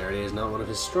 Dexterity is not one of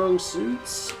his strong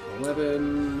suits.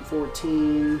 11,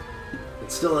 14.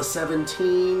 It's still a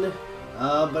 17.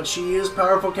 But she is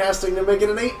powerful casting to make it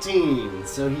an 18.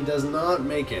 So he does not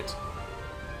make it.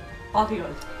 Off he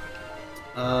goes.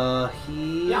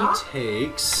 He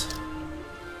takes...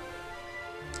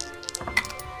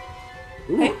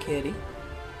 Ooh. Hey, kitty.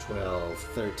 12,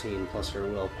 13 plus her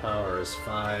willpower is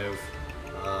 5.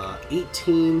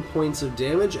 18 points of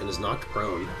damage and is knocked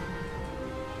prone.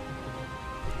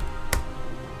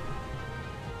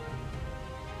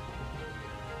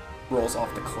 Rolls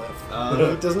off the cliff.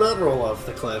 He does not roll off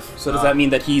the cliff. So does that mean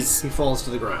that he's He falls to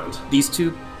the ground. these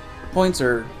 2 points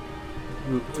or?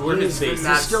 Where his face He's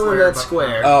is. still in that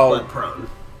square, Oh. but prone.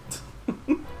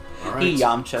 Alright. He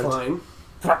Yamcha. Climb.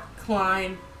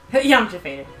 Klein. Yamcha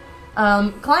faded.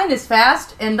 Klein is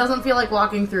fast and doesn't feel like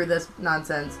walking through this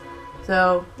nonsense.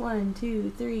 So, 1,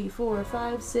 2, 3, 4,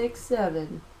 5, 6,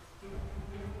 7.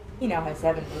 He now has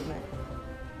 7 movement.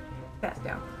 Fast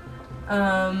down.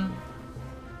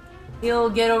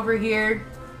 He'll get over here,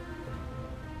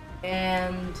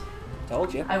 and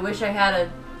Told you. I wish I had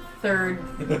a third.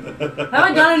 Have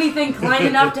I done anything Klein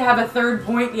enough to have a third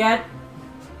point yet?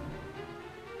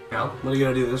 Al, what are you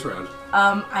gonna do this round?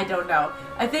 I don't know.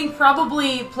 I think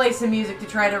probably play some music to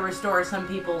try to restore some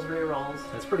people's rerolls.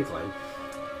 That's pretty clean.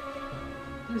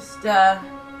 Just, yeah,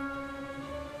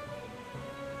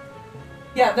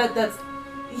 that's...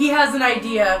 He has an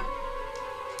idea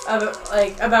of,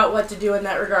 like, about what to do in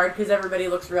that regard, because everybody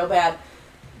looks real bad.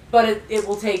 But it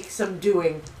will take some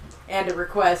doing, and a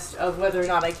request of whether or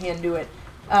not I can do it.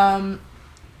 And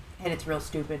it's real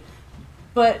stupid.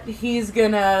 But he's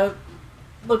gonna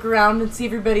look around and see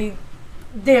everybody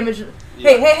damaged.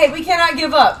 Yeah. Hey, we cannot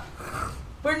give up.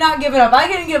 We're not giving up. I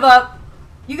can't give up.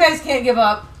 You guys can't give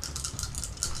up.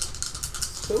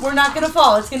 We're not gonna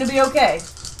fall. It's gonna be okay.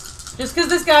 Just because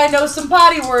this guy knows some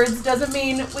potty words doesn't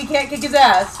mean we can't kick his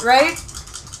ass, right?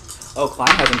 Oh, Klein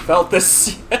hasn't felt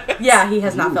this yet. Yeah, he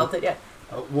has not felt it yet.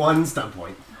 1 stun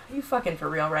point. Are you fucking for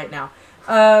real right now?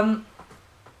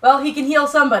 Well, he can heal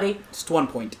somebody. Just 1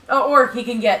 point. Oh, or he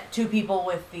can get 2 people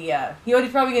with the, what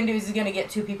he's probably gonna do is he's gonna get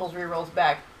 2 people's rerolls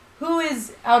back. Who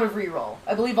is out of reroll?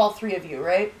 I believe all 3 of you,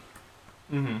 right?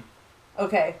 Mm-hmm.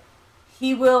 Okay.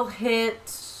 He will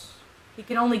hit... He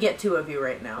can only get 2 of you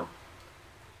right now.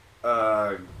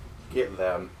 Get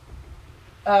them.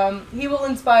 He will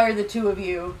inspire the 2 of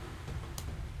you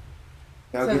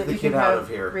Now so get that the you kid can out have of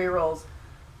here. rerolls.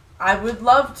 I would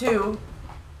love to,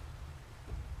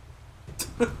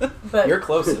 but You're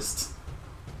closest.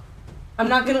 I'm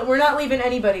not gonna. We're not leaving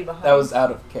anybody behind. That was out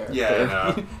of character.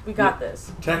 Yeah, We got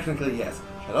this. Technically, yes.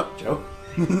 Shut up, Joe.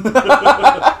 Defend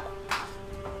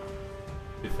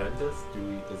us?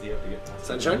 Does he have to get past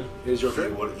Sunshine, it is your He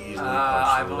turn. would easily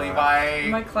I punch believe through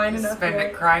Am I I klein enough spend yet?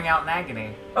 it crying out in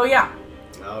agony. Oh yeah.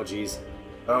 Oh, jeez.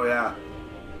 that. Oh, yeah.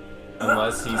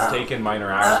 Unless he's taken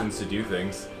minor actions to do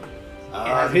things.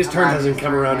 His turn hasn't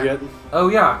come around yet. Oh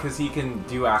yeah, because he can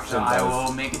do actions So I as...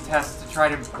 will make a test to try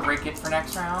to break it for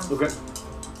next round. Okay.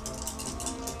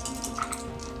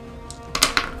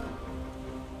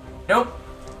 Nope.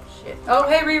 Shit. Oh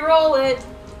hey, re-roll it.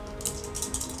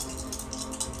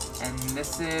 And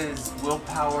this is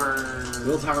willpower.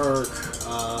 Willpower,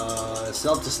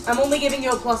 self. I'm only giving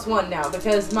you a +1 now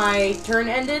because my turn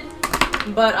ended,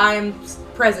 but I'm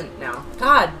present now.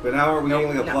 God. But how are we getting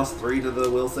like a no. +3 to the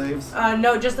will saves?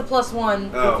 No, just a +1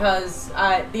 Oh. because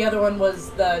the other one was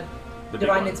the The big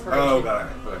divine one. inspiration. Oh, got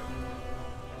it. Okay.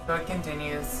 So it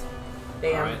continues.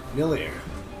 Damn. Alright, Nilier.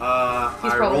 He's I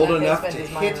probably rolled not gonna enough spend to his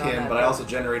hit minor on him, that, but I though. also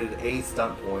generated a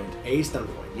stunt point. A stun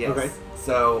point. Yes. Okay.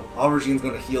 So Aubergine's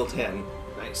going to heal 10,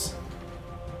 Nice.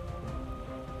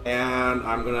 and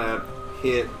I'm going to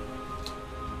hit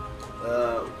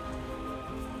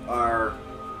our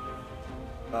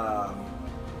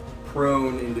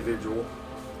prone individual.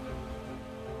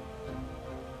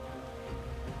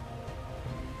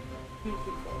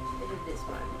 This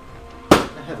one.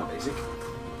 I have a basic.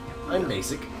 I'm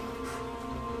basic.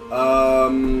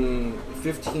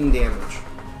 15 damage.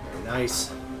 Very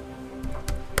nice.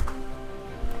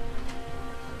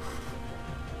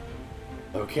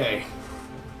 Okay.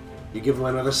 You give him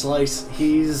another slice.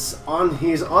 He's on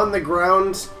the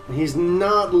ground. He's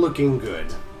not looking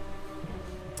good.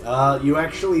 You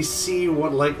actually see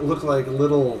what look like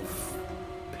little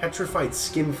petrified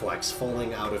skin flecks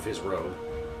falling out of his robe.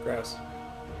 Gross.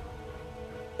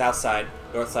 South side,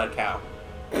 north side cow.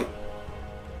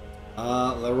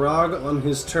 Larog on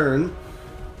his turn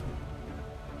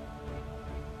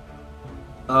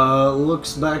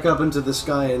looks back up into the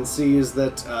sky and sees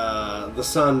that the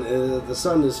sun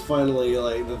is finally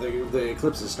the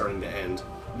eclipse is starting to end.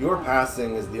 Your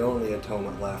passing is the only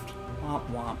atonement left. Womp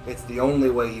womp. It's the only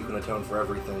way you can atone for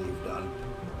everything you've done.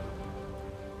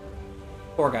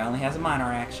 Poor guy only has a minor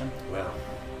action. Well,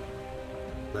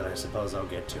 then I suppose I'll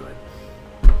get to it.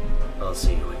 I'll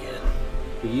see you again.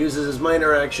 He uses his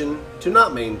minor action to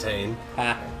not maintain,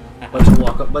 but to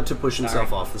walk up, but to push himself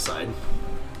Sorry. off the side.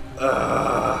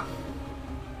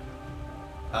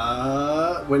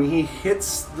 When he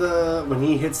hits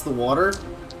the water,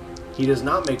 he does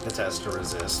not make the test to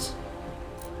resist.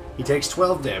 He takes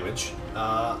 12 damage,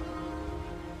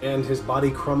 and his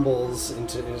body crumbles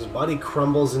into this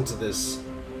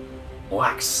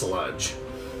black sludge.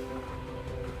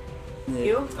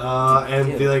 You?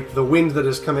 And the wind that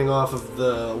is coming off of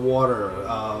the water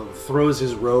throws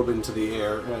his robe into the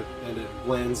air, and it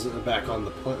lands back on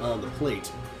the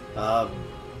plate.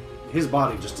 His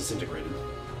body just disintegrated.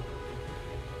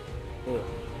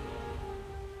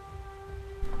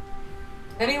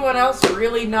 Anyone else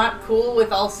really not cool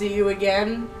with "I'll see you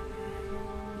again"?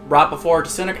 Right before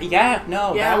disintegrate. Yeah,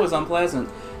 no, Yeah. that was unpleasant.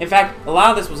 In fact, a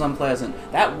lot of this was unpleasant.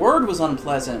 That word was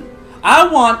unpleasant. I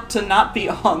want to not be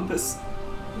on this.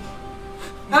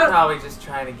 He's probably just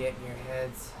trying to get in your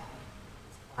heads.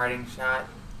 Parting shot.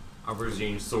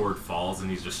 Aubergine's sword falls and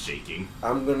he's just shaking.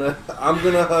 I'm gonna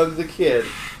hug the kid.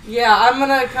 Yeah, I'm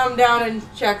gonna come down and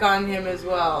check on him as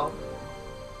well.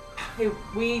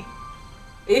 Hey,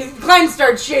 Klein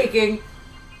starts shaking.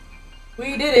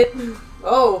 We did it.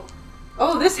 Oh,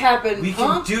 this happened. We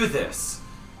can do this.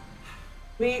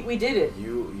 We did it.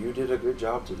 You did a good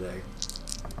job today.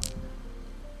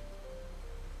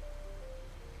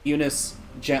 Eunice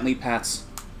gently pats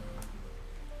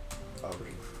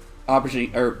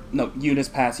Aubergine. Eunice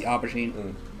pats the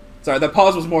aubergine. Sorry, the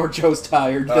pause was more Joe's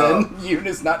tired than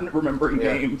Eunice not remembering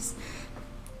names.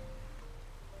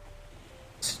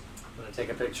 I'm gonna take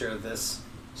a picture of this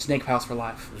Snake Pals for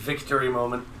life. victory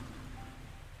moment.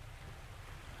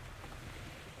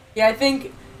 Yeah, I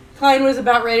think Klein was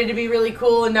about ready to be really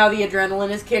cool, and now the adrenaline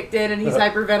has kicked in, and he's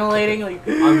hyperventilating. Like,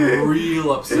 I'm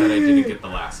real upset I didn't get the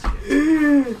last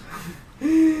hit.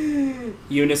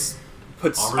 Eunice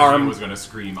puts Aubergine was gonna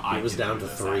scream. He was down to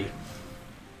 3.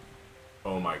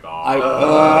 Oh my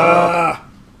god.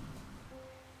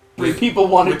 3 people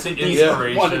wanted With to the be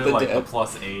inspiration, wanted the like dead. the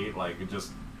 +8, like it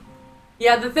just.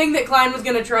 Yeah, the thing that Klein was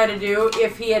going to try to do,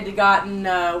 if he had gotten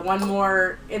one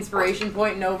more inspiration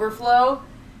point in overflow,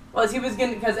 was he was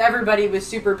going to, because everybody was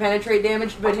super penetrate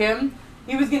damaged but him,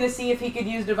 he was going to see if he could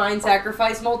use Divine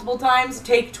Sacrifice multiple times,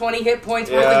 take 20 hit points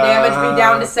worth of damage, be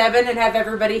down to 7, and have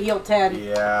everybody heal 10.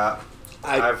 Yeah.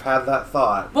 I've had that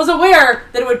thought. Was aware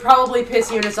that it would probably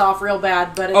piss Eunice off real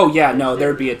bad, but... Oh, yeah, no,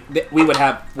 there'd be we would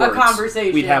have words. A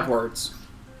conversation. We'd have words.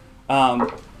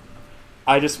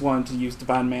 I just wanted to use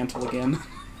Divine Mantle again.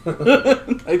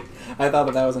 I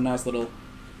thought that was a nice little...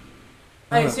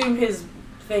 I assume his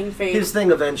thing fades. His thing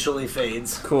eventually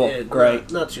fades. Cool,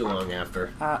 great. Not too long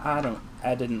after.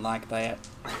 I didn't like that.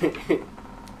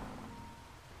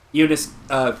 Eunice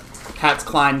pats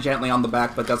Klein gently on the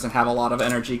back, but doesn't have a lot of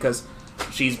energy because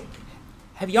she's...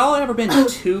 Have y'all ever been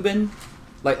tubing?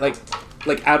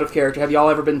 Like out of character. Have y'all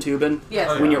ever been tubing?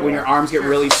 Yes. When your arms get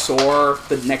really sore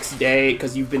the next day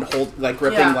because you've been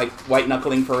gripping white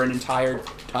knuckling for an entire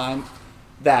time.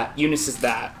 That Eunice is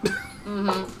that.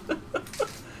 Mm-hmm.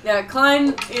 Yeah,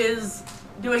 Klein is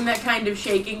doing that kind of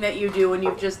shaking that you do when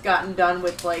you've just gotten done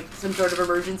with some sort of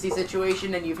emergency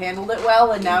situation and you've handled it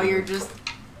well, and now you've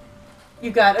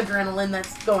got adrenaline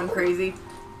that's going crazy.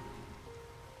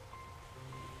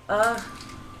 I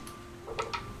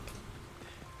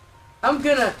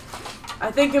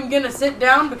think I'm gonna sit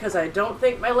down because I don't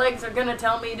think my legs are gonna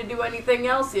tell me to do anything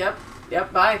else. Yep,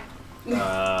 bye.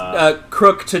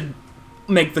 Crook to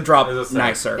make the drop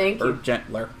nicer Thank or you.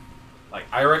 gentler.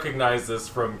 I recognize this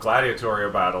from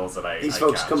gladiatorial battles that These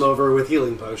folks come over with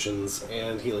healing potions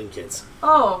and healing kits.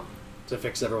 Oh. To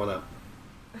fix everyone up.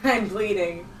 I'm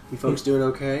bleeding. You folks doing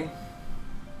okay?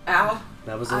 Ow.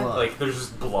 That was a lot. There's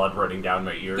just blood running down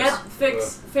my ears.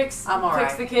 Fix I'm all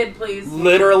right. the kid, please.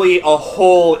 Literally a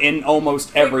hole in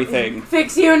almost everything.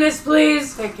 Fix Eunice,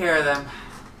 please. Take care of them.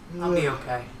 I'll be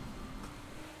okay.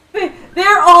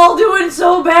 They're all doing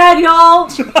so bad, y'all.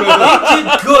 We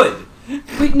did good.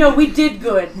 We did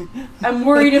good. I'm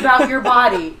worried about your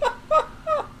body.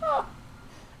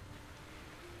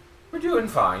 We're doing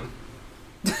fine.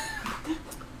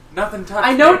 Nothing touched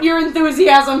I note me. your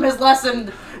enthusiasm has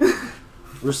lessened.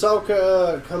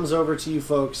 Rusalka comes over to you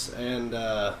folks and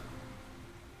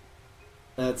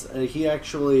he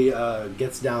actually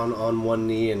gets down on one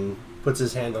knee and puts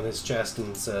his hand on his chest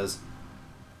and says,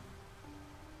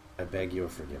 I beg your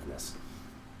forgiveness.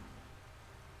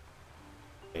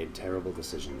 Made terrible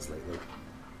decisions lately.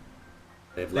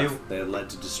 They have led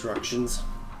to destructions,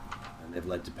 and they've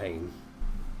led to pain.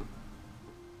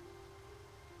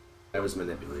 I was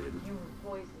manipulated. You were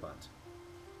poisoned. But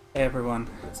Everyone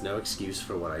that's no excuse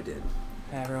for what I did.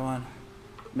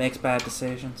 makes bad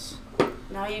decisions.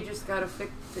 Now you just gotta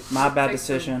fix My bad fix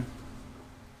them. decision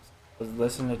was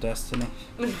listen to Destiny.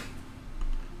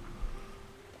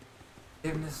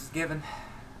 Forgiveness is given,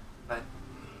 but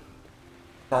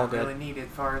All not good. really needed as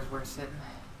far as we're sitting.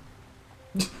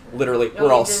 Literally, No,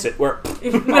 we're all we did. sit. We're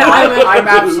I'm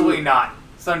absolutely not.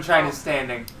 Sunshine is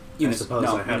standing. I suppose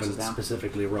I Eunice haven't is down.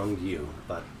 specifically wronged you,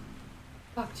 but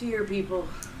Talk to your people.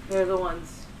 They're the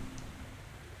ones.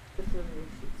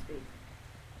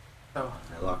 Oh,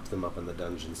 I locked them up in the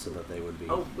dungeon so that they would be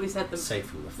Oh, we set them. safe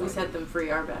from the We fight. set them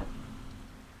free. Our bad.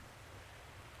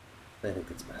 I think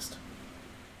it's best.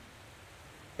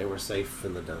 They were safe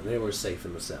in the They were safe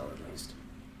in the cell, at least.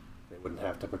 They wouldn't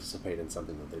have to participate in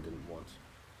something that they didn't want.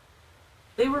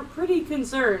 They were pretty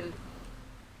concerned.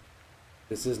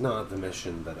 This is not the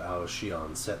mission that Ao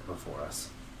Xian set before us.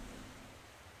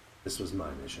 This was my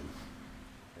mission.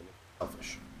 And it's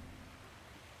selfish.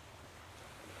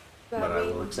 But I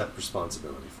will accept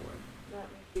responsibility for it. That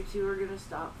means you two are gonna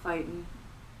stop fighting.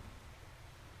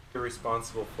 If you're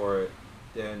responsible for it,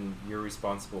 then you're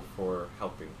responsible for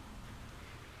helping.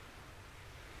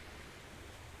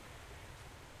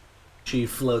 She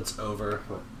floats over.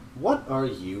 What are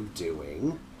you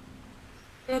doing?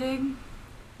 Sitting.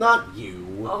 Not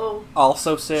you. Oh.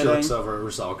 Also She sitting. looks over at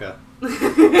Rusalka.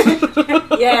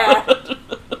 Yeah.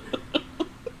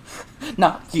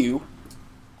 Not you.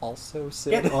 Also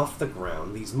sitting. Get off the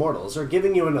ground. These mortals are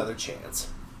giving you another chance.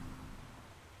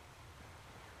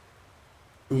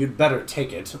 You'd better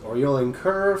take it, or you'll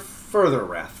incur further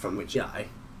wrath from the Jedi.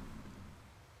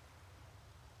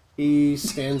 He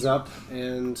stands up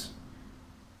and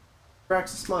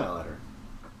cracks a smile at her.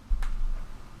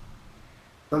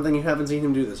 Something you haven't seen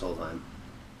him do this whole time.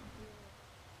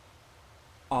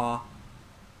 Aw.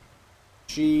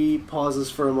 She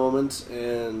pauses for a moment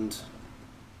and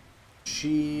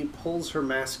she pulls her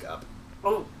mask up.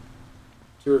 Oh.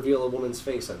 To reveal a woman's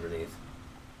face underneath.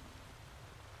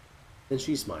 And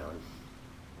she's smiling.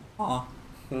 Aw.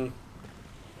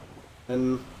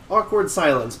 An awkward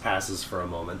silence passes for a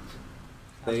moment.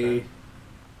 They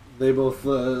both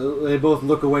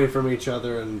look away from each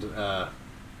other and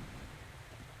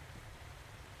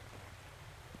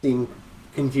seem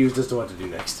confused as to what to do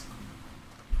next.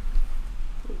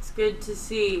 It's good to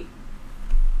see.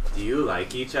 Do you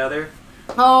like each other?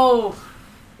 Oh,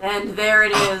 and there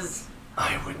it is.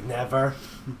 I would never.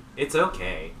 It's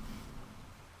okay.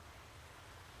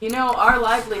 You know, our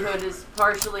livelihood is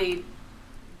partially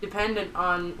dependent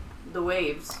on the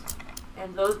waves,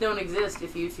 and those don't exist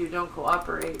if you two don't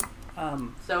cooperate.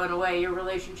 So in a way, your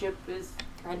relationship is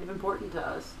kind of important to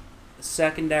us.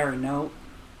 Secondary note,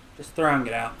 just throwing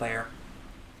it out there.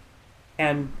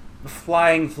 And a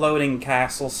flying, floating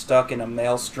castle stuck in a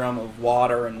maelstrom of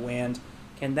water and wind,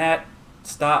 can that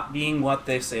stop being what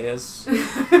this is?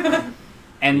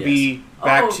 And Yes. be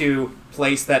back Oh. to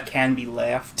place that can be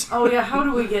left? Oh yeah, how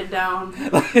do we get down?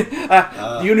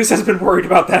 Eunice has been worried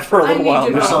about that for a I little need while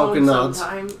to go now. Rusalka home nods.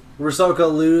 sometime.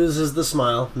 Rusalka loses the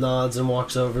smile, nods, and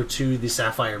walks over to the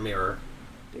sapphire mirror.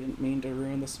 Didn't mean to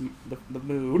ruin the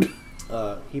mood.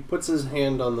 He puts his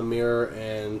hand on the mirror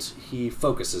and he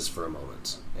focuses for a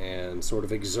moment and sort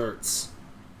of exerts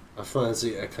a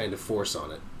kind of force on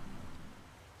it.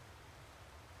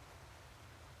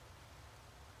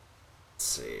 Let's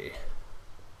see.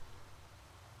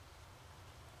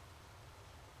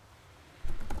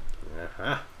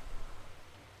 Uh-huh.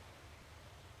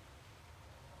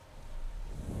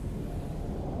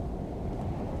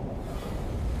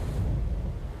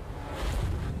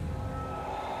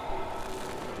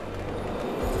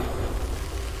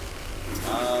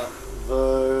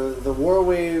 The war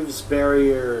waves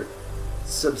barrier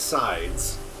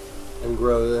subsides and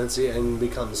grows and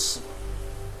becomes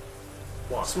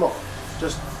small,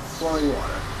 just flowing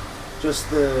water,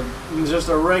 just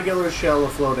a regular shell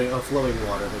of flowing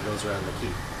water that goes around the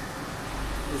keep.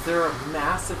 Is there a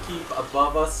massive keep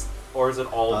above us, or is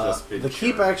it all just been The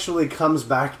keep actually comes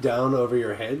back down over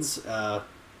your heads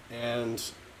and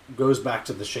goes back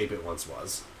to the shape it once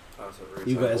was.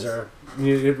 You guys are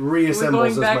it reassembles We're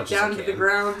going as back much down as it to the can.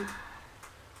 ground.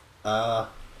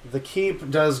 The keep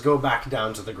does go back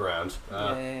down to the ground.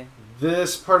 Yeah.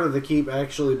 This part of the keep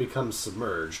actually becomes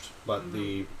submerged, but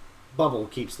the bubble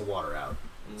keeps the water out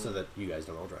so that you guys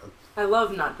don't all drown. I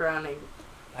love not drowning.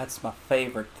 That's my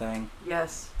favorite thing.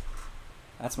 Yes.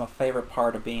 That's my favorite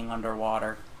part of being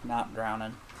underwater, not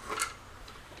drowning.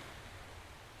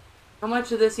 How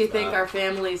much of this you think our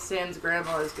family sans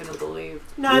grandma is going to believe?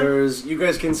 You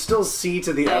guys can still see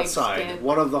to the Thanks, outside. kid.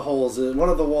 One of the walls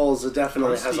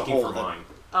definitely I'm has a speaking hole for that mine.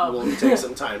 Oh. will take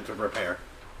some time to repair.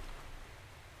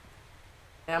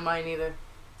 Yeah, mine either.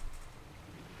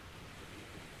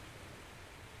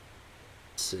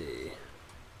 Let's see.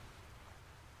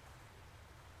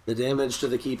 The damage to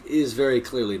the keep is very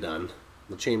clearly done.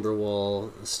 The chamber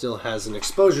wall still has an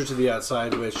exposure to the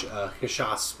outside, which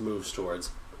Hishas moves towards.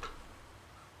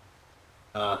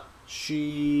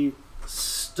 She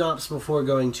stops before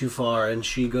going too far, and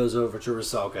she goes over to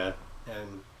Rusalka,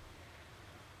 and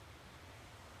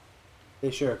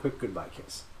they share a quick goodbye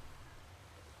kiss.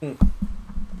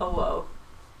 Oh, whoa.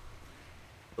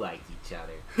 Like each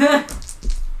other.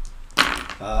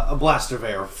 A blast of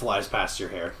air flies past your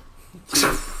hair.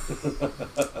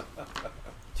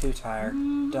 Too tired.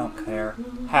 Don't care.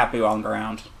 Happy on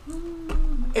ground.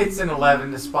 It's an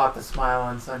 11 to spot the smile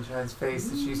on Sunshine's face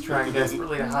that she's trying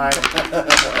desperately to hide.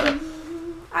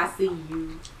 I see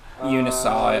you. Eunice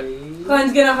saw it.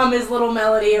 Glenn's going to hum his little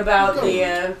melody about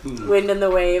the wind and the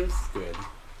waves. Good.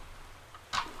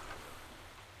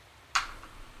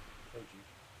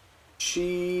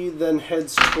 She then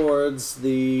heads towards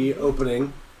the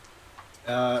opening,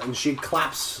 and she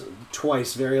claps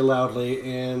twice very loudly,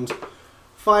 and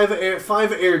five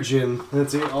air djinn.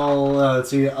 Let's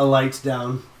see, alight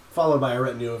down, followed by a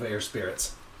retinue of air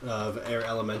spirits, of air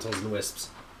elementals and wisps.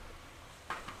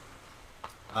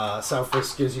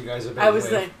 Southfist gives you guys a big I was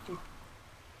wave. thinking.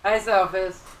 Hi,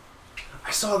 Sophus.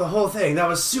 I saw the whole thing. That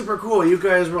was super cool. You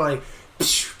guys were like,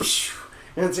 pshh, pshh.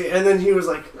 And then he was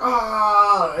like,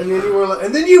 ah, and then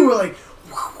you were like,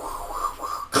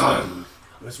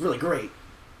 it was really great.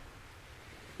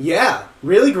 Yeah,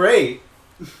 really great.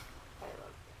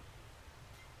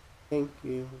 Thank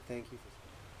you.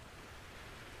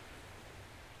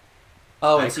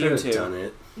 Oh, I it's could you have two. done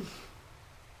it.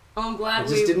 Oh, I'm I glad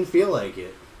just didn't feel like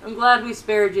it. I'm glad we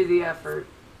spared you the effort.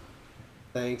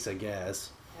 Thanks, I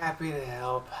guess. Happy to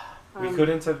help. We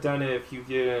couldn't have done it if you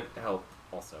didn't help,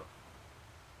 also.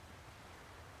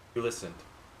 You listened.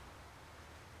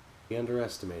 We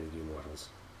underestimated you mortals.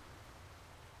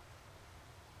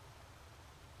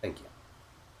 Thank you.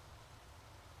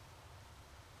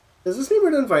 Does this mean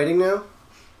we're done fighting now?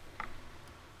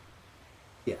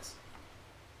 Yes.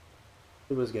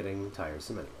 It was getting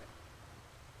tiresome anyway.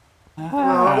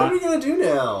 Ah. What are we gonna do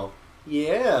now?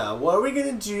 Yeah, what are we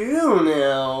gonna do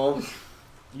now?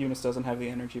 Eunice doesn't have the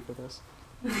energy for this.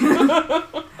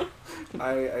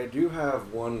 I do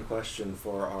have one question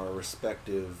for our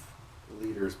respective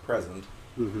leaders present.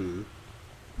 Mm-hmm.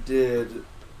 Did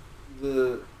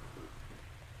the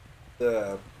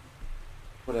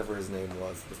whatever his name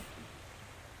was,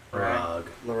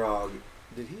 Larog,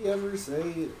 did he ever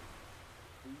say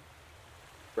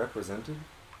represented?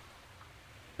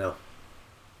 No.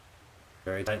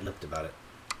 Very tight-lipped about it.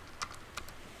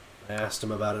 I asked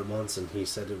him about it once, and he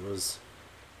said it was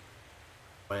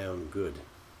my own good.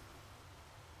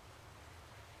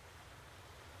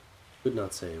 Could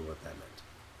not say what that meant.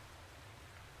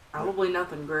 Probably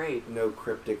nothing great. No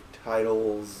cryptic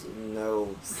titles,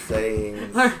 no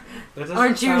sayings. That doesn't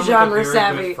Aren't you sound genre like a very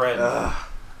savvy? good friend.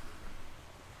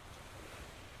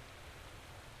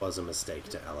 Was a mistake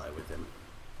to ally with him.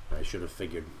 I should have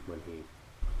figured when he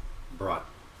brought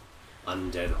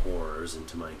undead horrors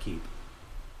into my keep.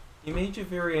 He made you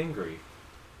very angry.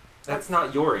 That's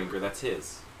not your anger, that's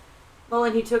his. Well,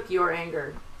 and he took your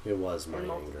anger. It was my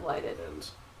And anger, multiplied it. and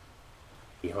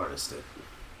he harnessed it.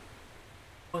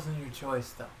 Wasn't your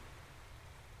choice, though.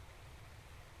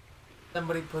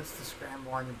 Somebody puts the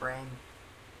scramble on your brain.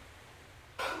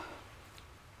 You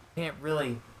can't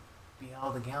really be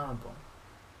held accountable.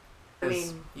 I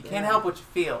mean, You can't help what you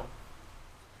feel.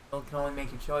 You can only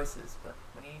make your choices, but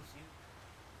when he ain't you.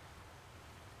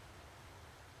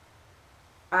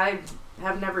 I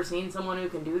have never seen someone who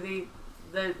can do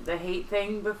the hate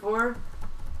thing before,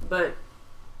 but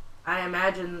I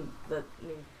imagine that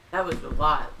that was a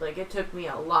lot. Like, it took me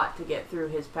a lot to get through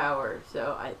his power,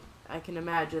 so I can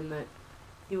imagine that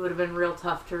he would have been real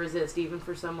tough to resist, even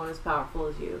for someone as powerful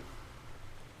as you.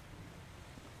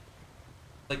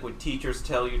 Like when teachers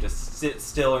tell you to sit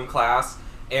still in class,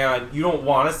 and you don't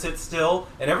want to sit still,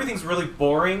 and everything's really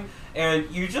boring, and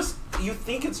you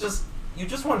think it's just, you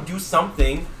just want to do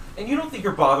something, and you don't think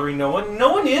you're bothering no one.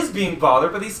 No one is being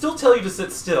bothered, but they still tell you to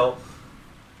sit still.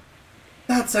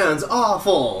 That sounds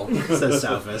awful, says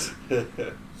Sophus.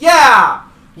 Yeah!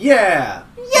 Yeah!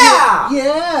 Yeah!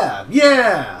 Yeah!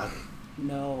 Yeah!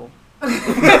 No.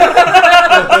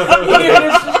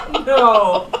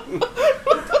 No.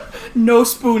 No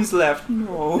spoons left.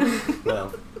 No.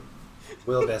 Well,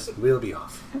 we'll be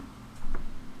off.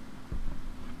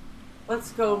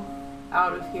 Let's go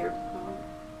out of here.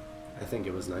 I think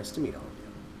it was nice to meet all of you.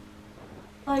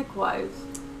 Likewise.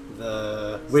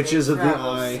 The Witches of the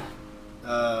travels.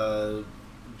 Eye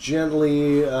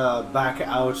gently back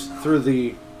out through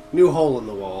the new hole in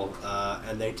the wall,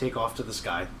 and they take off to the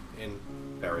sky in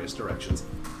various directions.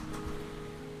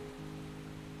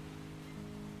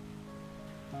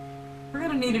 We're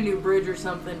gonna need a new bridge or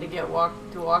something to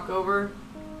walk over.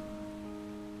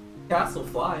 Castle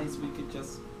flies, we could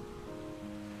just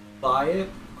fly it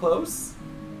close.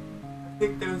 I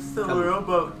think there was still Come. a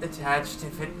rowboat attached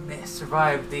if it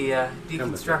survived the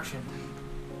deconstruction.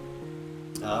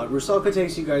 Rusalka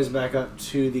takes you guys back up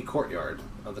to the courtyard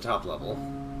of the top level.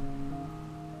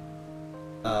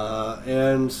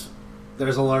 And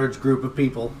there's a large group of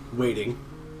people waiting.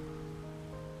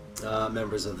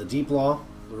 Members of the Deep Law,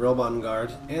 the Robon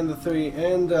Guard, and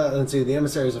the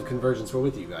emissaries of Convergence were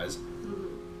with you guys.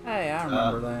 Hey, I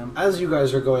remember them. As you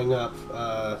guys are going up,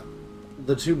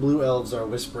 the two blue elves are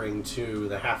whispering to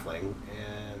the halfling,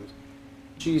 and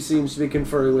she seems to be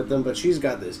conferring with them, but she's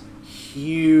got this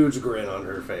huge grin on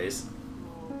her face.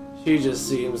 She just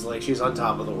seems like she's on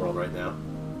top of the world right now.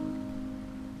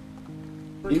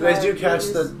 You guys do catch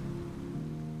the...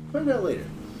 Find out later.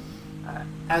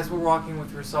 As we're walking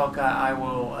with Rusalka, I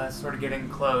will sort of get in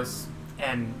close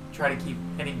and try to keep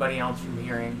anybody else from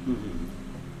hearing. Mm-hmm.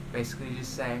 Basically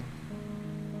just say,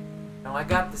 I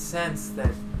got the sense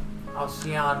that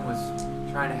Alcian was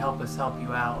trying to help us help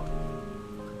you out.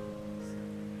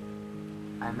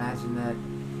 I imagine that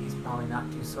he's probably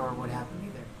not too sore what happened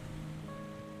either.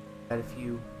 But if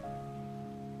you...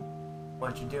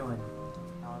 what you're doing,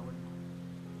 I wouldn't mind.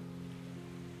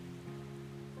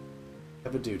 I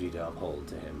have a duty to uphold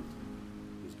to him.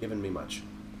 He's given me much.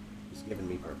 He's given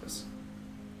me purpose.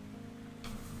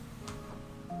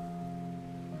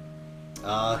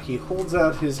 He holds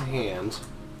out his hand,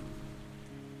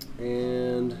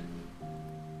 and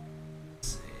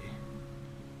let's see.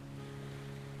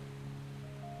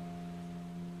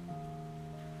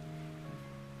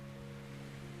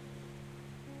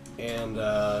 And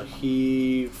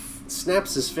he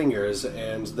snaps his fingers,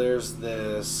 and there's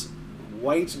this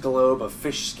white globe of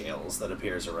fish scales that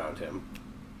appears around him.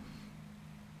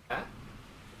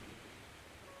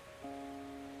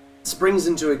 springs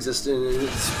into existence. It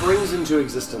springs into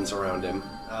existence around him,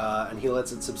 and he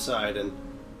lets it subside, and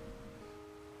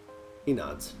he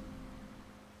nods.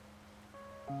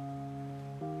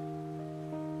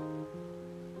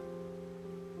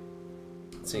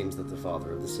 It seems that the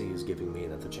Father of the Sea is giving me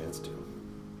another chance to.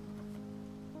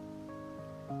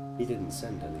 He didn't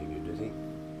send any of you, did he?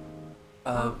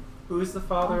 Who is the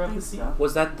father of the sea?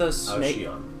 Was that the snake?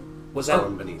 Shion. Was that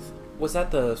Storm beneath. Was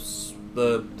that the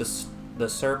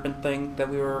serpent thing that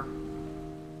we were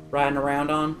riding around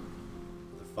on?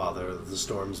 The Father of the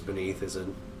Storms beneath is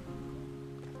an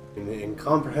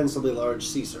incomprehensibly large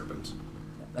sea serpent.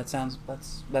 That sounds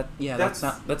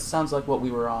like what we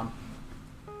were on.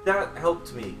 That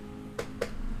helped me.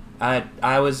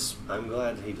 I was. I'm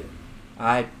glad he did.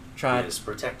 I He tried. is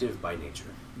protective by nature.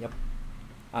 Yep.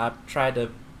 I tried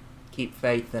to keep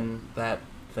faith in that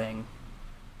thing,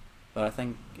 but I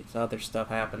think it's other stuff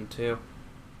happened too.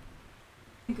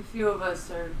 I think a few of us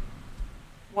are,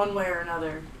 one way or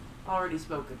another, already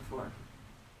spoken for.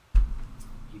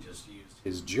 He just used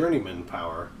his journeyman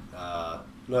power,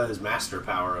 not his master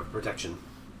power of protection.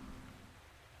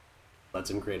 Lets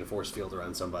him create a force field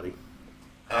around somebody.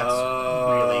 That's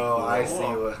really cool. I see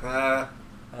what.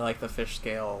 I like the fish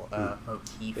scale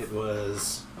motif. It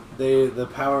was the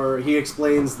power. He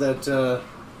explains that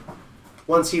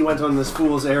once he went on this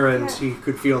fool's errand, he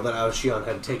could feel that Aoshion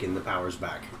had taken the powers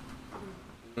back.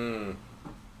 Now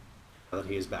that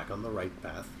he is back on the right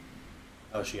path,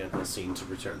 Aoshion has seen to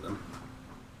return them.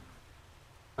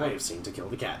 I have seen to kill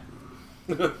the cat.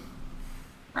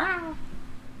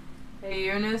 Hey,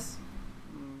 Eunice.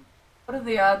 What are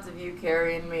the odds of you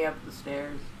carrying me up the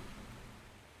stairs?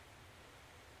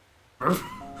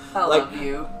 I love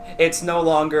you. It's no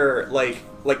longer like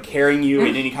carrying you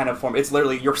in any kind of form. It's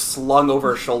literally you're slung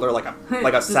over a shoulder like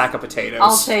a sack of potatoes.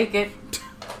 I'll take it. The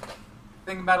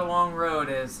thing about a long road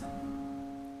is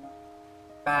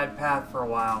bad path for a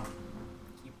while.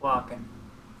 Keep walking.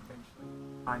 Eventually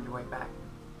find your way back.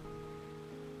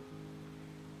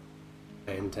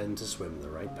 I intend to swim the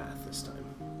right path this time.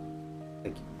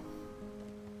 Thank you.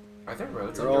 Are there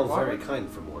roads You're all underwater? very kind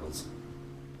for mortals.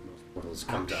 Most mortals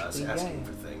come to us Actually, asking yeah.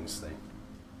 for things. They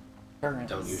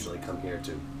Currents. don't usually come here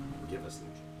to give us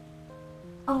things.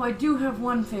 Oh, I do have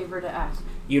one favor to ask.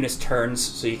 Eunice turns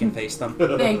so you can face them.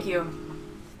 Thank you.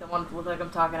 Don't want it to look like I'm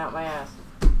talking out my ass.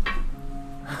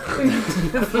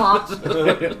 Flop.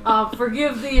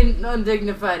 Forgive the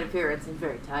undignified appearance. I'm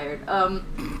very tired.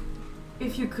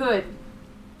 If you could,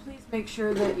 please make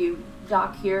sure that you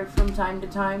dock here from time to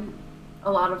time.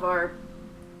 A lot of our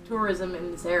tourism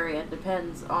in this area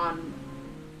depends on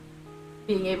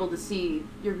being able to see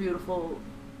your beautiful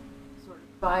sort of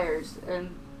spires,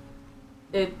 and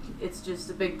it's just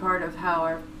a big part of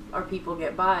how our people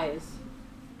get by is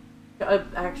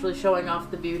actually showing off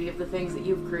the beauty of the things that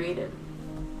you've created.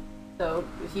 So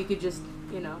if you could just,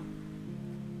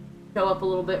 show up a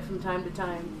little bit from time to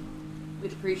time,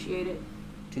 we'd appreciate it.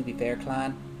 To be fair,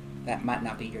 Klein, that might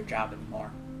not be your job anymore.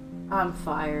 I'm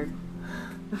fired.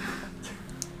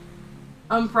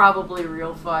 I'm probably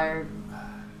real fired.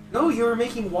 No, you were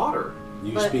making water.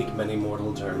 You But- speak many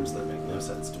mortal terms that make no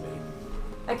sense to me.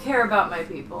 I care about my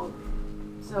people.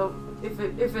 So if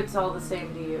it's all the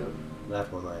same to you.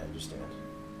 That one I understand.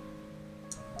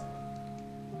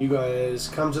 You guys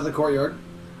come to the courtyard.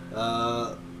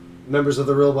 Members of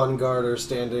the Rilbon Guard are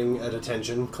standing at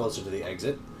attention closer to the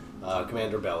exit.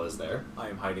 Commander Bell is there. I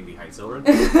am hiding behind Silrin.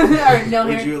 Alright, no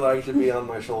Would here. you like to be on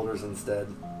my shoulders instead?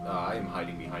 I am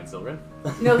hiding behind Silrin.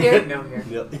 No here. No here.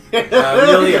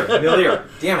 Milir.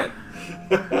 Damn it.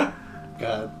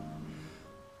 God.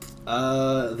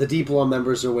 The Deep Law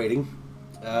members are waiting.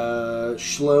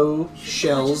 Schlo,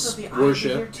 Shells,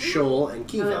 Worsha, Shoal, and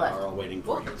Kiva are all waiting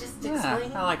for you. Just Yeah,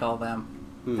 explain. I like all them.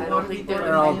 I don't think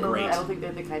They're all kind of- great. I don't think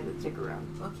they're the kind that stick around.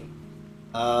 Okay.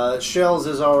 Shells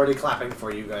is already clapping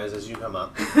for you guys as you come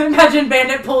up. Imagine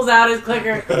Bandit pulls out his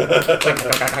clicker.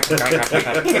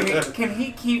 Can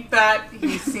he keep that?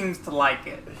 He seems to like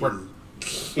it.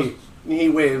 He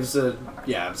waves.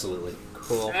 Yeah, absolutely.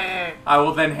 Cool. I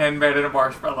will then hand Bandit a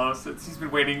marshmallow since he's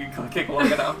been waiting and clicking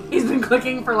long enough. He's been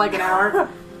clicking for like an hour.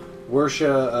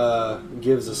 Worsha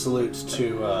gives a salute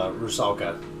to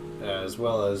Rusalka, as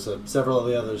well as several of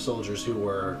the other soldiers who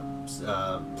were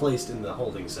placed in the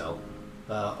holding cell.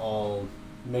 All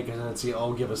make a tendency,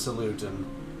 all give a salute, and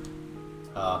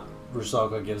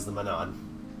Rusalka gives them a nod.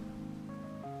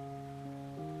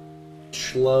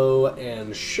 Schlo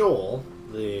and Shoal,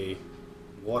 the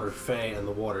water fae and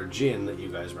the water djinn that you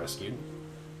guys rescued,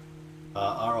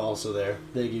 are also there.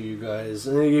 They give you guys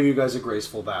a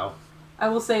graceful bow. I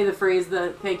will say the phrase,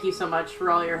 thank you so much for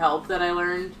all your help that I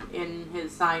learned in their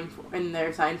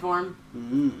sign form.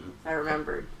 I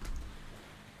remembered.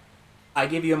 I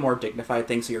give you a more dignified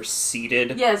thing, so you're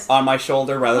seated Yes. on my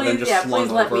shoulder rather than just slung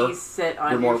please over. let me sit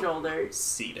on You're your more shoulder.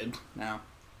 Seated now.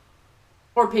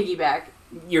 Or piggyback.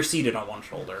 You're seated on one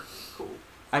shoulder. Cool.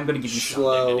 I'm going to give you some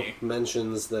Schlo dignity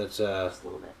mentions that Just a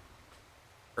little bit.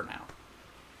 for now.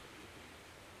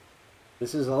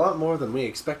 this is a lot more than we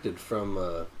expected from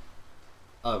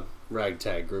a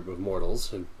ragtag group of mortals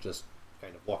who just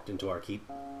kind of walked into our keep.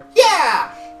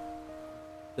 Yeah!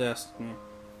 Yes.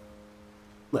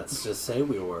 Let's just say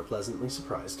we were pleasantly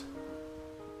surprised.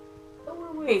 So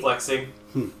were we. Flexing.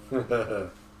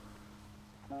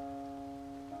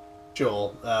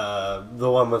 Joel, the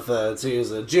one with so he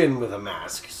was a djinn with a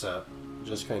mask, so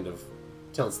just kind of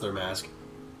tilts their mask.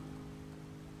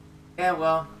 Yeah,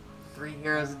 well, 3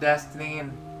 heroes of destiny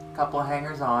and a couple of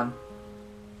hangers on.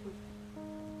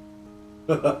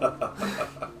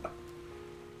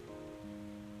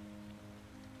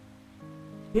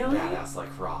 Really? Badass like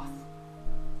Roth.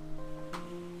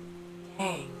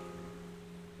 Dang.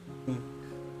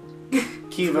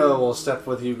 Kiva will step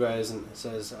with you guys and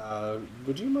says,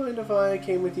 would you mind if I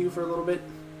came with you for a little bit?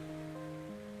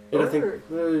 I think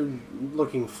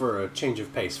looking for a change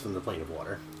of pace from the plane of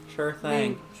water. Sure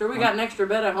thing. Sure, we got an extra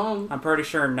bed at home. I'm pretty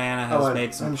sure Nana has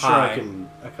made some I'm pie. sure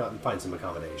I can find some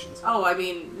accommodations. Oh, I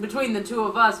mean, between the two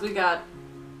of us, we got...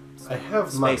 I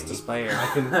have money. Space to spare. I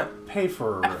can pay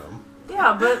for a room.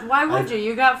 Yeah, but why would you?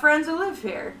 You got friends who live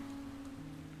here.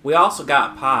 We also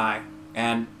got pie,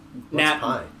 and What's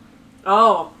pie?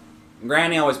 Oh.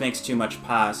 Granny always makes too much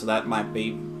pie, so that might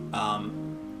be, yeah.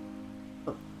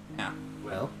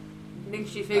 Well, You think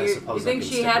she figured? You suppose I think can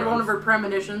she stick had around. one of her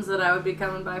premonitions that I would be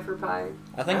coming by for pie?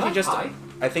 I think I she like just, pie.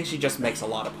 I think she just makes a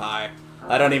lot of pie.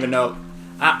 I don't even know.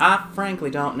 I frankly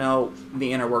don't know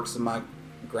the inner works of my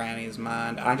granny's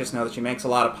mind. I just know that she makes a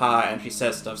lot of pie and she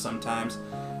says stuff sometimes.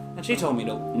 And she told me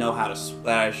to know how to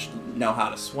that I should know how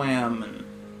to swim, and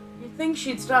You'd think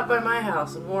she'd stop by my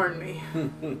house and warn me.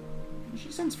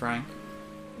 she sends Frank.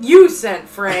 You sent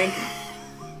Frank.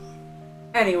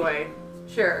 Anyway,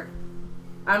 sure,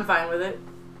 I'm fine with it.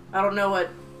 I don't know what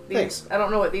these. Thanks. I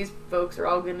don't know what these folks are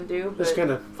all gonna do, but just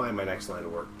gonna find my next line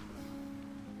of work.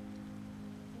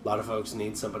 A lot of folks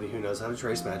need somebody who knows how to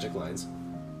trace magic lines.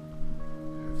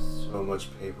 So much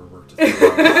paperwork to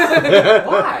fill out.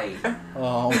 Why?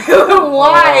 Oh.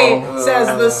 why? Says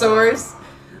the source.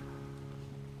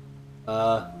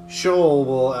 Shoal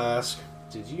will ask,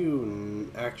 did you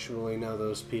actually know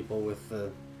those people with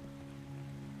the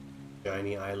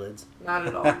shiny eyelids? Not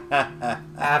at all.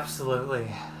 Absolutely.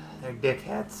 They're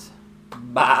dickheads.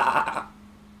 Bah.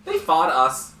 They fought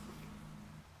us.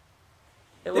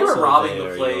 They They were looked, robbing the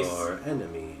They're place. your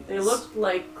enemies. they looked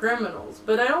like criminals,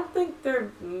 but I don't think they're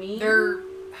mean.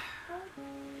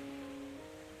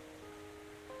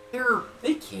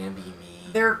 They can be mean.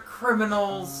 They're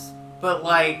criminals, but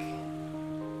like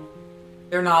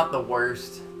they're not the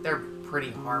worst. They're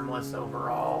pretty harmless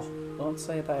overall. Don't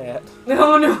say that.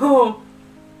 No, no.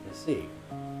 I see.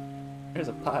 There's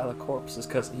a pile of corpses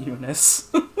because of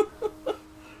Eunice.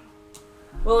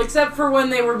 Well, except for when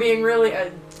they were being really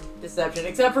deception.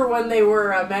 Except for when they were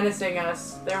menacing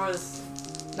us, there was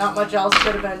not much else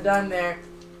could have been done there.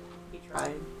 He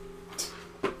tried.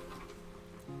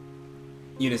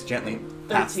 Eunice gently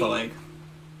pats the 13.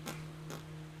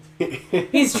 leg.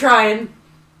 He's trying.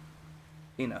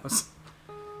 He knows.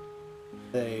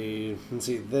 They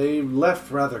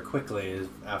left rather quickly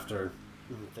after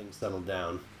things settled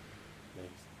down. They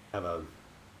have a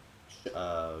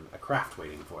craft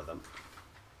waiting for them.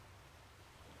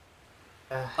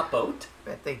 A boat?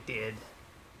 Bet they did.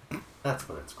 That's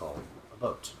what it's called. A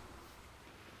boat.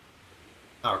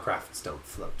 Our crafts don't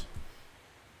float.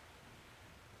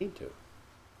 Need to.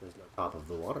 There's no top of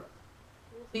the water.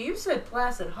 So you said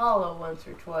Placid Hollow once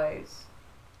or twice.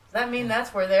 Does that mean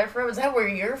that's where they're from? Is that where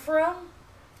you're from?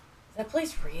 Is that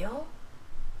place real?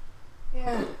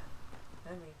 Yeah. I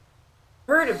mean,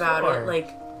 Heard about Sure. it, like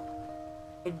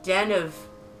a den of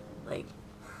like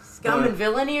scum and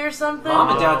villainy or something. Mom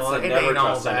and Dad Oh, said it never ain't all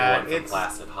trust that. anyone from It's-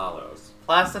 Placid Hollows.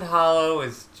 Placid Hollow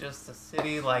is just a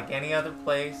city like any other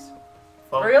place.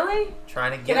 Folk Really?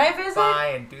 Trying to Can get I visit? by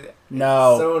and do that.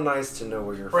 No. So nice to know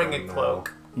where you're Bring from a now.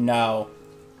 cloak. No.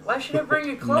 Why should I bring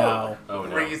a cloak? No. Oh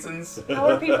no. Reasons. How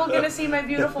are people gonna see my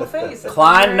beautiful face?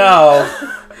 Klein, no.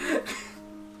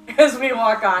 As we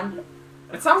walk on.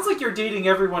 It sounds like you're dating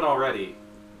everyone already.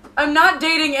 I'm not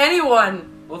dating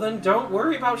anyone. Well then don't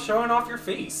worry about showing off your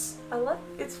face. I like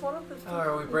it's one of the. Oh,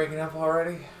 are we breaking up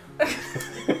already?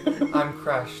 I'm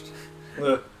crushed.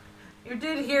 You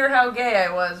did hear how gay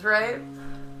I was, right?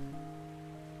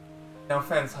 No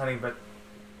offense, honey, but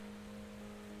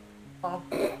Oh,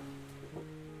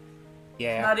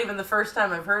 Yeah. not even the first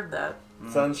time I've heard that.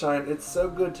 Sunshine, it's so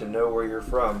good to know where you're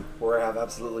from, where I have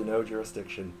absolutely no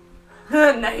jurisdiction.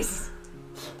 Nice.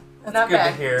 that's Not good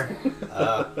bad. to hear.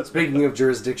 Speaking of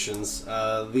jurisdictions,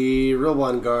 the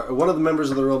Rilbon Guard, one of the members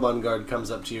of the Rilbon Guard comes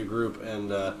up to your group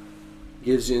and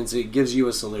gives you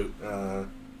a salute.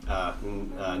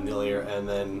 Nilir, and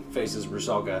then faces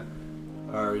Rusalka.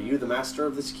 Are you the master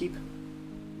of this keep?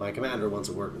 My commander wants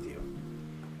a word with you.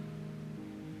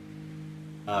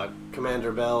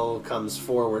 Commander Bell comes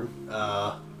forward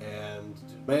and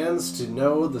demands to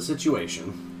know the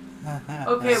situation.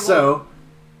 Okay, well, So,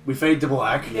 we fade to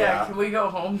black. yeah, can we go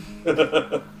home?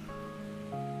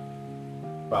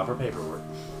 Proper paperwork.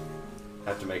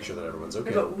 Have to make sure that everyone's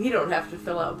okay. But we don't have to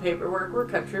fill out paperwork. We're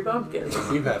country bumpkins.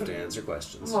 You have to answer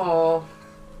questions. Oh,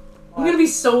 I'm gonna be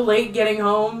so late getting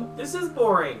home. This is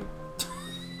boring.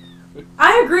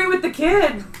 I agree with the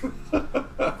kid.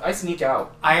 I sneak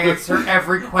out. I answer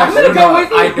every question. gonna go with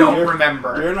you. I don't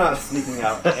remember. You're not sneaking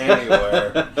out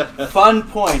anywhere. Fun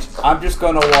point. I'm just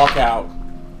gonna walk out.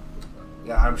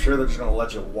 Yeah, I'm sure they're just gonna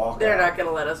let you walk They're out. not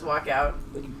gonna let us walk out.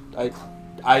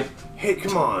 Hey,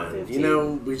 come on. 15. You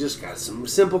know, we just got some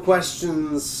simple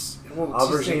questions. It won't just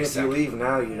take Aubergine, a if you second. leave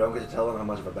now, you don't get to tell them how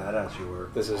much of a badass you were.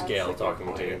 This is That's Gail a good talking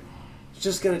to point. you. It's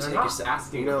just gonna They're take a not second.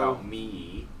 asking You know, about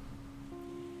me.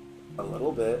 A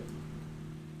little bit.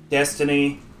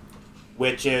 Destiny,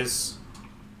 witches,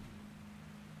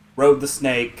 rode the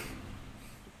snake,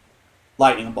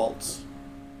 lightning bolts.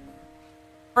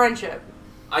 Friendship.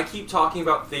 I keep talking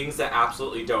about things that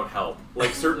absolutely don't help,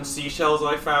 like certain seashells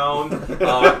I found,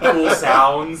 cool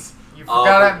sounds. You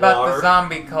forgot about water. the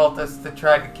zombie cultists that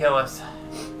tried to kill us.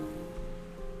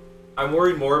 I'm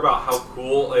worried more about how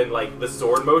cool and like the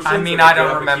sword motions. I mean, and I don't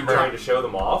have to remember. Keep trying to show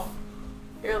them off.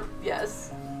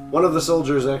 Yes. one of the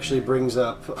soldiers actually brings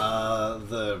up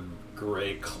the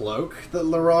gray cloak that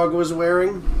Larog was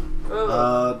wearing.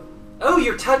 Ugh. Oh,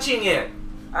 you're touching it.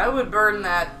 I would burn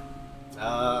that.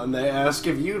 And they ask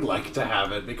if you'd like to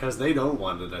have it because they don't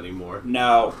want it anymore.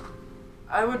 No.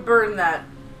 I would burn that.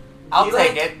 I'll You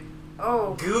take like- it.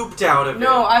 Oh. Gooped out of it.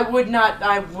 No, I would not.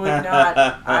 I would not.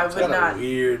 I It's would got not. a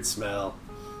weird smell.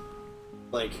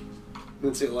 Like,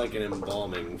 it's like an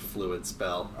embalming fluid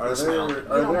spell. Are Smell. there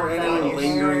don't want that in any your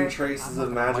lingering hair. traces I'm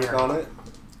of not magic wearing on it?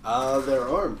 There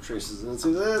are traces. And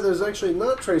see, there's actually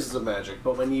not traces of magic,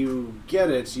 but when you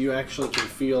get it, you actually can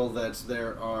feel that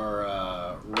there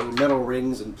are metal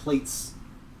rings and plates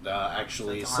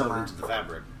actually It's sewn armor. into the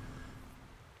fabric.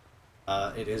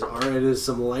 It is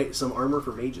some armor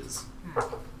for mages.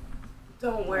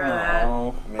 Don't wear that.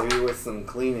 Oh. Maybe with some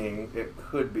cleaning, it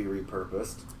could be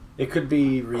repurposed. It could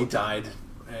be re-dyed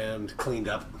and cleaned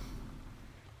up.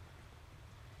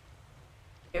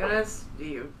 Eunice, do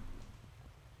you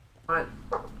want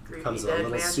creepy Comes a dead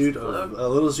little man's suit cloak? of a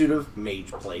little suit of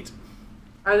mage plate.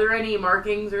 Are there any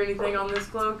markings or anything on this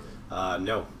cloak?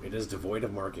 No, it is devoid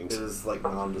of markings. It is like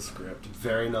nondescript.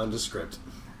 Very nondescript.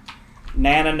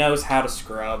 Nana knows how to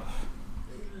scrub.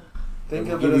 Think It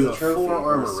will of give it as you a a trophy 4 or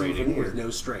a armor rating souvenir. with no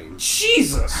strain.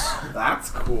 Jesus! That's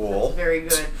cool. Very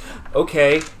good.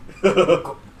 Okay.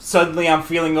 Suddenly I'm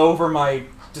feeling over my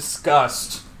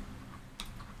disgust.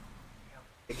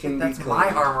 It can That's be my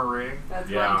cleaned. armor ring. That's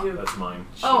Yeah, mine too. that's mine.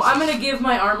 Oh, I'm gonna give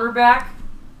my armor back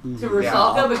to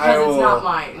Rusalka Yeah, because I will- it's not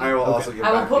mine. I will Okay. also give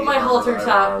I will back put the my armor halter that I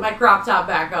top, borrowed. my crop top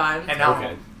back on. And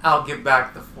Okay. I'll give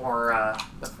back the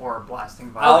four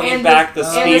blasting I'll vials. give and back the- the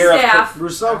and the spear of staff.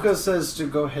 Rusalka says to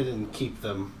go ahead and keep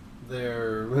them.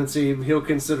 Let's see, he'll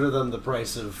consider them the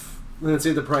price of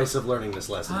learning this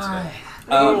lesson today.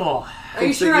 Cool. Are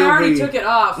you Thinks that sure I you'll already be- took it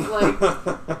off?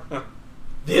 Like,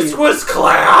 This was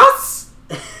class.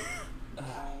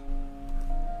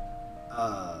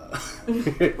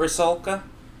 Rusalka?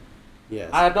 Yes.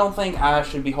 I don't think I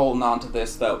should be holding on to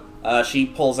this, though. She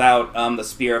pulls out the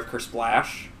spear of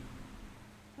Kersplash.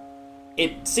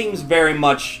 It seems very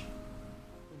much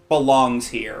belongs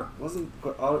here.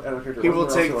 He will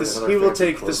take this. He will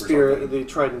take the spear, the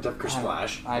trident of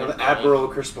Kersplash, I of don't know. Admiral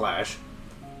Kersplash.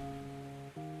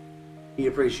 He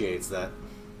appreciates that.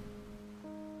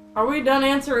 are we done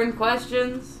answering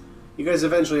questions? You guys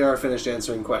eventually are finished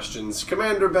answering questions.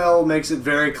 Commander Bell makes it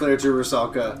very clear to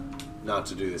Rusalka not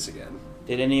to do this again.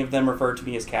 Did any of them refer to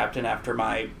me as captain after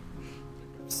my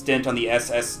stint on the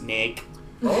SS Snake?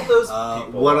 All those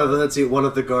people. One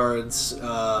of the guards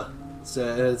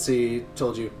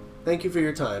told you, "Thank you for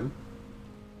your time,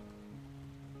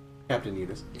 Captain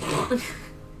Eunice."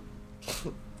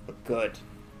 Good.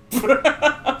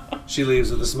 She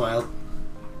leaves with a smile.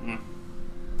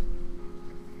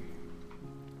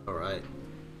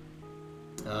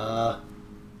 So?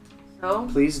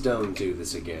 Please don't do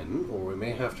this again, or we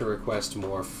may have to request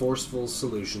more forceful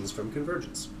solutions from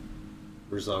Convergence.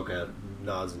 Rizalka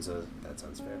nods and says, that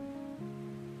sounds fair.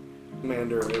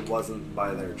 Commander, it wasn't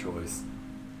by their choice.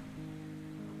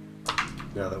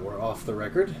 Now that we're off the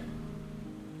record,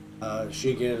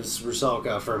 she gives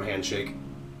Rusalka a firm handshake.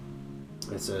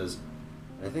 It says,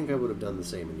 I think I would have done the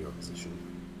same in your position.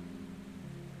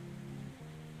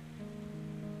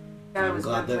 I'm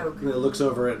glad that it looks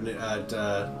over at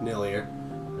Nilier.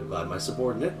 I'm glad my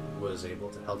subordinate was able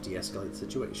to help de-escalate the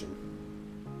situation.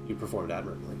 You performed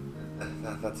admirably.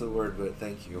 That's a word, but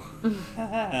thank you.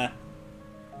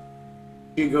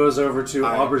 She goes over to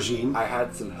Aubergine. I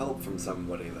had some help from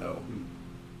somebody, though.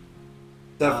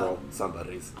 Several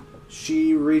somebodies.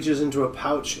 She reaches into a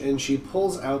pouch and she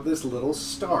pulls out this little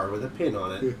star with a pin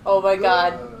on it. Oh my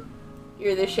god.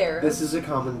 You're the sheriff. This is a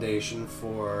commendation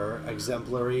for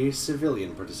exemplary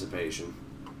civilian participation.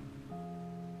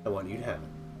 I want you to have it.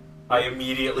 I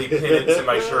immediately pin it to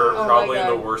my shirt, Oh my probably in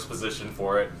God. the worst position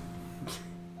for it.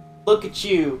 Look at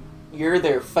you. You're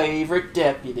their favorite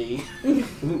deputy.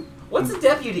 What's a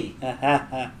deputy?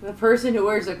 The person who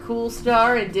wears a cool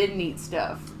star and didn't eat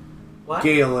stuff. What?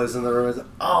 Gale is in the room and says,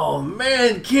 oh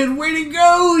man, kid, way to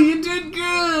go! You did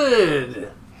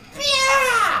good!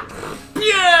 Yeah!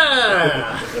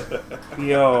 Yeah!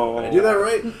 Yo. Did I do that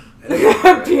right?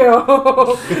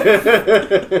 Pio.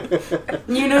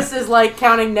 Eunice is like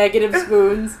counting negative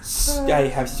spoons. I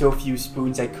have so few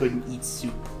spoons I couldn't eat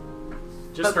soup.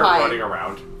 Just But her pie. running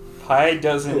around, Pie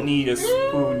doesn't need a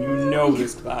spoon, you know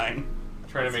this kind.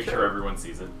 trying to make sure everyone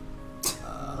sees it.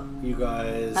 You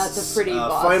guys That's a pretty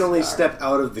boss finally star. step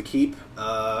out of the keep,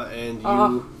 and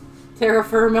you... Terra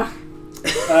Firma.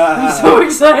 I'm so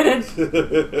excited.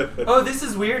 Oh, this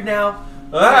is weird now.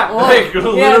 Ah, Oh, I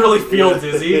yeah. literally feel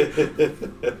dizzy. you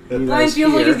Ryan guys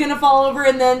feels like hear- he's gonna fall over,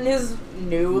 and then his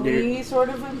newly sort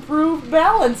of improved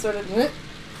balance sort of.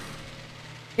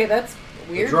 Okay, that's the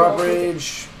weird.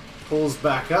 drawbridge pulls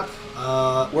back up.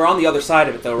 We're on the other side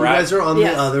of it, though, You right? guys are on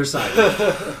Yes. the other side.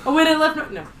 Oh wait, I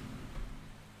left no.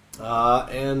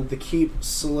 And the keep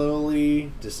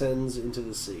slowly descends into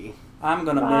the sea. I'm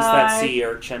gonna miss that Bye. sea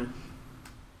urchin.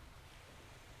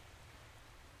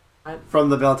 From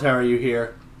the Belterra you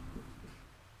hear,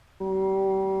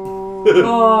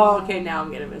 Oh, okay, now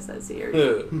I'm gonna miss that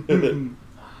series.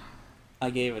 I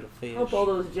gave it a fish. Hope all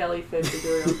those jellyfish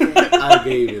are doing okay. I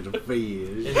gave it a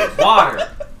fish. In the water.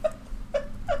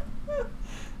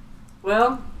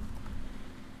 Well,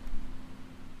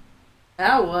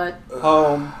 now what?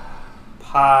 Home.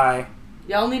 Pie.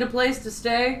 Y'all need a place to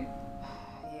stay?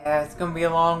 Yeah, it's gonna be a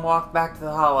long walk back to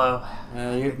the Hollow.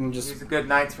 You can just... Use a good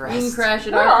night's You rest. can crash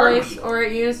at Where our are place we? or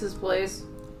at Eunice's place.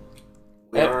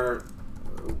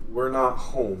 We're not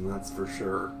home, that's for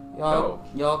sure.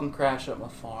 Y'all can crash at my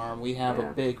farm. We have Yeah.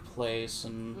 a big place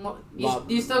and... Well,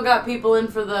 you still got people in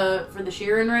for the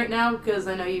shearing right now? Because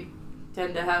I know you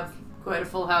tend to have quite a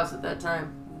full house at that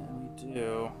time. We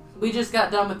do. We just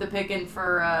got done with the picking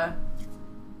for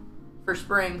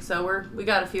spring, so we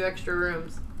got a few extra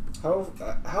rooms.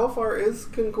 How far is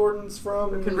Concordance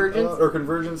from Convergence? or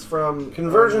Convergence from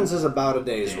Convergence is about a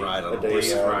day's ride on a a day?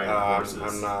 horse. riding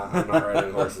horses. I'm not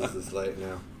riding horses this late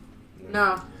now.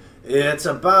 No. It's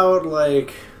about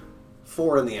like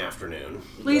 4 in the afternoon.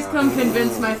 Please come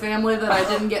convince my family that I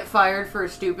didn't get fired for a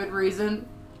stupid reason.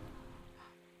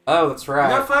 Oh, that's I right.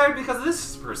 got fired because of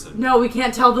this person. No, we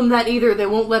can't tell them that either. They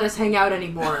won't let us hang out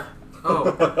anymore.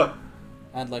 Oh.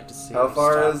 I'd like to see How them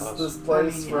far stop is us. this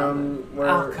place I mean, from where?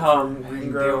 I'll come from and Green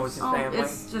deal Grove? with his Oh, family.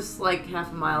 it's just like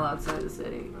half a mile outside the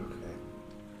city. Okay.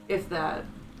 If that.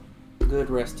 Good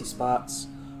resty spots.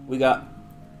 We got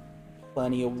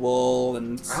plenty of wool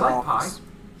and I like pie. socks.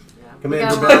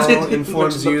 Commander We got Bell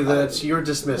informs you that you're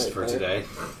dismissed for today.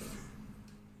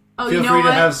 Oh, Feel you know free to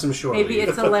what? have some short Maybe leave.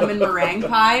 it's a lemon meringue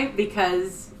pie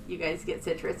because you guys get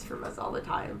citrus from us all the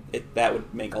time. That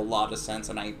would make a lot of sense,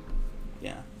 and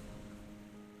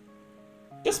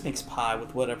just makes pie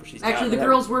with whatever she's got. Actually, the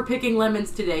girls were picking lemons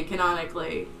today,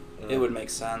 canonically. It would make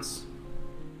sense.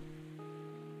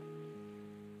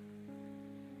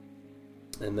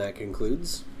 And that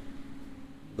concludes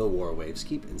the War Waves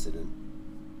Keep incident.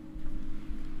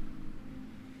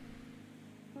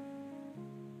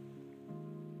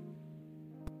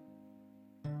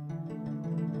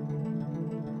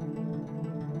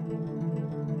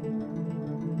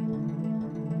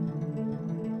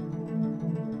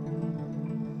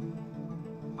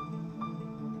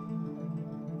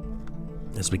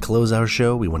 As we close our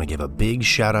show, we want to give a big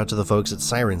shout out to the folks at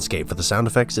Sirenscape for the sound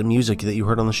effects and music that you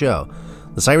heard on the show.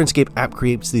 The Sirenscape app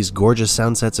creates these gorgeous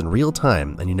sound sets in real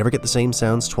time, and you never get the same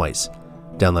sounds twice.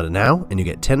 Download it now, and you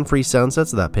get 10 free sound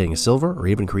sets without paying a silver or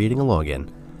even creating a login.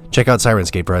 Check out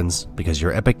Sirenscape, friends, because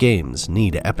your epic games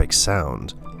need epic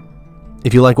sound.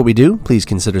 If you like what we do, please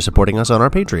consider supporting us on our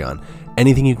Patreon.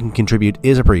 Anything you can contribute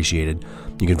is appreciated.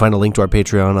 You can find a link to our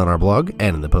Patreon on our blog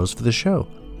and in the post for the show.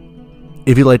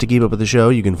 If you'd like to keep up with the show,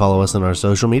 you can follow us on our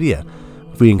social media.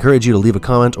 We encourage you to leave a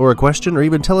comment or a question, or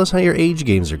even tell us how your age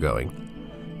games are going.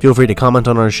 Feel free to comment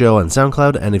on our show on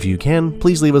SoundCloud, and if you can,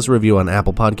 please leave us a review on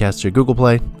Apple Podcasts or Google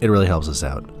Play. It really helps us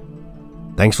out.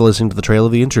 Thanks for listening to the Trail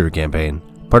of the Intruder campaign,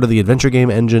 part of the Adventure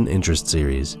Game Engine Interest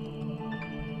series.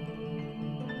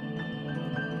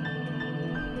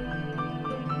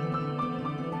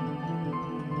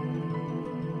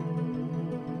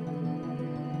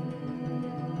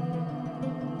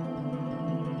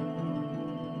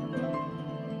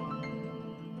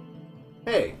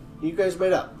 Hey, you guys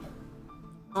made up.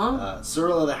 Huh?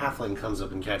 Cyrilla the Halfling comes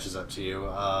up and catches up to you,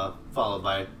 followed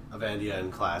by Avandia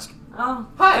and Clask. Oh,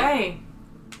 Hi. hey.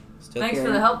 Still Thanks for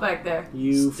carrying- the help back there.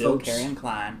 You Still folks, carrying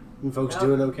Klein. you folks Yep.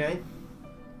 doing okay?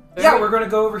 Yeah, we're gonna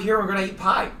go over here. We're gonna eat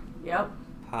pie. Yep.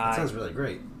 That Pie. sounds really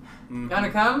great.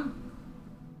 Gonna come?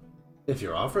 If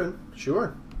you're offering,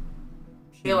 sure.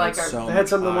 Feel like our, So I had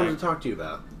something I much wanted pie. to talk to you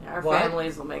about. our What?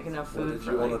 families will make enough What food did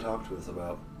for you like... want to talk to us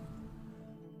about?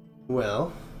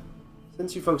 Well,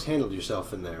 since you folks handled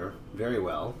yourself in there very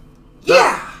well.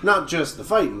 Yeah. Not just the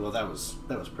fighting, well that was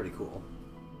pretty cool.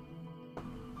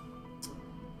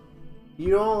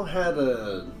 You all had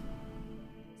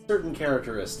certain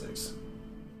characteristics.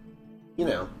 You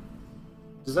know,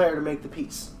 desire to make the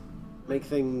peace. Make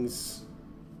things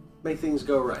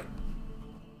go right.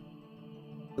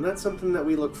 And that's something that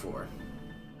we look for.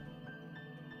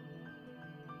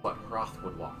 What Roth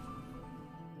would want.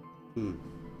 I'm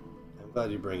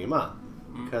glad you bring him up.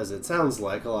 Because it sounds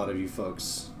like a lot of you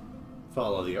folks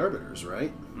follow the Arbiters,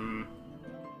 right?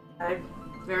 I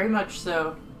very much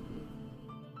so.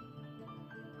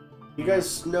 You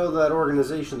guys know that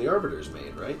organization the Arbiters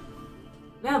made, right?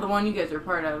 Yeah, the one you guys are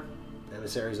part of.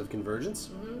 Emissaries of Convergence?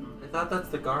 I thought that's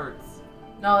the guards.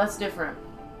 No, that's different.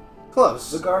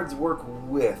 Close. The guards work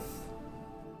with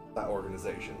that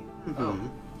organization. Mhm.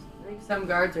 I think some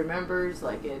guards are members,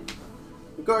 like it's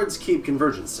The guards keep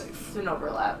Convergence safe, an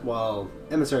overlap. while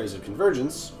Emissaries of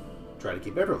Convergence try to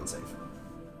keep everyone safe.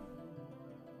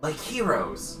 Like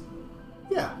heroes.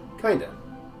 Yeah, kinda.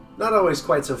 Not always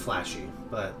quite so flashy,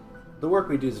 but the work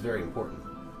we do is very important.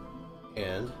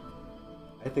 And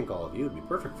I think all of you would be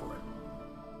perfect for it.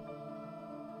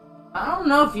 I don't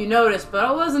know if you noticed, but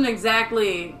I wasn't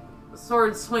exactly a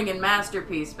sword-swinging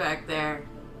masterpiece back there.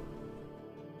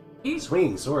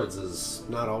 Swinging swords is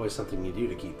not always something you do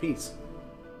to keep peace.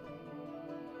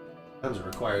 Sometimes it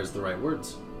requires the right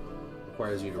words. It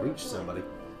requires you to reach somebody.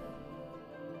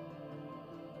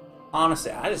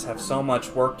 Honestly, I just have so much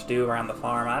work to do around the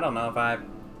farm. I don't know if I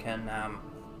can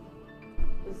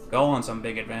go on some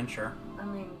big adventure. I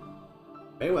mean,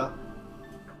 Very well.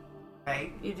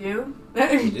 Hey. you do?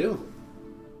 You do.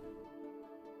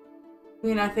 I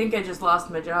mean, I think I just lost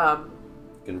my job.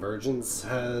 Convergence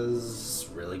has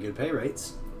really good pay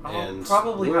rates. I'll and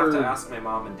probably have to we're- ask my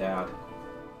mom and dad.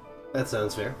 That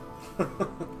sounds fair.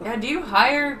 Yeah, do you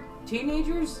hire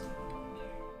teenagers?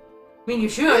 I mean, you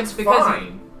should It's because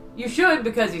fine. you should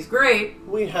because he's great.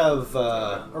 We have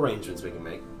arrangements we can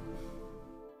make.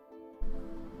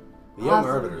 The young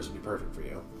Awesome. arbiters would be perfect for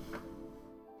you.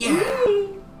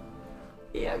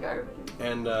 Yeah, garbage.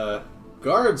 And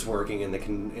guards working in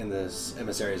in this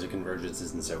emissaries of convergence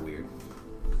isn't so weird.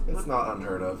 It's not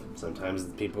unheard of. Sometimes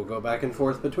people go back and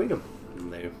forth between them.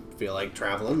 And they feel like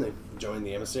traveling, they join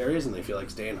the emissaries, and they feel like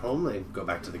staying home, they go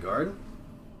back to the guard.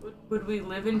 Would we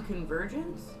live in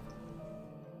convergence?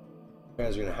 You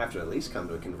guys are going to have to at least come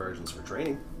to a convergence for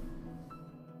training.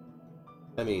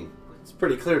 I mean, it's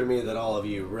pretty clear to me that all of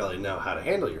you really know how to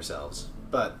handle yourselves,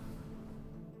 but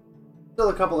still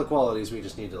a couple of qualities we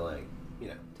just need to,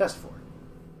 test for.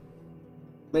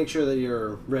 Make sure that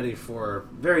you're ready for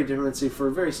very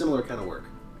similar kind of work.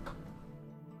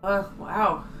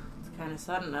 Wow. It's kind of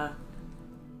sudden.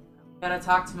 Gotta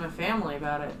talk to my family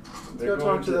about it. Go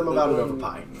talk to them about it over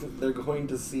pie. They're going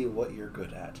to see what you're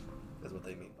good at. Is what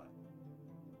they mean by.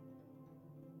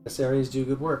 Emissaries do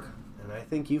good work, and I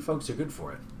think you folks are good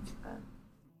for it.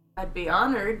 I'd be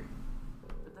honored.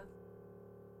 But that's...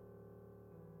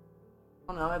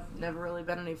 I don't know. I've never really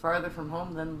been any farther from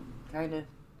home than kind of.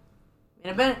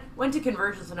 I mean, went to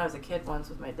convergence when I was a kid once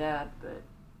with my dad, but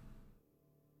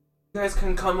You guys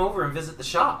can come over and visit the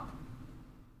shop.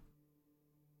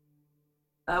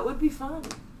 that would be fun.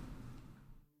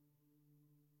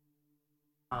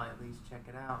 I'll at least check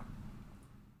it out.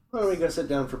 Why don't we go sit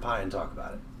down for pie and talk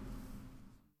about it?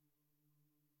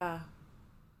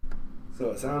 So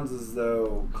it sounds as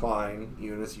though Klein,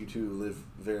 Eunice, you two live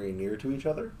very near to each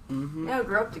other? Mm-hmm. Yeah, we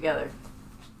grew up together.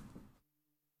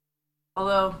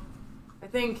 Although, I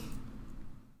think...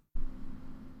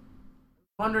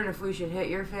 wondering if we should hit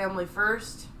your family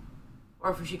first,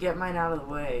 or if we should get mine out of the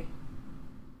way.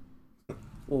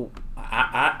 Well,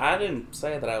 I didn't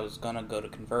say that I was gonna go to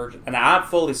Convergence, and I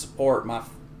fully support my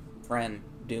friend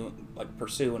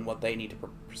pursuing what they need to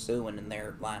pursue in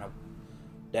their line of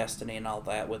destiny and all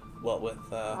that. I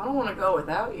don't want to go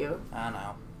without you. I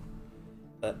know,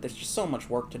 but there's just so much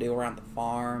work to do around the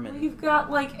farm, and You've got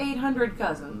like 800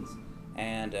 cousins.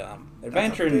 and That's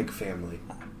adventuring. a big family.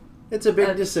 It's a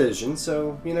big decision,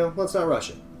 so, let's not rush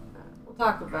it. We'll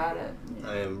talk about it.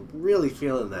 I am really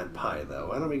feeling that pie, though.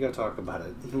 Why don't we go talk about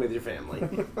it with your family?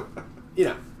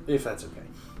 If that's okay.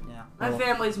 Yeah, My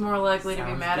family's more likely to be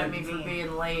Sounds mad at good me to for me.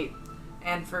 being late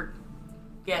and for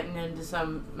getting into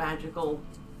some magical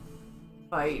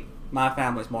fight. my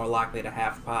family's more likely to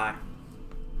have pie.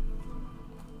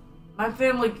 My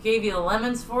family gave you the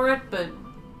lemons for it, but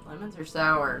lemons are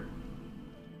sour.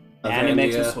 And it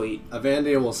makes them sweet.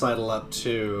 Avandia will sidle up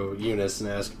to Eunice and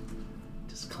ask,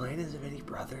 does Klein have any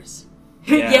brothers?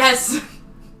 Yes.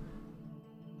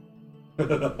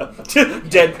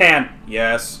 Deadpan.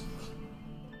 Yes.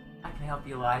 I can help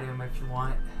you lie to him if you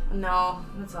want. No,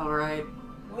 that's alright.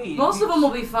 Wait. Most of them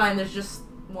will be fine. There's just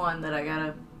one that I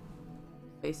gotta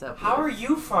face up How are with.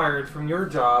 you fired from your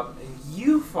job and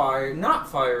you not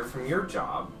fired from your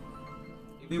job?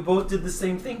 We both did the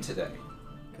same thing today.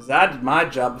 Because I did my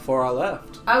job before I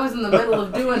left. I was in the middle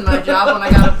of doing my job when I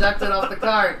got abducted off the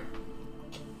cart.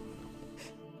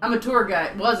 I'm a tour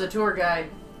guide. Was a tour guide.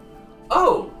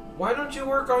 Oh, why don't you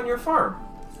work on your farm?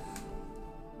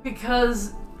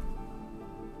 Because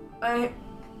my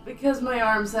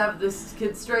arms have this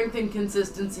strength and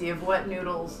consistency of wet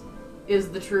noodles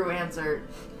is the true answer.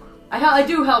 I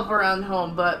do help around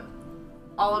home, but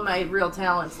all of my real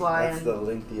talents lie That's in... the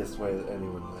lengthiest way that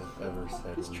anyone has ever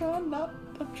said.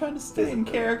 I'm trying to stay in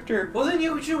character. Well, then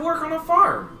you should work on a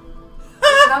farm.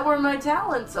 It's not where my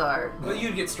talents are. But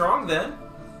you'd get strong then.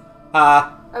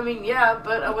 I mean, yeah,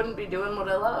 but I wouldn't be doing what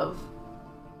I love.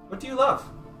 What do you love?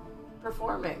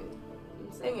 Performing,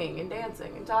 and singing, and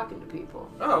dancing, and talking to people.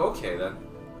 Oh, okay then.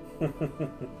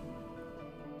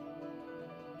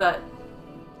 But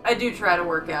I do try to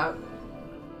work out.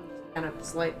 Kind of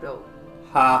slight build.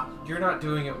 You're not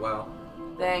doing it well.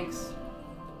 Thanks.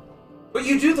 But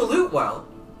you do the loot well.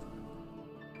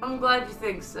 I'm glad you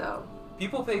think so.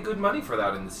 People pay good money for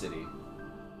that in the city.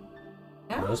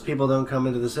 Yeah. Most people don't come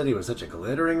into the city with such a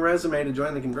glittering resume to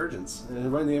join the Convergence.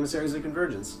 Join the emissaries of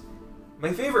Convergence.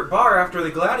 My favorite bar after the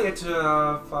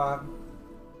Gladiator.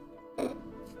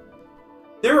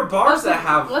 There are bars that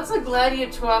have. What's a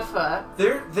gladiatoire?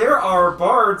 There are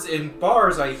bards in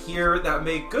bars I hear that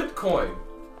make good coin.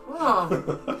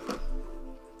 Oh.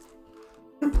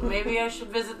 Maybe I should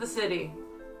visit the city.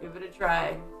 Give it a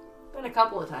try. Been a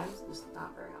couple of times, just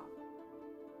not very often.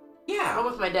 I Yeah. went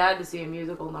with my dad to see a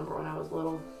musical number when I was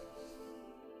little.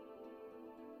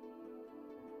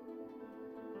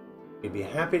 We'd be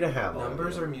happy to have all of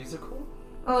Numbers you. are musical?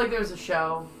 Oh, like there was a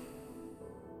show.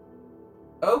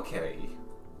 Okay.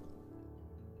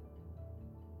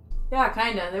 Yeah,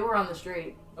 kinda. They were on the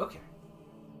street. Okay.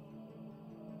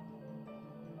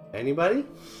 Anybody?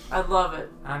 I'd love it.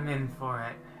 I'm in for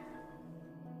it.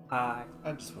 I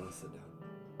just want to sit down.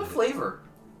 What flavor?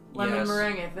 Lemon Yes.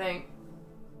 meringue, I think.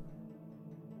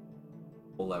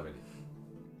 11.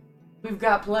 We've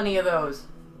got plenty of those.